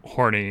tier like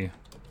horny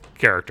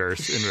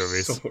characters in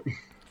movies. So,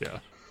 yeah.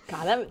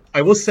 God,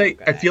 I will say,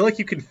 I feel like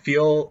you can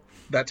feel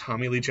that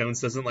Tommy Lee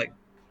Jones doesn't like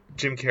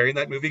Jim Carrey in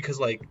that movie because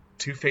like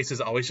Two-Face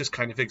is always just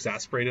kind of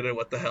exasperated at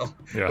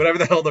whatever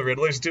the hell the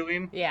Riddler's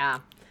doing.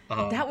 Yeah.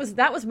 That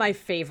was my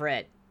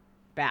favorite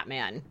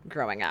Batman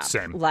growing up.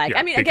 Same. Like,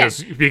 I mean,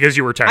 because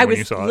you were 10 when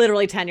you saw it. I was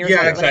literally 10 years old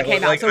when it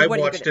came out. Like, so I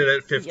watched it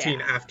at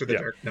 15 after The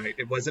Dark Knight.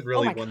 It wasn't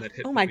really one that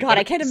hit. Oh my god,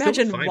 I can't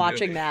imagine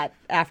watching that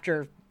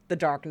after The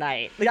Dark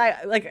Knight.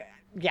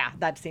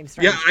 That seems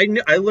strange.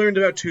 Yeah, I learned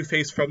about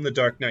Two-Face from The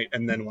Dark Knight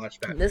and then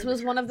watched Batman. This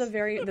was one of the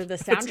the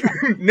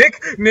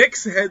soundtrack.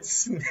 Nick's head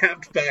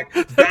snapped back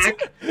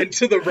and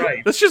to the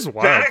right. That's just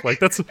wild. Back like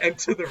that's and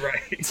to the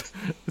right.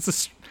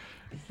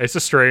 It's a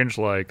strange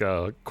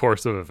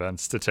course of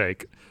events to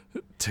take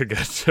to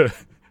get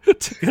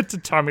to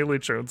Tommy Lee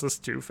Jones's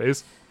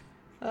Two-Face.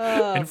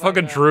 And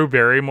fucking God. Drew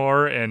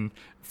Barrymore and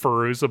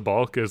Fairuza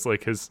Balk is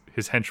like his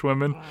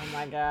henchwomen. Oh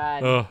my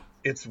God.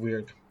 It's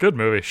weird. Good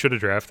movie. Should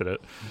have drafted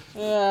it.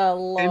 Oh,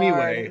 Lord.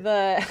 Anyway.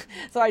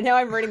 So now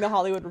I'm reading the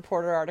Hollywood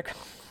Reporter article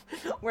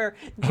where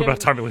about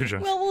Tommy Lee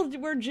Jones. Well,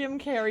 where Jim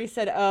Carrey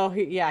said,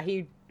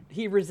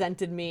 he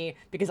resented me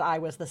because I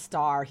was the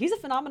star. He's a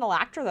phenomenal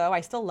actor, though.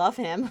 I still love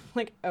him.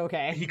 Like,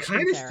 okay. He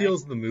kind of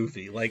steals the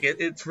movie. Like,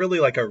 it's really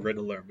like a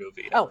Riddler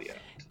movie at the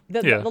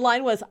end. The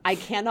line was, "I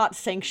cannot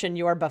sanction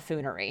your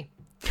buffoonery,"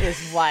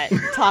 is what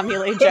Tommy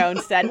Lee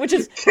Jones said, which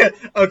is...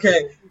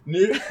 Okay,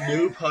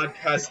 new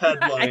podcast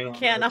headline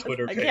on our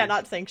Twitter page. I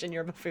cannot sanction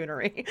your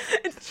buffoonery.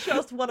 It's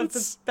just one of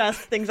the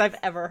best things I've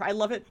ever... I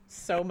love it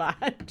so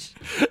much.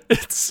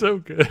 It's so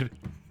good.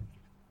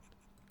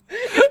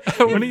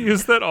 I want to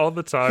use that all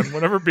the time.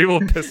 Whenever people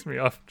piss me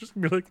off, just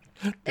be like,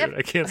 dude,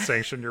 I can't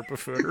sanction your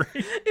buffoonery.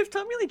 If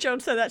Tommy Lee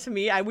Jones said that to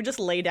me, I would just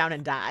lay down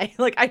and die.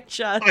 Like,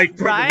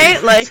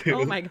 right? Like,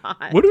 oh my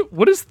God.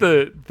 What is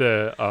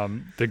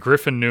the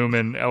Griffin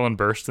Newman, Ellen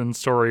Burstyn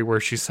story where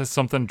she says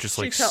something just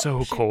cold to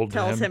him? She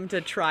tells him to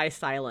try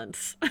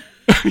silence.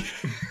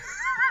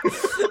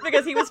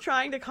 Because he was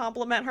trying to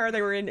compliment her.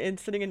 They were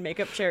sitting in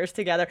makeup chairs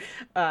together.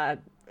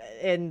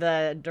 In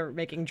the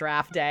making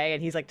draft day,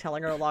 and he's like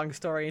telling her a long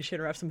story, and she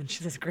interrupts him, and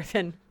she says,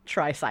 "Griffin,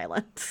 try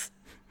silence."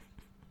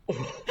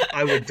 Oh,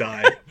 I would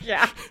die.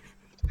 Yeah.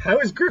 How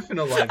is Griffin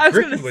alive? I was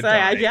Griffin gonna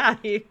say,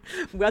 he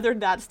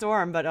weathered that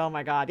storm, but oh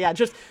my God, yeah,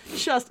 just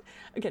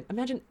again,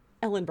 imagine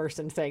Ellen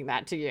Burstyn saying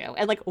that to you,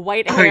 and like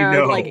white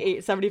hair,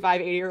 like 75,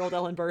 80-year-old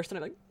Ellen Burstyn.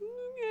 I'm like,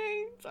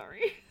 okay,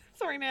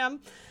 sorry, ma'am.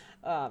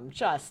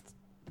 Just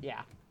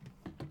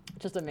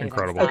amazing.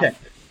 Incredible. Stuff. Okay.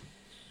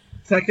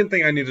 Second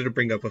thing I needed to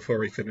bring up before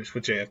we finish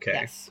with JFK.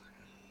 Yes.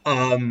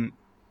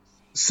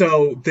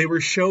 So they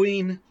were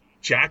showing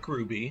Jack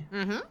Ruby,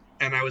 mm-hmm.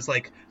 and I was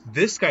like,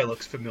 this guy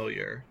looks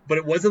familiar. But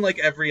it wasn't like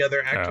every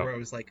other actor where I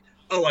was like,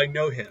 oh, I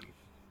know him.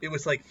 It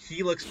was like,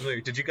 he looks familiar.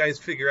 Did you guys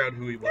figure out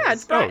who he was? Yeah,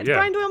 it's Brian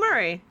Doyle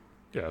Murray.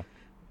 Yeah.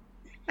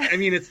 I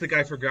mean, it's the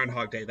guy for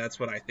Groundhog Day. That's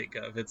what I think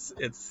of. It's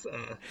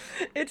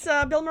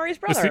Bill Murray's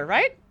brother,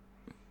 right?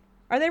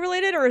 Are they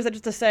related, or is it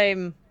just the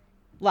same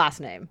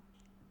last name?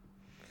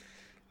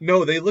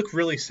 No, they look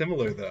really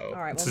similar, though.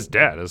 All right, it's his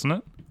dad, isn't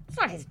it? It's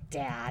not his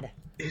dad.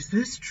 Is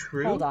this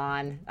true? Hold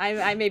on.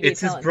 I may be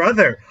It's his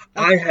brother.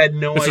 Okay. I had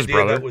no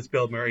idea that was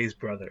Bill Murray's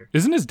brother.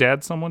 Isn't his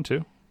dad someone,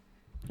 too?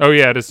 Oh,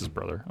 yeah, it is his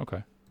brother.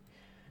 Okay.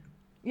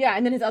 Yeah,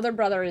 and then his other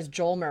brother is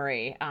Joel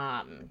Murray.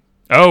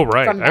 Oh,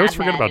 right. I always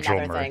forget about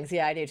Joel Murray. Things.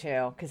 Yeah, I do,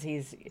 too, because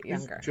he's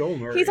younger. Joel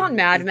Murray. He's on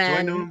Mad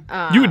Men. Do I know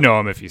him? You would know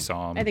him if you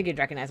saw him. I think you'd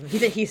recognize him.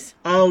 He's.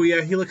 Oh, yeah,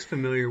 he looks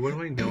familiar. Where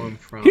do I know him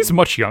from? He's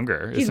much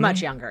younger, He's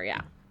much younger,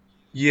 yeah.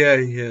 Yeah,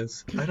 he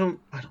is. I don't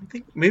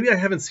think, maybe I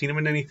haven't seen him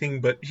in anything,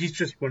 but he's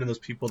just one of those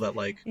people that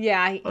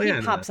Yeah,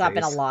 he pops up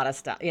in a lot of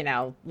stuff,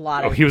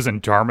 he was in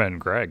Dharma and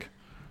Greg.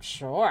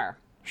 Sure.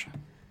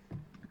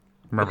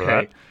 Remember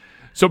that?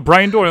 So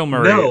Brian Doyle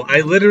Murray. No,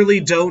 I literally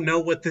don't know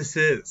what this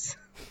is.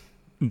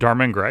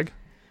 Dharma and Greg?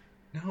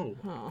 No.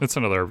 Oh. It's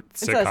another sitcom,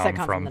 it's a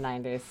sitcom from the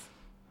 90s.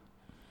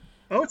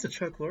 Oh, it's a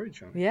Chuck Lorre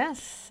joint.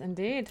 Yes,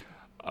 indeed.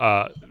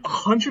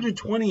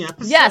 120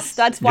 episodes. Yes,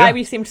 that's why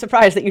we seemed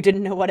surprised that you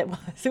didn't know what it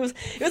was. It was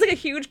like a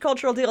huge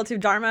cultural deal too.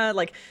 Dharma,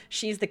 like,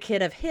 she's the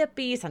kid of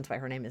hippies, that's why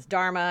her name is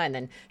Dharma, and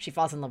then she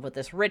falls in love with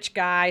this rich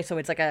guy. So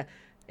it's like a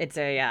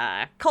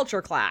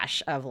culture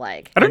clash of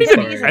like. I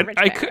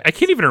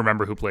can't even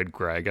remember who played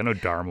Greg. I know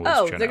Dharma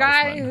was. Oh, the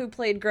guy who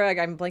played Greg.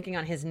 I'm blanking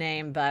on his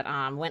name, but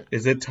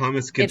is it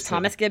Thomas Gibson? It's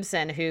Thomas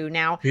Gibson, who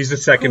now he's the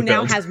second. Who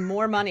now has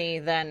more money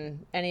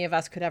than any of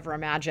us could ever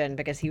imagine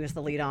because he was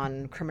the lead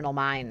on Criminal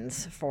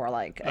Minds for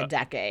like a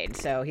decade.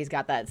 So he's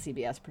got that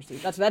CBS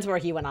pursuit. That's where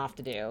he went off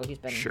to do. He's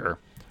been sure.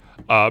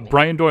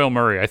 Brian Doyle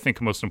Murray, I think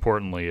most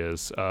importantly,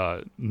 is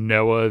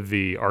Noah,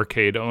 the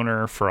arcade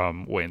owner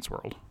from Wayne's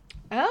World.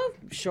 Oh,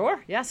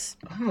 sure. Yes.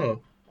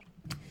 Oh,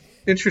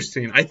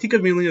 interesting. I think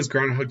of mainly as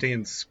Groundhog Day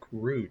and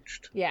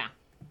Scrooged. Yeah,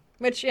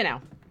 which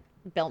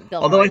Bill.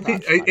 Although Murray I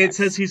think it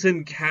says he's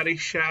in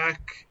Caddyshack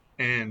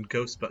and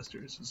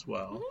Ghostbusters as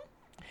well.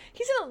 Mm-hmm.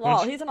 He's in a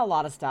lot. He's in a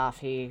lot of stuff.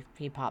 He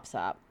pops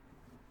up.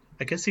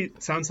 I guess he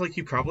sounds like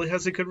he probably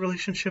has a good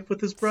relationship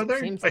with his brother.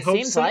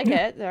 Seems so. Like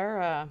it.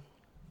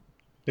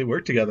 They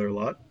work together a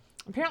lot.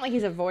 Apparently,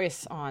 he's a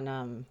voice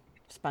on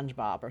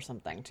SpongeBob or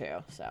something too.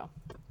 So.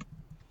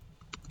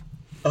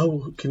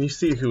 Oh, can you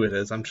see who it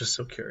is? I'm just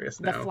so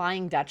curious now. The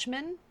Flying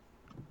Dutchman?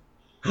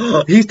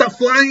 He's the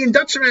Flying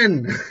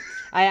Dutchman!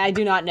 I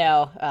do not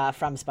know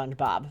from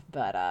SpongeBob,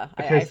 but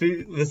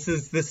see, this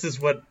is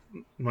what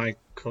my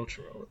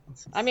cultural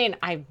is. I mean,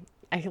 I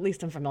at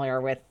least am familiar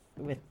with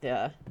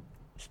the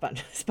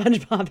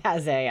SpongeBob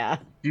has a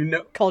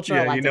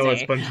cultural identity. You know what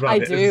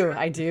SpongeBob is.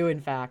 I do, in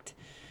fact.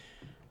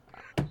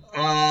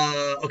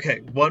 Okay,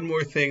 one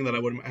more thing that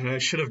I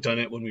should have done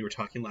it when we were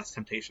talking Last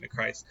Temptation of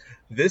Christ.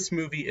 This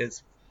movie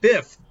is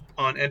 5th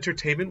on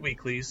Entertainment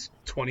Weekly's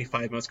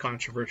 25 most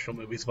controversial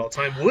movies of all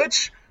time,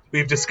 which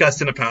we've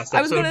discussed in a past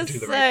episode. I was going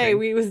to say,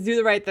 Do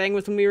the Right Thing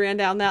was when we ran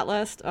down that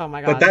list. Oh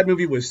my God. But that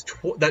movie was,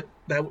 that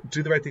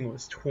Do the Right Thing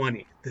was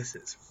 20. This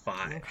is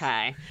 5.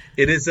 Okay.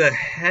 It is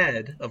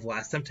ahead of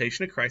Last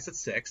Temptation of Christ at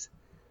 6.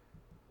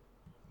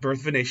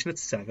 Birth of a Nation at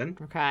 7.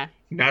 Okay.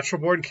 Natural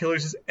Born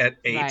Killers is at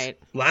 8. Right.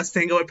 Last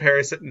Tango at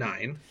Paris at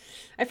 9.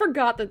 I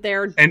forgot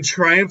that And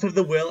Triumph of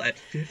the Will at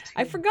 15.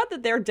 I forgot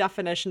that their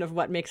definition of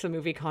what makes a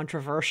movie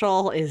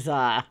controversial is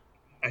I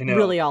know.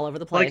 Really all over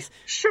the place. Like,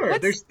 sure,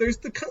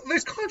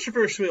 there's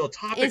controversial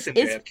topics in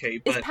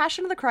JFK, but is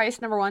Passion of the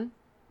Christ number 1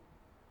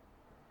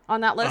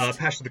 on that list?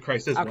 Passion of the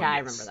Christ is okay. one, yes. I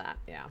remember that.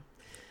 Yeah.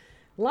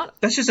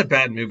 That's just a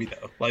bad movie,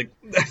 though. Like,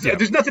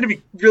 there's nothing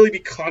to really be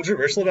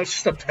controversial about.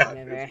 It's just a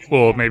bad movie.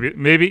 Well,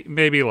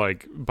 maybe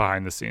like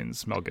behind the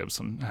scenes, Mel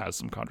Gibson has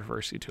some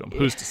controversy to him.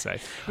 Who's to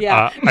say?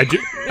 Yeah,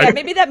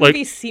 maybe that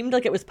movie seemed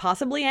like it was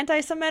possibly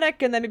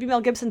anti-Semitic, and then maybe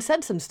Mel Gibson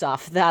said some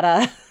stuff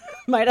that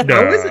might have.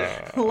 No,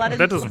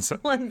 that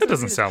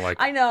doesn't sound like.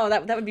 I know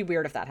that would be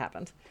weird if that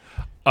happened.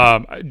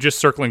 Just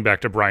circling back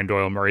to Brian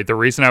Doyle Murray, the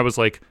reason I was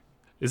like,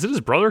 is it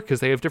his brother?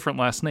 Because they have different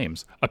last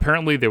names.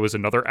 Apparently, there was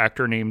another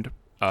actor named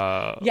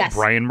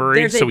Brian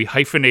Murray, so he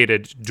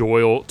hyphenated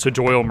Doyle to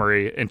Doyle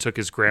Murray and took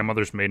his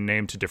grandmother's maiden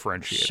name to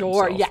differentiate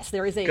himself. Yes,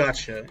 there is a...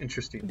 Gotcha,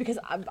 interesting. Because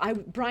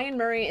Brian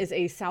Murray is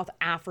a South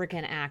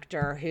African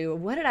actor who,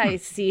 what did I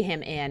see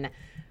him in?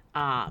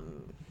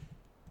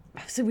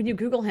 So when you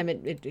Google him,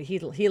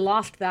 he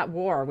lost that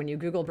war. When you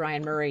Google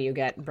Brian Murray, you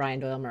get Brian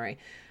Doyle Murray.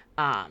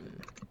 I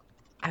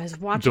was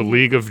watching... The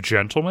League of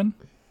Gentlemen?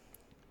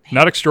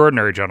 Not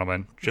Extraordinary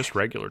Gentlemen, just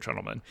regular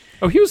gentlemen.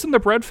 Oh, he was in the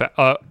Bread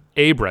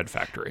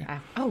Factory.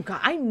 Oh God,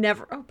 I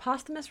never. Oh,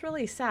 posthumous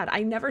release. Sad.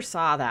 I never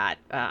saw that.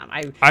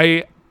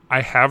 I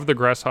have the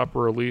Grasshopper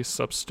release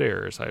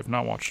upstairs. I have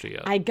not watched it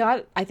yet.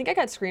 I think I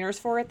got screeners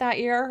for it that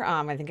year.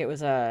 I think it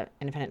was a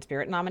Independent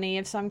Spirit nominee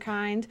of some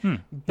kind.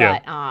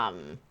 But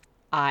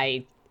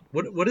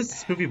What is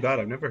this movie about?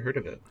 I've never heard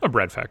of it. A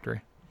Bread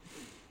Factory.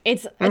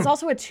 It's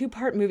also a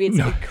 2-part movie. It's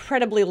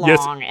incredibly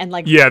long and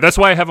like. Yeah, that's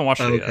why I haven't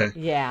watched it yet.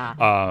 Yeah.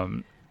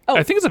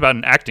 I think it's about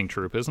an acting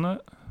troupe, isn't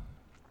it?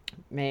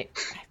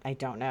 I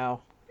don't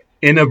know.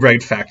 In a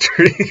bread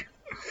factory.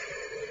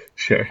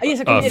 Sure.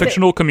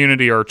 Fictional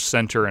community arts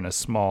center in a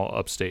small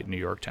upstate New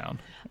York town.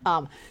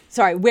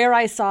 Sorry, where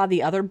I saw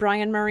the other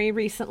Brian Murray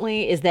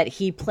recently is that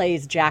he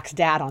plays Jack's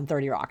dad on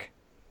 30 Rock.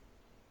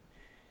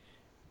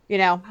 You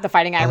know, the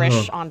Fighting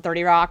Irish on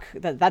 30 Rock.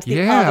 That's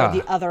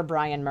the other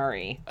Brian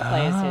Murray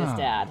plays his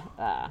dad.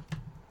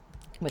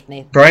 With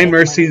Nathan. Brian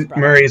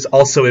Murray is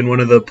also in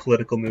one of the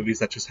political movies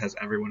that just has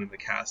everyone in the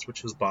cast,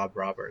 which was Bob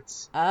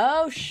Roberts.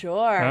 Oh,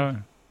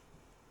 sure.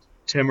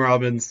 Tim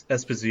Robbins,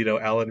 Esposito,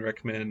 Alan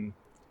Rickman.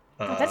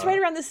 That's right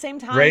around the same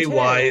time, Ray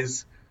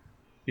Wise.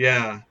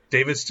 Yeah.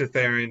 David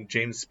Strathairn,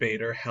 James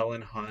Spader,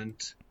 Helen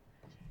Hunt,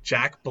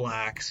 Jack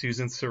Black,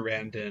 Susan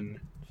Sarandon,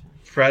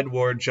 Fred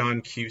Ward,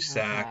 John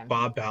Cusack,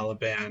 Bob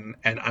Balaban,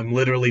 and I'm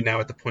literally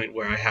now at the point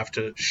where I have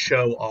to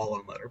show all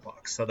on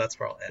Letterboxd, so that's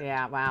where I'll end.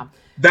 Yeah, wow.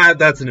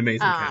 That's an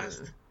amazing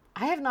cast.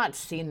 I have not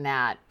seen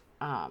that.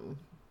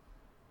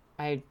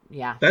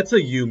 That's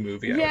a you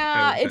movie.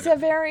 Yeah, it's a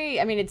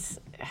very. I mean, it's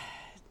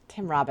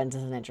Tim Robbins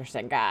is an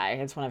interesting guy.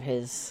 It's one of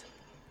his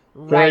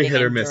writing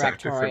and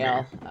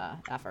directorial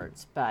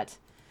efforts. But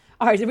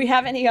all right, do we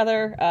have any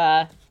other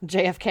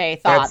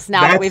JFK thoughts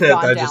now that we've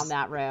gone down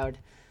that road?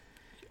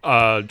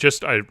 I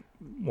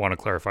want to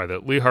clarify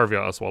that Lee Harvey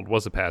Oswald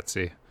was a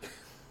patsy.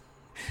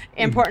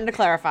 Important to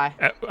clarify.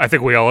 I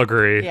think we all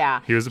agree. Yeah,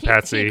 he was a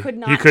patsy. He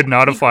could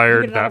not have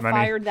fired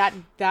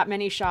that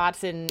many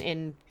shots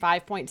in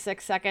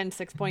 5.6 seconds,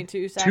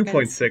 6.2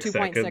 seconds,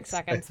 2.6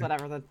 seconds,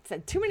 whatever.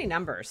 Too many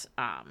numbers.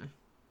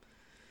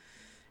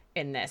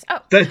 In this,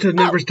 the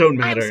numbers don't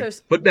matter.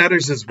 What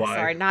matters is why.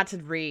 Sorry, not to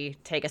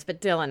retake us, but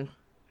Dylan,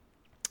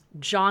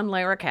 John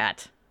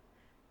Larroquette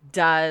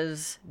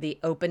does the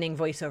opening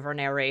voiceover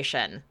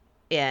narration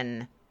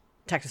in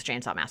Texas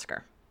Chainsaw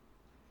Massacre.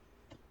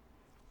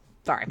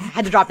 Sorry, I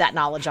had to drop that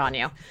knowledge on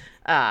you.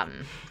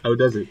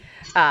 Does it?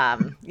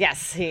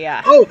 Yes, he.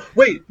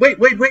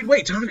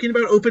 Wait! Talking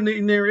about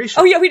opening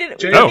narration. Oh yeah, we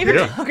did.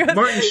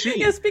 Martin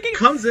Sheen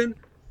comes in,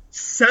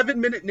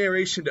 7-minute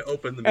narration to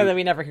open the movie, and then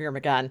we never hear him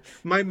again.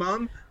 My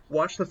mom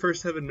watched the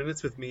first 7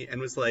 minutes with me and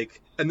was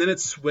like, and then it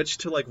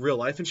switched to like real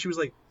life, and she was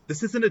like,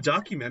 "This isn't a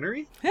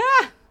documentary."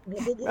 Yeah.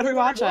 What are we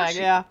watching?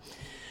 Yeah.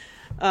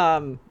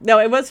 No,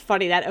 it was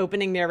funny, that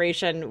opening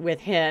narration with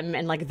him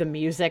and like the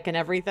music and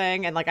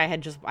everything. And like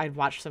I'd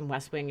watched some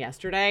West Wing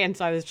yesterday, and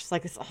so I was just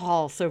like, it's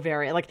all so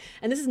very like,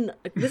 and this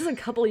is a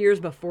couple years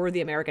before the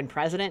American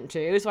president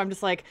too. So I'm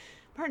just like,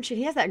 Martin Sheen,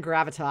 he has that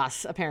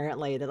gravitas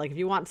apparently that like if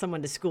you want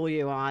someone to school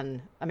you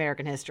on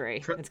American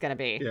history, it's gonna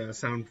be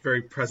sound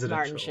very presidential.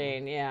 Martin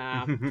Sheen,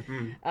 yeah.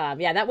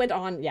 That went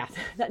on. Yeah,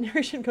 that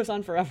narration goes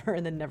on forever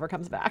and then never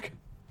comes back.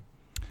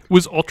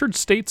 Was Altered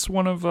States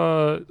one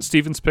of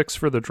Steven's picks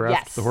for the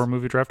draft, yes. The horror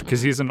movie draft?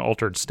 Because he's in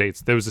Altered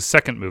States. There was a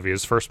second movie.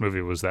 His first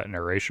movie was that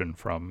narration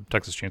from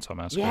Texas Chainsaw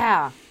Massacre.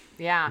 Yeah.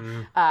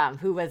 Yeah.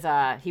 Who was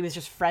he was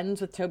just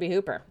friends with Toby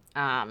Hooper.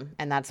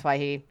 And that's why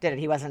he did it.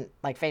 He wasn't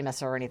like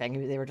famous or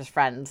anything. They were just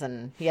friends,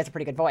 and he has a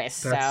pretty good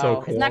voice. That's so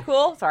cool. Isn't that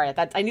cool? Sorry,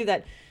 I knew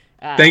that.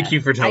 Thank you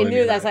for telling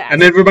me that. Like,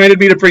 and it reminded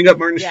me to bring up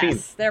Martin Sheen.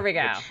 Yes, there we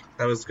go.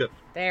 That was good.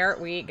 There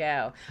we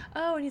go.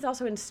 Oh, and he's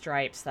also in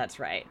Stripes. That's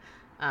right.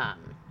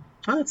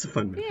 That's a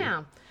fun movie.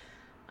 Yeah.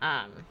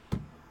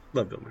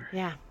 Love Bill Murray.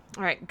 Yeah.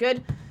 All right.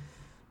 Good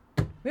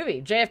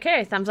movie.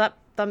 JFK. Thumbs up.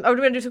 Oh, do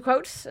we want to do some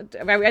quotes?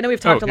 I know we've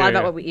talked a lot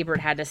about what Ebert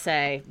had to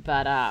say,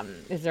 but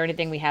is there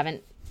anything we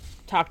haven't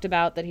talked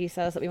about that he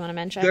says that we want to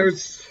mention?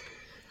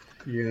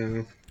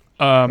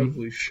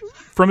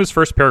 From his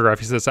first paragraph,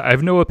 he says, I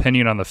have no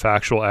opinion on the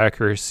factual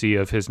accuracy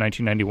of his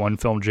 1991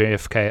 film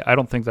JFK. I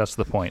don't think that's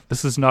the point.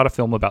 This is not a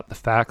film about the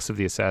facts of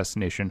the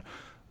assassination,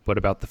 but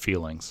about the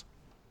feelings.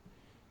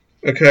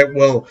 Okay,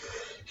 well,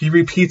 he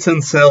repeats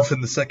himself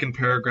in the second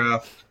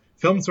paragraph.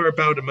 Films are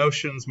about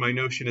emotions. My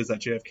notion is that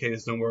JFK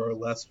is no more or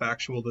less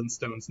factual than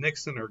Stone's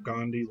Nixon or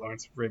Gandhi,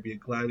 Lawrence of Arabia,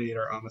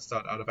 Gladiator,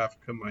 Amistad Out of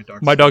Africa,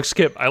 My Dog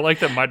Skip. I like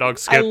that My Dog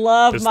Skip. I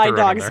love My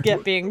Dog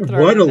Skip being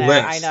thrown What a in there.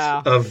 list I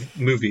know. of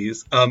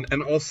movies.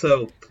 And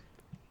also,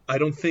 I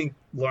don't think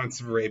Lawrence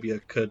of Arabia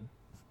could,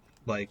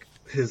 like,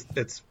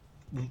 its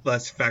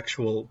less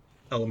factual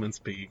elements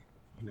be,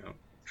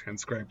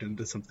 transcribed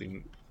into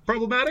something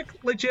problematic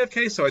like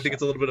JFK. So I think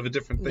it's a little bit of a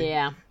different thing.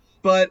 Yeah.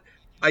 But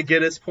I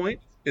get his point.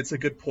 It's a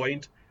good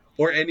point.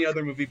 Or any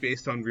other movie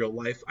based on real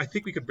life. I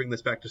think we could bring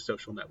this back to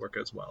Social Network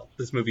as well.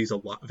 This movie's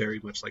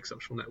very much like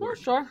Social Network.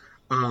 Oh,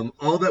 sure.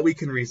 All that we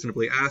can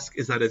reasonably ask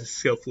is that it is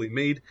skillfully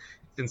made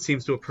and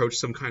seems to approach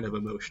some kind of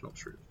emotional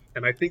truth.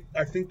 And I think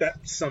that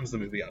sums the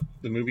movie up.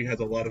 The movie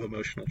has a lot of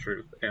emotional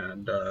truth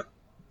and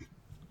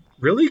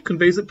really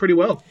conveys it pretty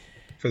well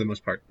for the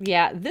most part.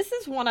 Yeah, this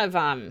is one of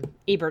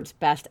Ebert's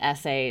best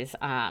essays.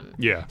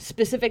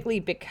 Specifically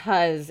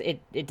because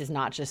it does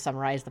not just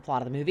summarize the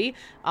plot of the movie,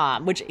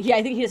 which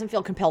I think he doesn't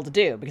feel compelled to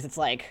do because it's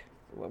like,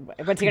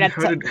 what's he gonna?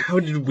 How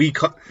did we?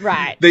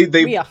 Right.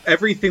 They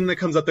everything that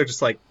comes up, they're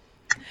just like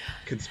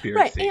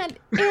conspiracy. Right,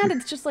 and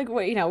it's just like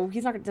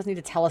doesn't need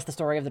to tell us the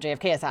story of the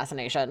JFK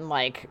assassination,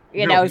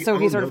 so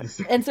he's sort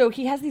of, and so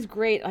he has these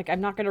great, like,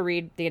 I'm not going to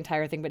read the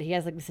entire thing, but he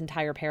has like this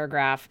entire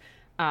paragraph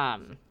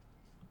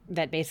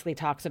that basically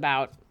talks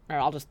about, or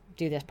I'll just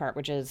do this part,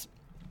 which is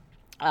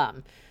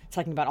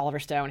talking about Oliver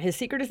Stone. His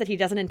secret is that he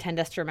doesn't intend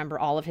us to remember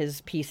all of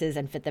his pieces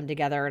and fit them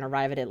together and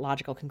arrive at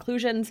logical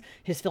conclusions.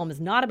 His film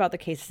is not about the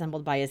case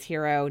assembled by his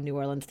hero, New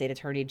Orleans State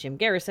Attorney Jim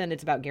Garrison.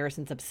 It's about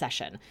Garrison's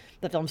obsession.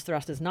 The film's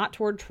thrust is not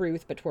toward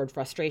truth, but toward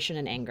frustration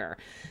and anger.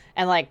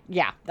 And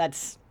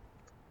that's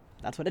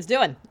what it's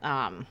doing.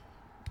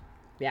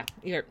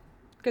 You're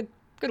good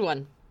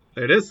one.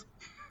 There it is.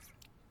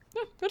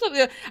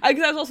 Yeah, I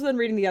was also then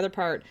reading the other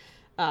part.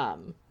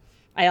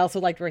 I also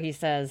liked where he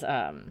says,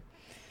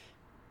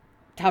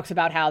 talks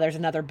about how there's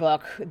another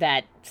book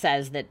that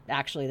says that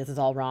actually this is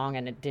all wrong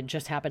and it did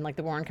just happen like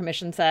the Warren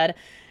Commission said.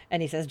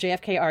 And he says,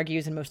 JFK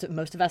argues, and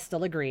most of us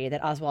still agree,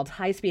 that Oswald's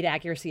high-speed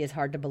accuracy is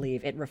hard to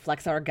believe. It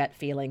reflects our gut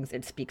feelings.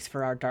 It speaks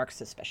for our dark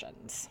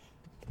suspicions.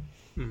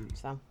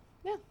 So,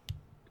 yeah,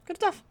 good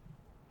stuff.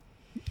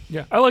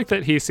 Yeah, I like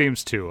that he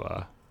seems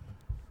to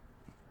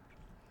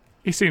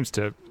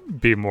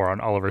be more on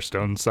Oliver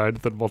Stone's side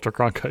than Walter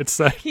Cronkite's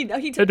side.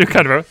 I do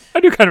kind of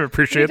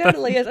appreciate that. He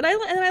totally is, and I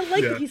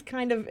like that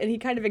he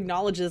kind of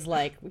acknowledges,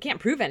 like, we can't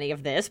prove any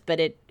of this, but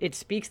it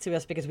speaks to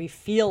us because we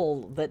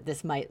feel that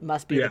this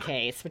must be the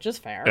case, which is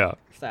fair. Yeah.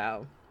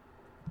 So,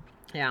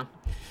 yeah.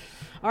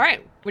 All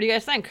right, what do you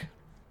guys think?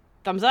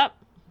 Thumbs up.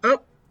 Oh,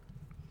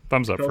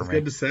 thumbs up for me.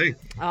 Good to say.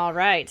 All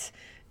right,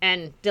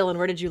 and Dylan,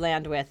 where did you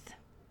land with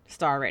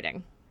star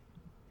rating?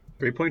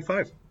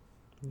 3.5.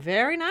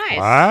 Very nice.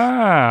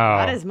 Wow.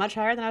 That is much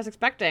higher than I was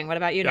expecting. What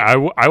about you, Nick?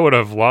 I would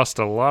have lost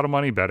a lot of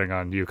money betting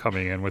on you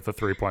coming in with a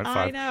 3.5.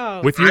 I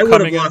know. I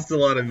would have lost a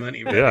lot of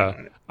money betting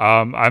on it.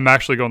 I'm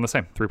actually going the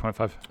same,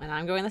 3.5. And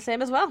I'm going the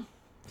same as well.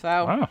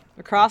 So,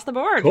 across the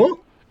board. Cool.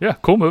 Yeah,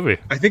 cool movie.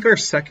 I think our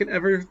second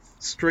ever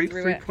straight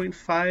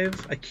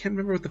 3.5. I can't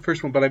remember what the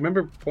first one, but I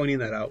remember pointing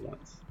that out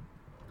once.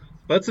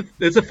 But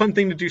it's a fun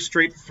thing to do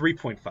straight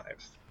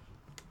 3.5s.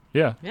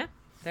 Yeah. Yeah.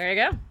 There you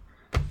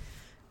go.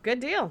 Good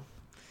deal.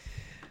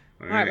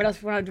 All right, what else?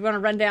 Do you want to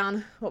run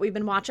down what we've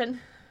been watching?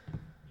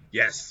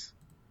 Yes.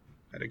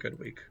 Had a good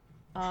week.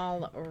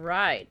 All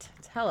right.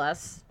 Tell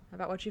us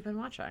about what you've been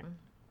watching.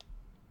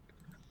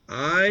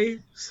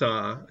 I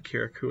saw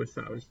Akira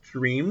Kurosawa's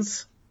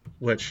Dreams,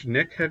 which,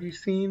 Nick, have you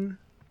seen?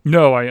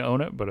 No, I own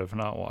it, but I've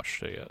not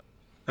watched it yet.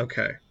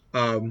 Okay.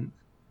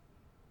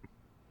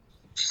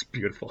 Just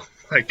beautiful.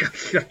 Like,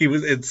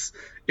 it's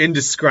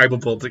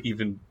indescribable to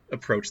even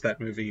approach that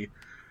movie.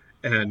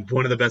 And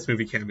one of the best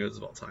movie cameos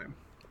of all time.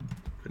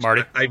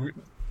 Marty?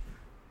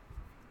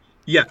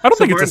 Yeah. I don't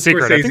think it's Martin a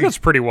secret. Scorsese, I think it's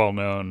pretty well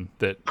known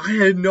that... I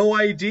had no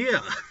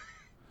idea.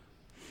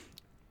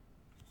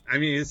 I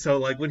mean, so,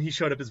 like, when he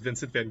showed up as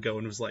Vincent Van Gogh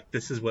and was like,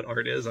 this is what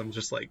art is, I'm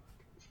just like,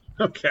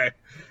 okay,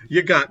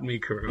 you got me,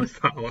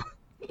 Kurosawa.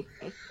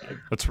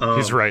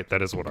 He's right.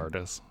 That is what art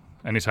is.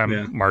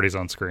 Anytime Marty's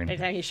on screen.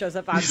 Anytime he shows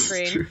up on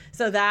screen.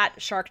 So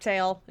that, Shark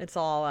Tale, it's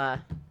all...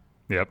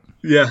 Yep.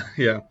 Yeah.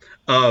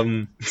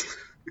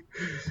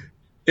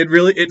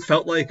 It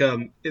felt like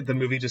the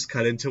movie just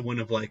cut into one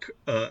of like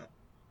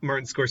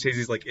Martin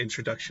Scorsese's like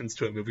introductions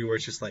to a movie where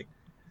it's just like,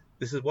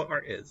 this is what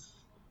art is.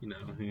 You know,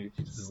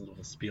 this is a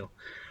little spiel.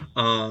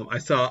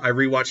 I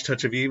rewatched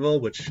Touch of Evil,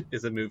 which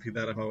is a movie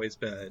that I've always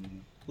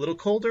been a little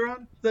colder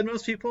on than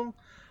most people.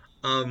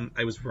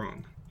 I was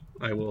wrong.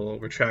 I will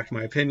retract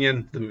my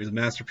opinion. The movie's a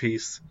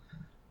masterpiece.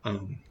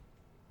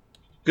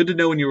 Good to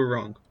know when you were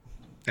wrong.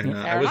 And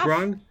I was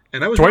wrong.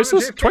 And I was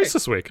twice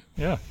this week.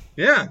 Yeah.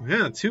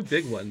 Yeah, two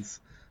big ones.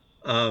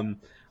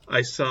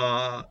 I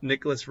saw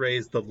Nicholas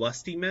Ray's The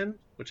Lusty Men,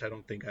 which I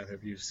don't think either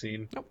of you have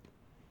seen. Nope.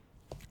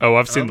 Oh,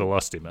 I've seen The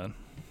Lusty Men.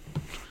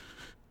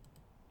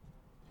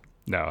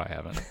 No, I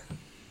haven't.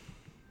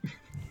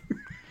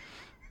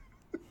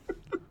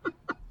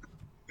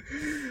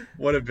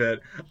 What a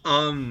bit.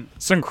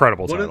 It's an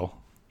incredible title.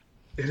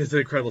 It is an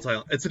incredible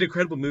title. It's an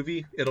incredible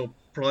movie. It'll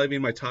probably be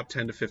in my top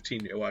 10 to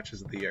 15 new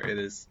watches of the year. It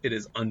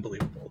is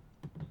unbelievable.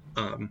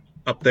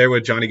 Up there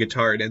with Johnny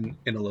Guitar in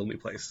A Lonely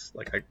Place.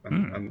 Like I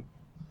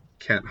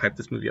can't hype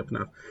this movie up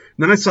enough.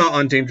 And then I saw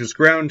On Dangerous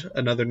Ground,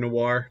 another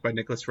noir by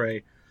Nicholas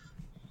Ray.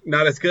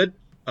 Not as good.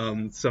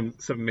 Some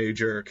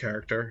major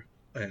character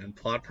and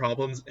plot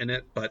problems in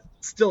it, but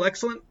still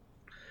excellent.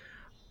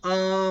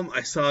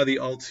 I saw the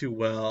All Too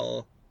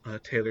Well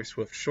Taylor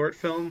Swift short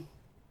film.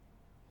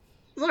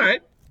 It was all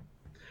right.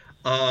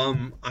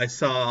 I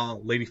saw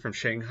Lady from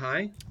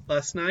Shanghai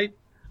last night.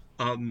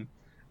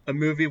 A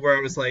movie where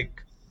I was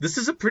like, this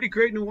is a pretty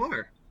great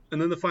noir.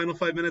 And then the final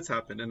 5 minutes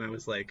happened, and I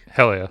was like,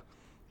 hell yeah.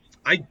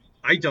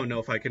 I don't know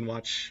if I can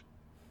watch.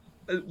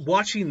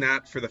 Watching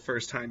that for the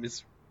first time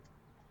is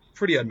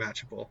pretty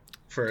unmatchable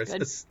for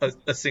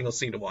a single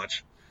scene to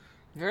watch.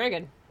 Very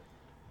good.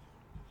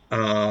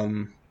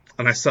 And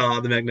I saw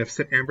The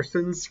Magnificent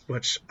Ambersons,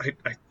 which I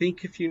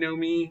think if you know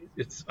me,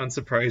 it's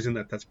unsurprising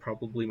that that's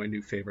probably my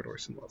new favorite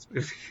Orson Welles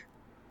movie.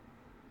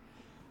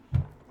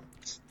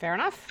 Fair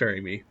enough.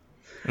 Very me.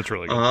 That's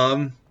really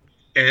good.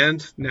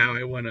 And now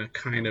I want to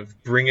kind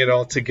of bring it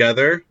all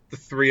together. The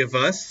three of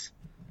us.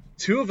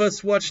 Two of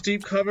us watched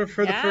Deep Cover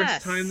for the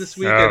first time this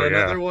week, and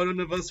another one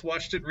of us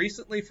watched it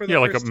recently for the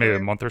first time. Maybe a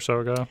month or so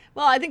ago.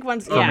 Well, I think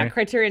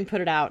Criterion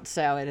put it out,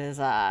 so it is,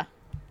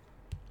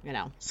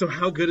 So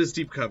how good is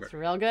Deep Cover? It's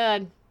real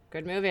good.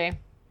 Good movie.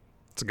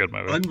 It's a good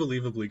movie.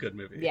 Unbelievably good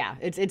movie. Yeah,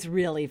 it's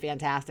really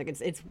fantastic.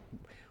 It's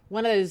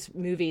one of those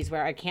movies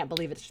where I can't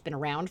believe it's just been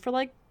around for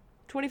like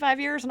 25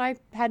 years, and I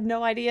had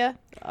no idea.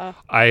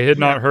 I had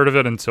not heard of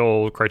it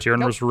until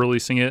Criterion was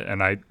releasing it,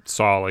 and I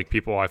saw like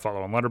people I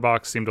follow on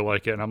Letterboxd seem to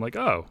like it, and I'm like,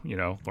 oh,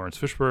 Lawrence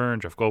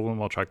Fishburne, Jeff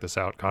Goldblum, I'll check this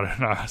out. Got it,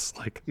 and I was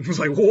like,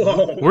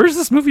 whoa, where's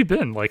this movie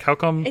been? Like, how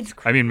come? It's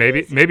crazy. I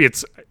mean, maybe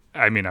it's.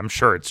 I mean, I'm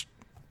sure it's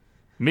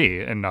me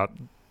and not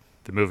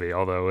the movie,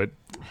 although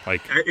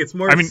it's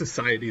more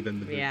society than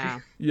the movie. Yeah.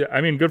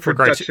 I mean, good for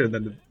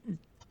Criterion.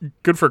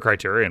 Good for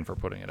Criterion for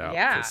putting it out.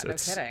 Yeah, no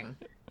kidding.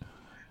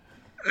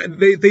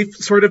 They've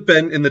sort of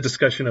been in the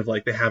discussion of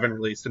like they haven't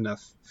released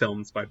enough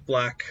films by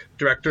black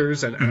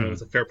directors, and I don't know,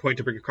 it's a fair point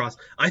to bring across.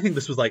 I think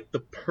this was like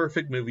the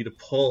perfect movie to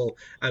pull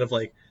out of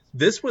like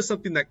this was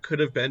something that could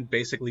have been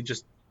basically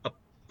just a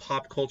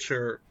pop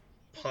culture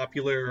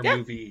popular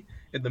movie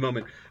in the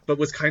moment, but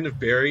was kind of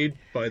buried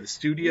by the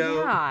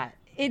studio. Yeah,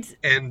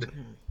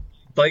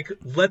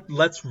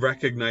 let's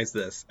recognize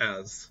this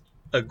as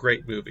a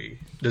great movie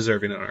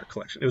deserving in our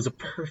collection. It was a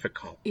perfect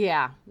call.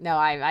 Yeah, no,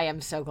 I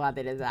am so glad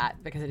they did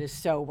that because it is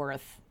so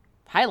worth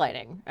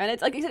highlighting. And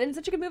it's like you said, it's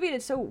such a good movie and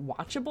it's so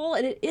watchable.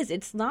 And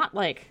it's not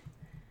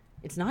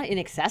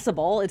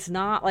inaccessible. It's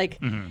not like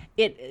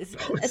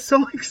it's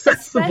so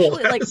accessible.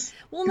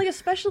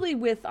 Especially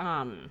with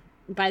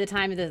by the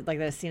time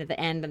the scene at the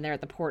end and they're at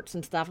the ports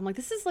and stuff, I'm like,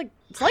 this is like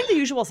it's like The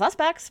Usual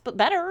Suspects but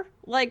better.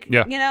 Like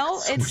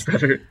it's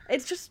better.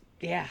 It's just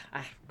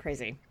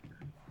crazy.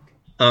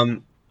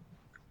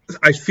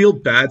 I feel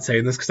bad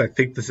saying this because I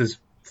think this is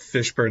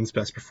Fishburne's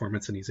best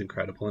performance and he's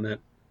incredible in it.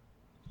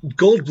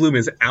 Goldblum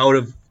is out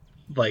of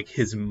like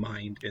his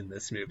mind in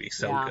this movie.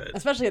 Good.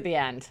 Especially at the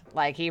end.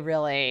 Like he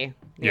really,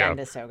 the end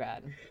is so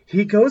good.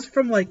 He goes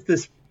from like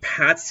this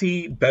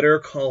patsy Better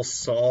Call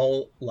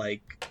Saul,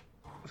 dickwad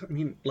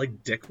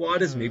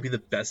is maybe the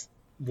best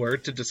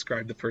word to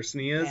describe the person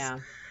he is. Yeah.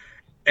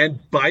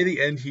 And by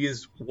the end, he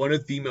is one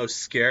of the most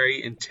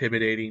scary,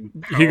 intimidating,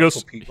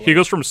 powerful people. He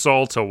goes from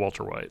Saul to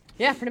Walter White.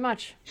 Yeah, pretty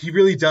much. He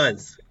really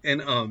does.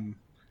 And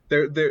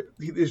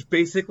there's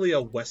basically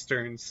a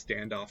Western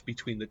standoff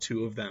between the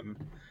two of them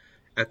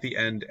at the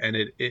end, and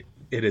it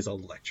is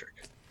electric.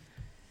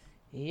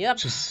 Yep.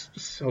 Just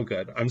so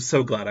good. I'm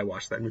so glad I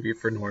watched that movie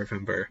for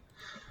November.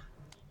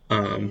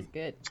 It's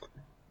good.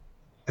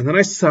 And then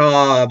I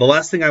saw, the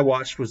last thing I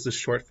watched was this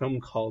short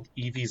film called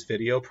Evie's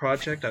Video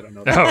Project. I don't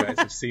know if you guys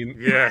have seen.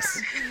 Yes.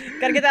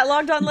 Gotta get that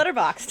logged on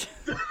Letterboxd.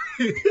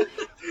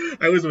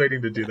 I was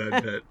waiting to do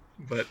that bit,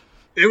 but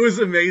it was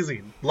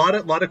amazing. A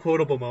lot of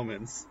quotable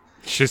moments.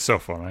 She's so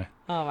funny.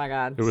 Oh my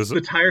god. It was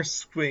the tire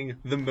swing,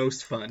 the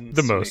most fun.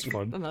 The most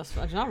fun. The most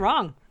fun. She's not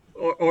wrong.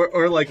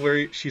 Or like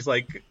where she's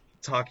like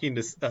talking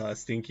to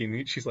Stinky,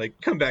 and she's like,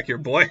 "Come back here,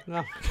 boy."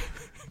 No.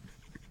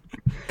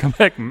 Come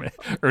back,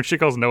 or she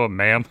calls Noah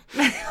ma'am.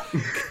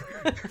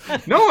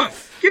 Noah,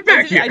 get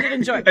back here! I did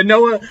enjoy. And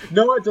Noah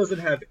doesn't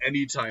have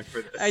any time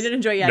for this. I did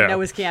enjoy, No.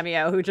 Noah's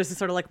cameo, who just is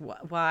sort of like,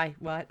 why,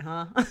 what,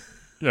 huh?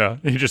 Yeah,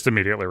 he just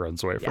immediately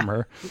runs away from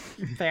her.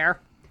 Fair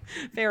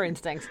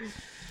instincts.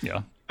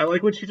 Yeah. I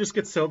like when she just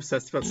gets so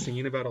obsessed about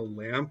singing about a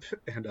lamp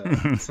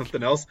and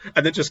something else,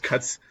 and then just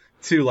cuts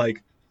to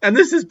like, and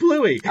this is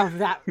Bluey. Oh,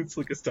 that it's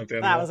like a stuffed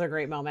animal. that was a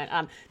great moment.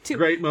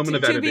 Great moment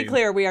of editing. To be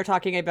clear, we are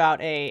talking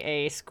about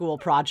a school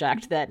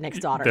project that Nick's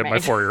daughter That made. my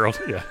 4-year-old,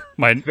 yeah,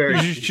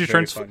 she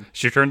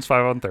turns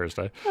 5 on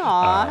Thursday.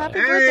 Aw,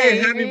 happy birthday!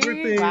 Happy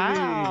birthday!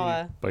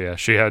 Wow. But yeah,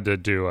 she had to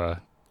do a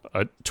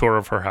tour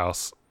of her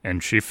house,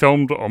 and she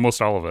filmed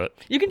almost all of it.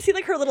 You can see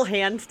like her little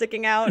hand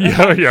sticking out.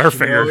 Yeah, her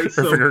finger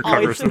covers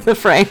Always in the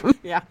frame.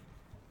 Yeah.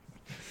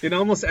 In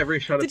almost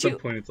every shot, at some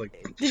point, it's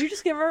like. Did you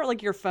just give her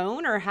like your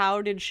phone, or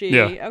how did she?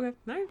 Yeah. Okay. All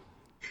right.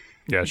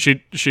 Yeah,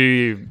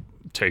 she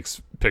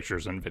takes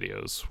pictures and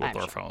videos with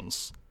our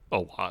phones a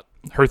lot.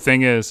 Her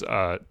thing is,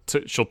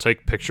 she'll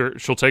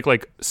take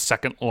like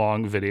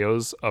second-long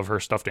videos of her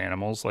stuffed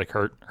animals, like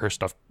her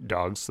stuffed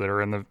dogs that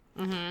are in the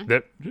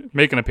that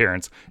make an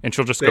appearance, and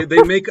she'll just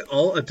They make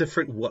all a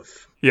different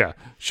woof. Yeah,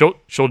 she'll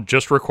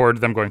just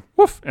record them going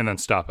woof and then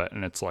stop it,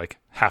 and it's like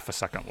half a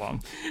second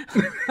long.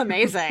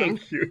 Amazing.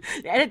 So cute.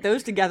 Edit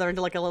those together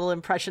into like a little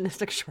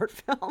impressionistic short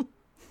film.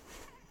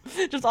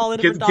 Just all the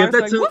Give different dogs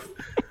that going, to. woof.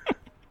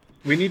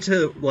 We need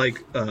to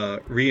like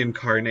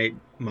reincarnate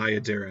Maya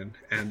Deren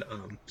and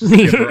just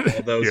give her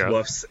all those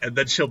woofs, and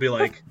then she'll be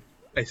like,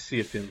 "I see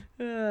a film."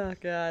 Oh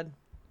god.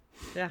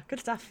 Yeah,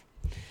 good stuff.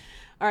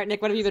 All right,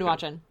 Nick, what have you been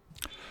watching?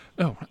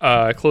 Oh,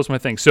 I closed my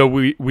thing. So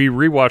we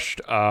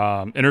rewatched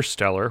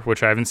Interstellar,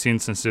 which I haven't seen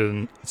since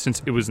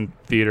it was in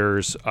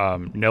theaters.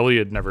 Nellie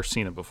had never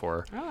seen it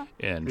before,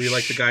 and We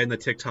like the guy in the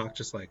TikTok,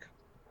 just like.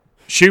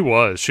 She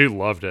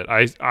loved it.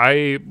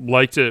 I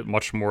liked it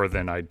much more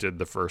than I did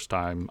the first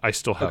time. I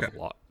still have a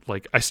lot.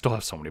 Like, I still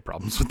have so many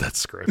problems with that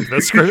script.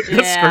 That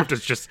script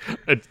is just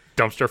a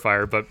dumpster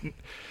fire. But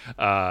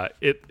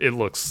it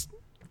looks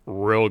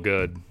real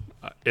good.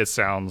 It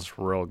sounds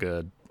real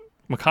good.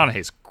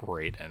 McConaughey's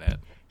great in it.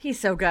 He's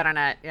so good on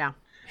it. Yeah.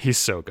 He's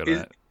so good in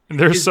it.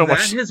 There's so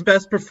much. Is that his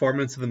best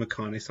performance of the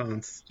McConaughey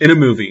songs in a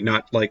movie,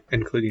 not like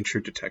including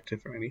True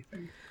Detective or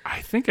anything?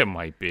 I think it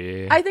might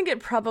be. I think it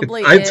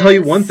probably I'd is. tell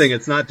you one thing,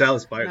 it's not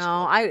Dallas Buyers.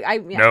 No,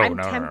 I'm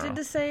tempted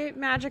to say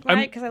Magic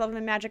Mike because I love him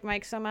in Magic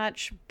Mike so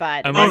much.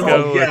 But I'm gonna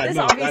go this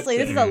obviously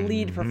this is a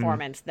lead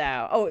performance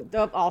though.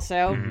 Oh,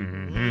 also.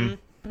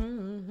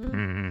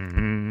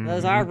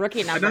 Those are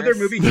rookie numbers. Another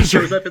movie he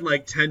shows up in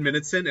like 10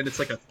 minutes in, and it's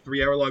like a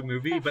 3-hour-long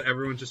movie, but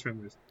everyone just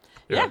remembers.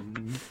 Yeah.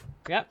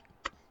 Yep.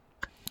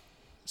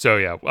 So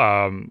yeah,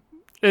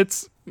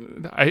 it's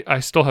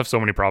I still have so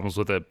many problems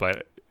with it,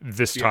 but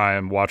this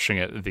time watching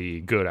it,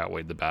 the good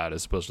outweighed the bad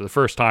as opposed to the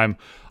first time.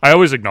 I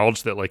always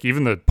acknowledge that, like,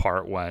 even the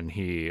part when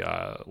he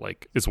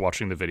like is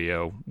watching the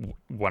video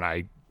when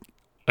I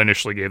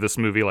initially gave this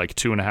movie like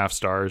 2.5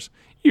 stars,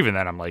 even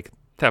then I'm like,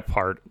 that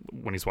part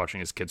when he's watching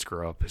his kids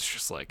grow up is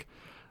just like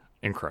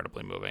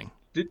incredibly moving.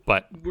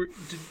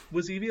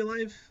 Was Evie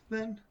alive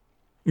then?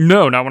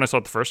 No, not when I saw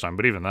it the first time,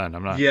 but even then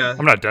I'm not. Yeah.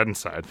 I'm not dead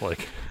inside.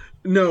 Like,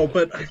 no,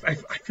 but I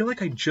feel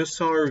like I just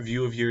saw a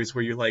review of yours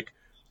where you're like,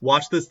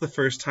 watch this the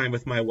first time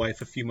with my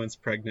wife a few months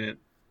pregnant,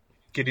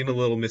 getting a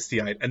little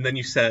misty-eyed, and then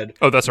you said,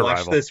 "Oh, that's watch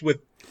Arrival." This with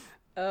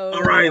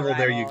Arrival."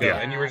 There you go. Yeah,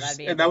 and you were just,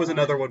 and that was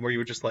another one where you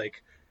were just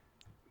like,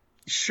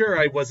 sure,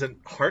 I wasn't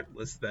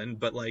heartless then,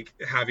 but like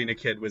having a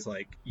kid was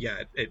like,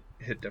 yeah, it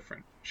hit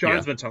different.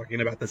 Sean's been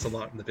talking about this a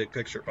lot in the Big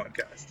Picture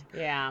podcast.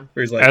 Yeah.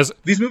 Where he's like,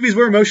 these movies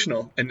were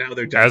emotional, and now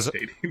they're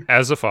devastating.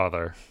 As a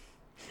father.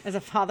 As a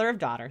father of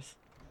daughters.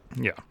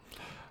 Yeah.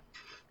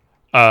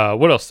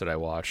 What else did I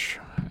watch?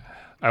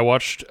 I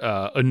watched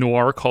a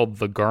noir called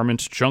The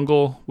Garment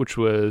Jungle, which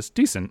was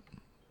decent.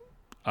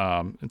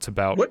 It's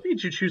about... What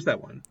made you choose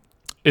that one?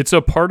 It's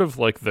a part of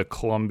like the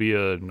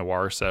Columbia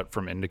noir set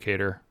from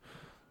Indicator.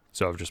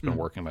 So I've just been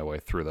working my way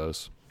through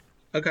those.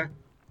 Okay.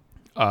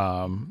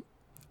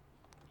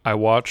 I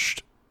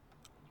watched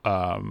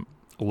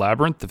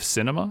Labyrinth of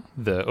Cinema,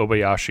 the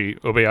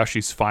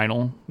Obayashi's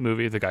final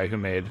movie, the guy who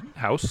made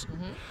House.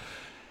 Mm-hmm.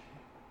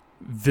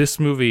 This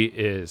movie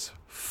is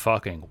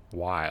fucking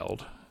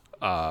wild.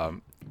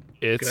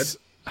 It's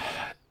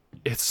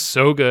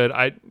so good.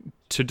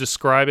 To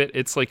describe it,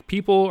 it's like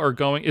people are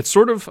going. It's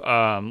sort of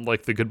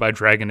like the Goodbye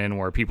Dragon Inn,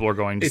 where people are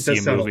going to see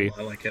a movie.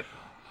 I like it.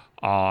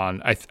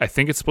 On I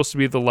think it's supposed to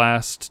be the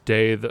last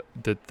day that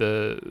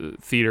the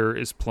theater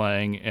is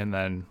playing, and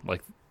then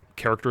like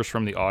characters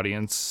from the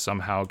audience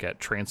somehow get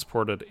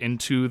transported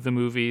into the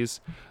movies,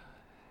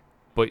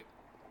 but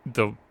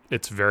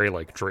it's very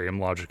like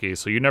dream logic-y,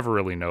 so you never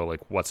really know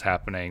like what's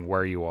happening,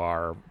 where you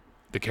are.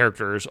 The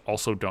characters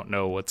also don't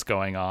know what's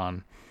going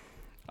on.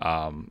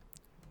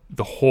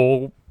 The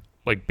whole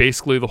like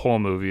basically the whole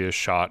movie is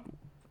shot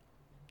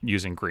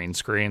using green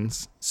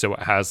screens, so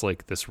it has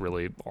like this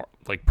really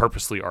like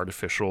purposely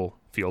artificial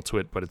feel to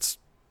it, but it's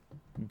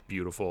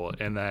beautiful.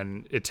 And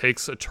then it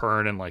takes a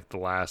turn in like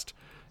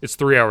it's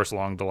 3 hours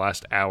long. The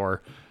last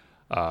hour,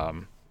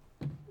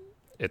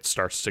 it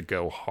starts to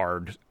go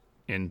hard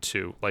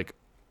into like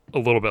a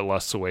little bit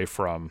less away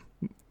from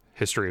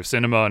history of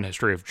cinema and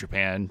history of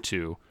Japan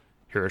to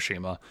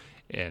Hiroshima,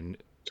 and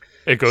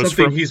it goes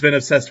something from he's been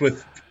obsessed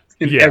with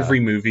in every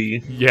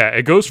movie. Yeah,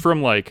 it goes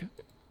from like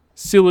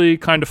silly,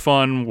 kind of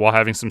fun while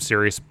having some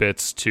serious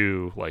bits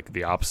to like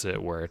the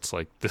opposite, where it's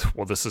like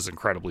this is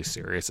incredibly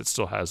serious. It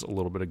still has a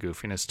little bit of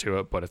goofiness to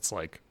it, but it's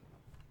like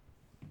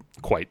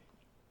quite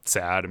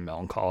sad and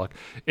melancholic.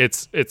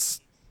 It's a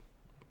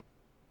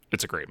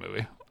great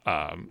movie.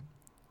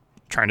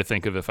 Trying to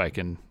think of if I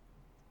can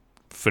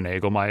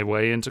finagle my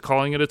way into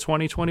calling it a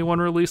 2021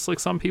 release like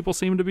some people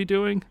seem to be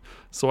doing,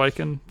 so I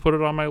can put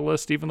it on my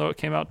list even though it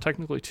came out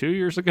technically 2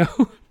 years ago.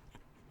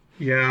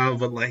 Yeah,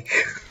 but like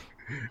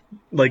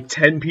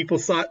 10 people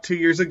saw it 2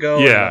 years ago.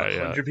 Yeah, and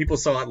 100 people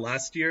saw it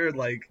last year.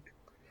 Like,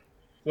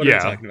 what are we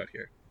talking about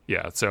here?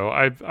 Yeah, so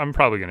I'm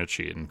probably going to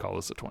cheat and call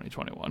this a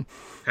 2021.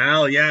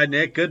 Hell yeah,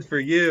 Nick, good for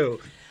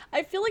you.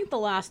 I feel like the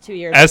last 2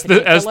 years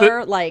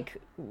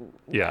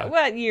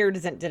what year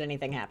did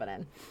anything happen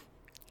in?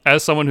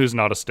 As someone who's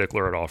not a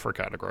stickler at all for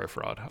category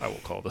fraud, I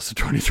will call this a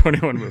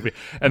 2021 movie.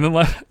 And then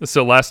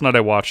last night I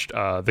watched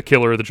The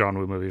Killer, the John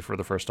Woo movie, for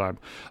the first time.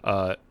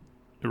 Oh,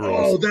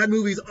 that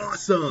movie's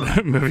awesome.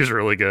 That movie's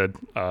really good.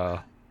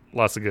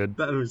 Lots of good.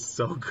 That was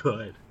so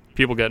good.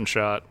 People getting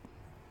shot.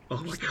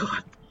 Oh my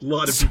god. A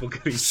lot of people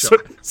getting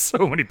shot.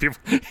 So many people.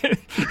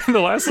 In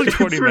the last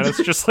 20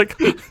 minutes, just like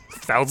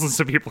thousands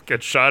of people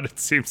get shot, it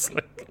seems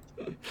like.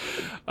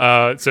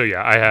 So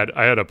yeah,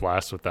 I had a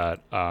blast with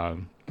that.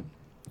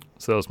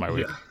 So that was my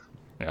week.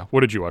 Yeah.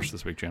 What did you watch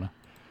this week, Jana?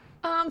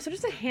 So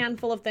just a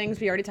handful of things.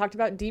 We already talked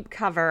about Deep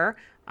Cover.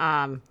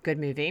 Good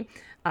movie.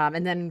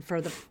 And then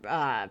for the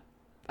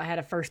I had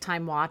a first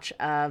time watch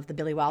of the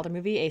Billy Wilder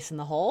movie Ace in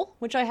the Hole,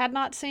 which I had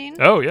not seen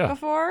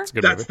before. It's a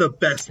good That's movie. the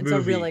best movie.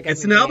 It's a really good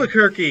movie. In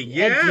Albuquerque.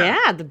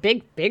 Yeah. The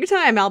big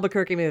time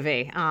Albuquerque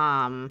movie.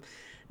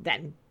 That,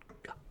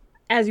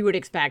 as you would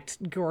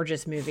expect,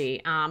 gorgeous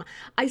movie.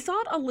 I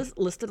saw it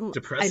listed on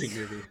depressing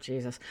movie.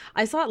 Jesus,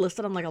 I saw it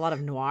listed on like a lot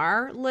of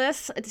noir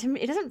lists. To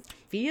me, it doesn't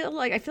feel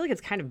like. I feel like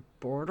it's kind of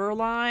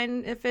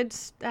borderline if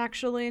it's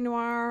actually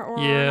noir or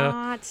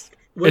not.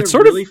 Well, it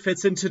really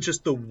fits into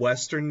just the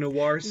Western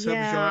noir subgenre.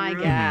 Yeah, I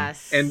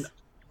guess. And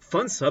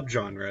fun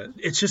subgenre.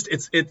 It's just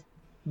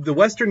the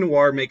Western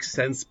noir makes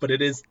sense, but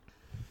it is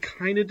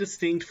kind of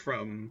distinct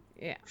from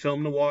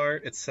film noir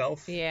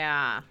itself.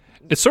 Yeah.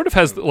 It sort of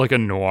has like a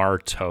noir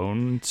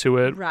tone to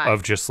it,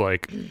 of just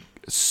like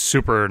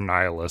super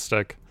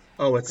nihilistic.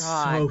 Oh, it's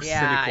so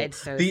cynical. It's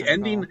so the cynical.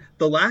 Ending,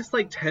 the last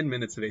like 10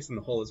 minutes of Ace in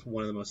the Hole is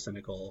one of the most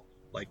cynical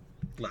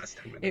last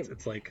 10 minutes.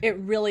 It's like, it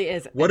really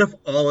is. What if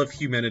all of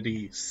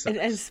humanity sucks?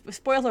 And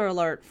spoiler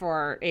alert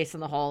for Ace in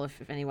the Hole,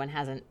 if anyone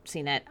hasn't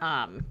seen it,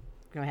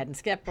 go ahead and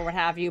skip or what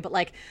have you. But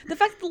like the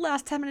fact that the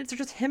last 10 minutes are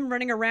just him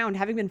running around,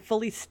 having been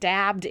fully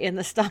stabbed in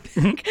the stomach,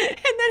 and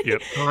then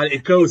God,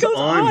 it goes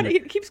on.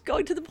 It keeps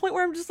going to the point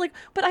where I'm just like,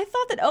 but I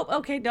thought that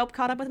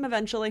caught up with him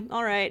eventually.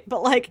 All right,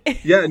 but like,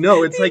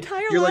 it's like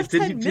you're like,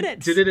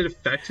 did it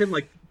affect him?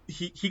 Like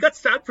he got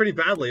stabbed pretty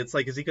badly. It's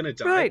like, is he gonna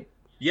die? Right.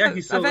 Yeah,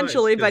 he's still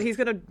eventually, alive, but he's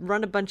gonna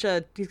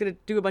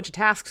do a bunch of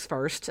tasks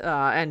first,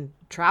 and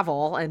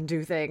travel and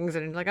do things,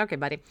 and like, okay,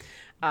 buddy.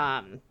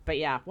 But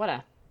yeah, what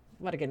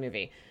a good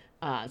movie.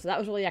 So that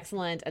was really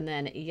excellent. And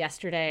then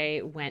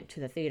yesterday went to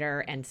the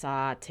theater and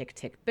saw Tick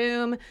Tick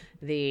Boom,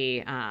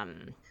 the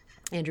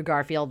Andrew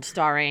Garfield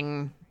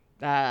starring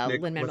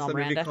Lin-Manuel Miranda. What's the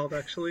movie called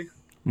actually?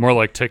 More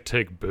like Tick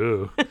Tick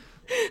Boo.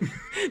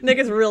 Nick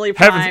is really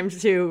primed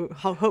to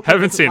hope he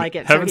doesn't like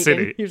it. Haven't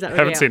seen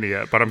it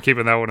yet, but I'm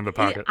keeping that one in the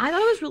pocket. I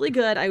thought it was really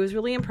good. I was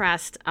really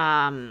impressed.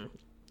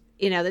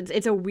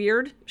 It's a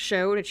weird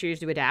show to choose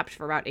to adapt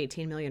for about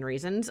 18 million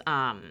reasons. But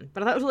I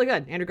thought it was really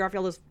good. Andrew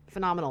Garfield is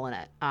phenomenal in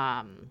it.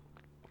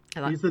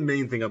 He's the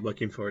main thing I'm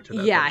looking forward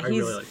to. Yeah,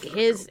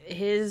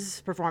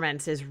 his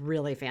performance is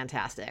really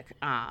fantastic.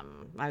 I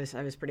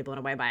was pretty blown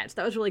away by it. So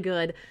that was really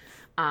good.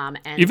 And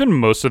even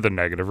most of the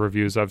negative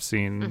reviews I've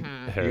seen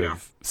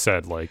have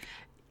said like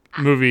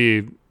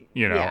movie,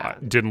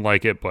 didn't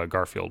like it, but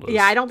Garfield is.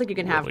 Yeah, I don't think you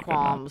can really have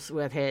qualms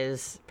with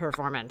his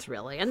performance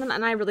really. And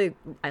I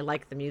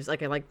like the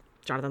music. I like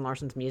Jonathan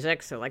Larson's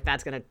music, so like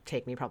that's gonna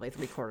take me probably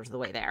 3/4 of the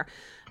way there.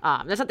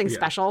 There's something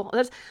special.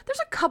 There's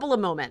a couple of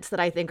moments that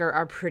I think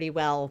are pretty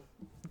well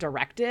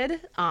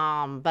directed,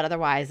 but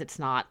otherwise it's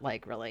not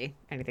like really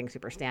anything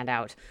super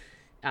standout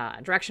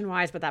direction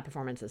wise. But that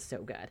performance is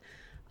so good.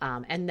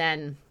 And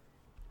then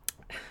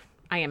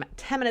I am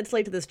 10 minutes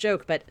late to this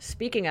joke, but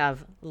speaking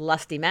of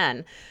lusty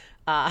men,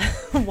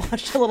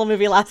 watched a little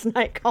movie last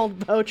night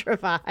called Beau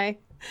Travail. Which,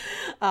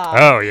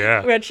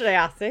 see,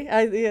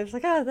 I was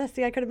like,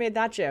 I could have made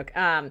that joke.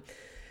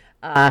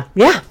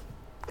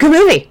 Good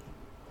movie.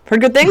 Heard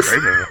good things.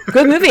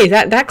 Good movie.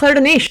 That Claire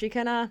Denis, she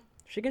can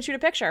shoot a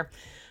picture.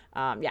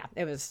 Yeah,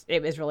 it was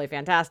really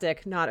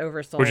fantastic. Not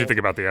oversold. What did you think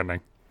about the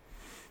ending?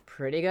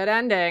 Pretty good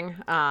ending.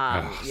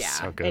 Yeah,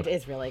 so good. It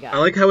is really good. I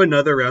like how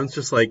another round's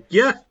just like,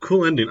 yeah,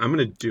 cool ending. I'm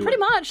gonna do Pretty it.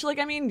 much. Like,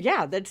 I mean,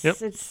 yeah,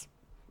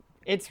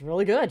 it's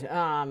really good.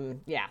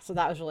 Yeah, so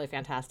that was really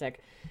fantastic.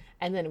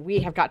 And then we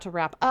have got to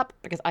wrap up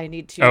because I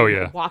need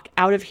to walk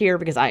out of here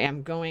because I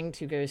am going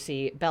to go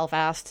see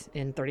Belfast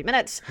in 30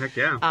 minutes. Heck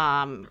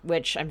yeah.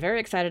 Which I'm very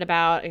excited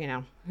about. You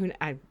know,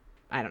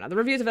 I don't know. The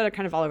reviews of it are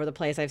kind of all over the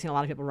place. I've seen a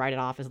lot of people write it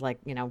off as like,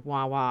 you know,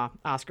 wah-wah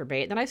Oscar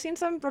bait. Then I've seen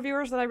some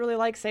reviewers that I really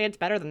like say it's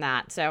better than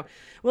that. So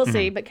we'll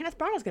see. But Kenneth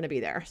Branagh's going to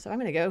be there. So I'm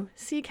going to go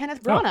see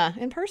Kenneth Branagh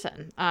in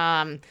person.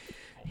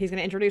 He's going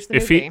to introduce the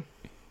movie.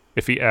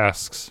 If he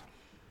asks,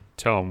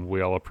 tell him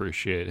we all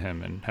appreciate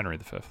him and Henry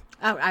V.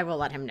 Oh, I will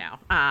let him know.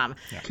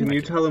 Can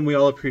you tell him we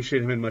all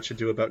appreciate him in Much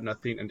Ado About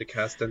Nothing and to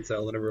cast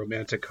Denzel in a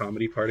romantic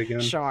comedy part again?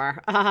 Sure.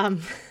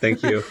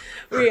 Thank you.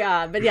 But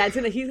yeah,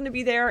 he's gonna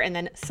be there, and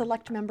then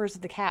select members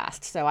of the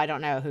cast. So I don't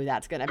know who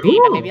that's gonna be,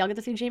 but maybe I'll get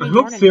to see Jamie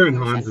Dornan. I hope Theron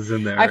Hans is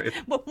in there.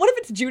 What if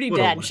it's Judi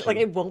Dench? Like,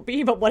 it won't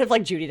be, but what if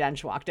like Judi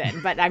Dench walked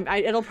in? But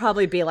it'll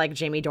probably be like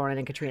Jamie Dornan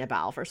and Katrina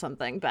Balfe or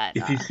something. But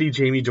if you see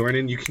Jamie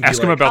Dornan, you can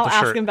ask him about the shirt.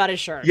 I'll ask him about his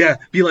shirt. Yeah,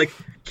 be like,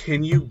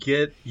 can you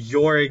get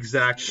your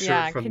exact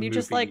shirt from the movie? Can you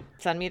just like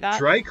send me that?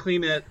 Dry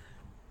clean it,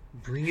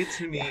 bring it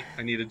to me.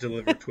 I need to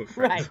deliver to a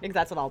friend. Right,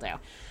 that's what I'll do.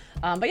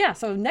 But yeah,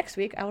 so next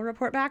week I will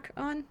report back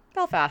on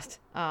Belfast.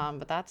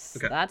 But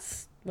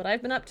that's what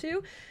I've been up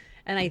to,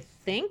 and I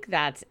think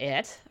that's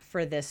it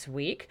for this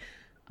week.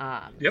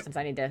 Since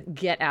I need to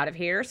get out of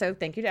here, so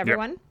thank you to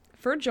everyone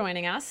for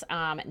joining us.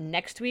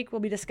 Next week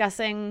we'll be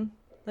discussing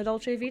La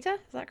Dolce Vita.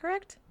 Is that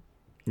correct?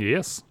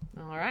 Yes.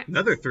 All right.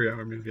 Another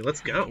 3-hour movie.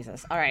 Let's go.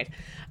 Jesus. All right.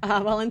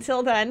 Well,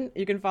 until then,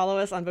 you can follow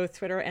us on both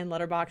Twitter and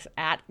Letterboxd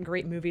at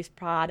Great Movies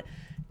Pod.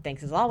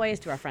 Thanks as always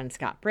to our friend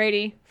Scott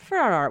Brady for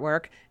our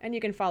artwork, and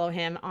you can follow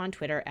him on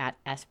Twitter at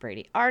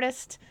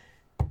SBradyArtist.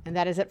 And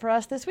that is it for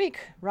us this week.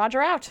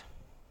 Roger out.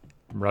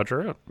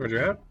 Roger out.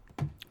 Roger out.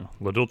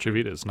 La Dolce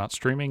Vita is not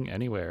streaming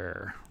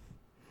anywhere.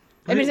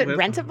 I mean, is it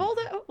rentable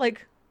though?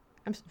 Like,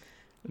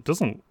 it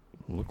doesn't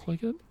look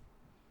like it.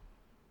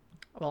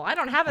 Well, I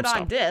don't have it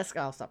on disc.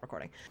 I'll stop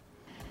recording.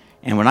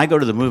 And when I go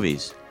to the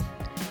movies,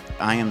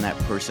 I am that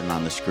person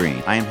on the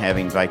screen. I am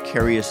having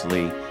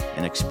vicariously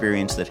an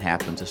experience that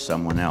happened to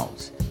someone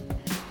else.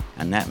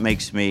 And that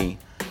makes me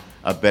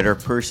a better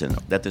person.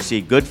 That to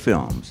see good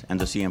films and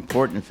to see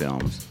important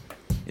films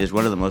is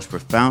one of the most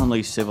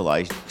profoundly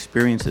civilized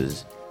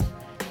experiences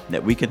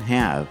that we can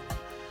have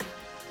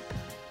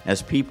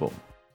as people.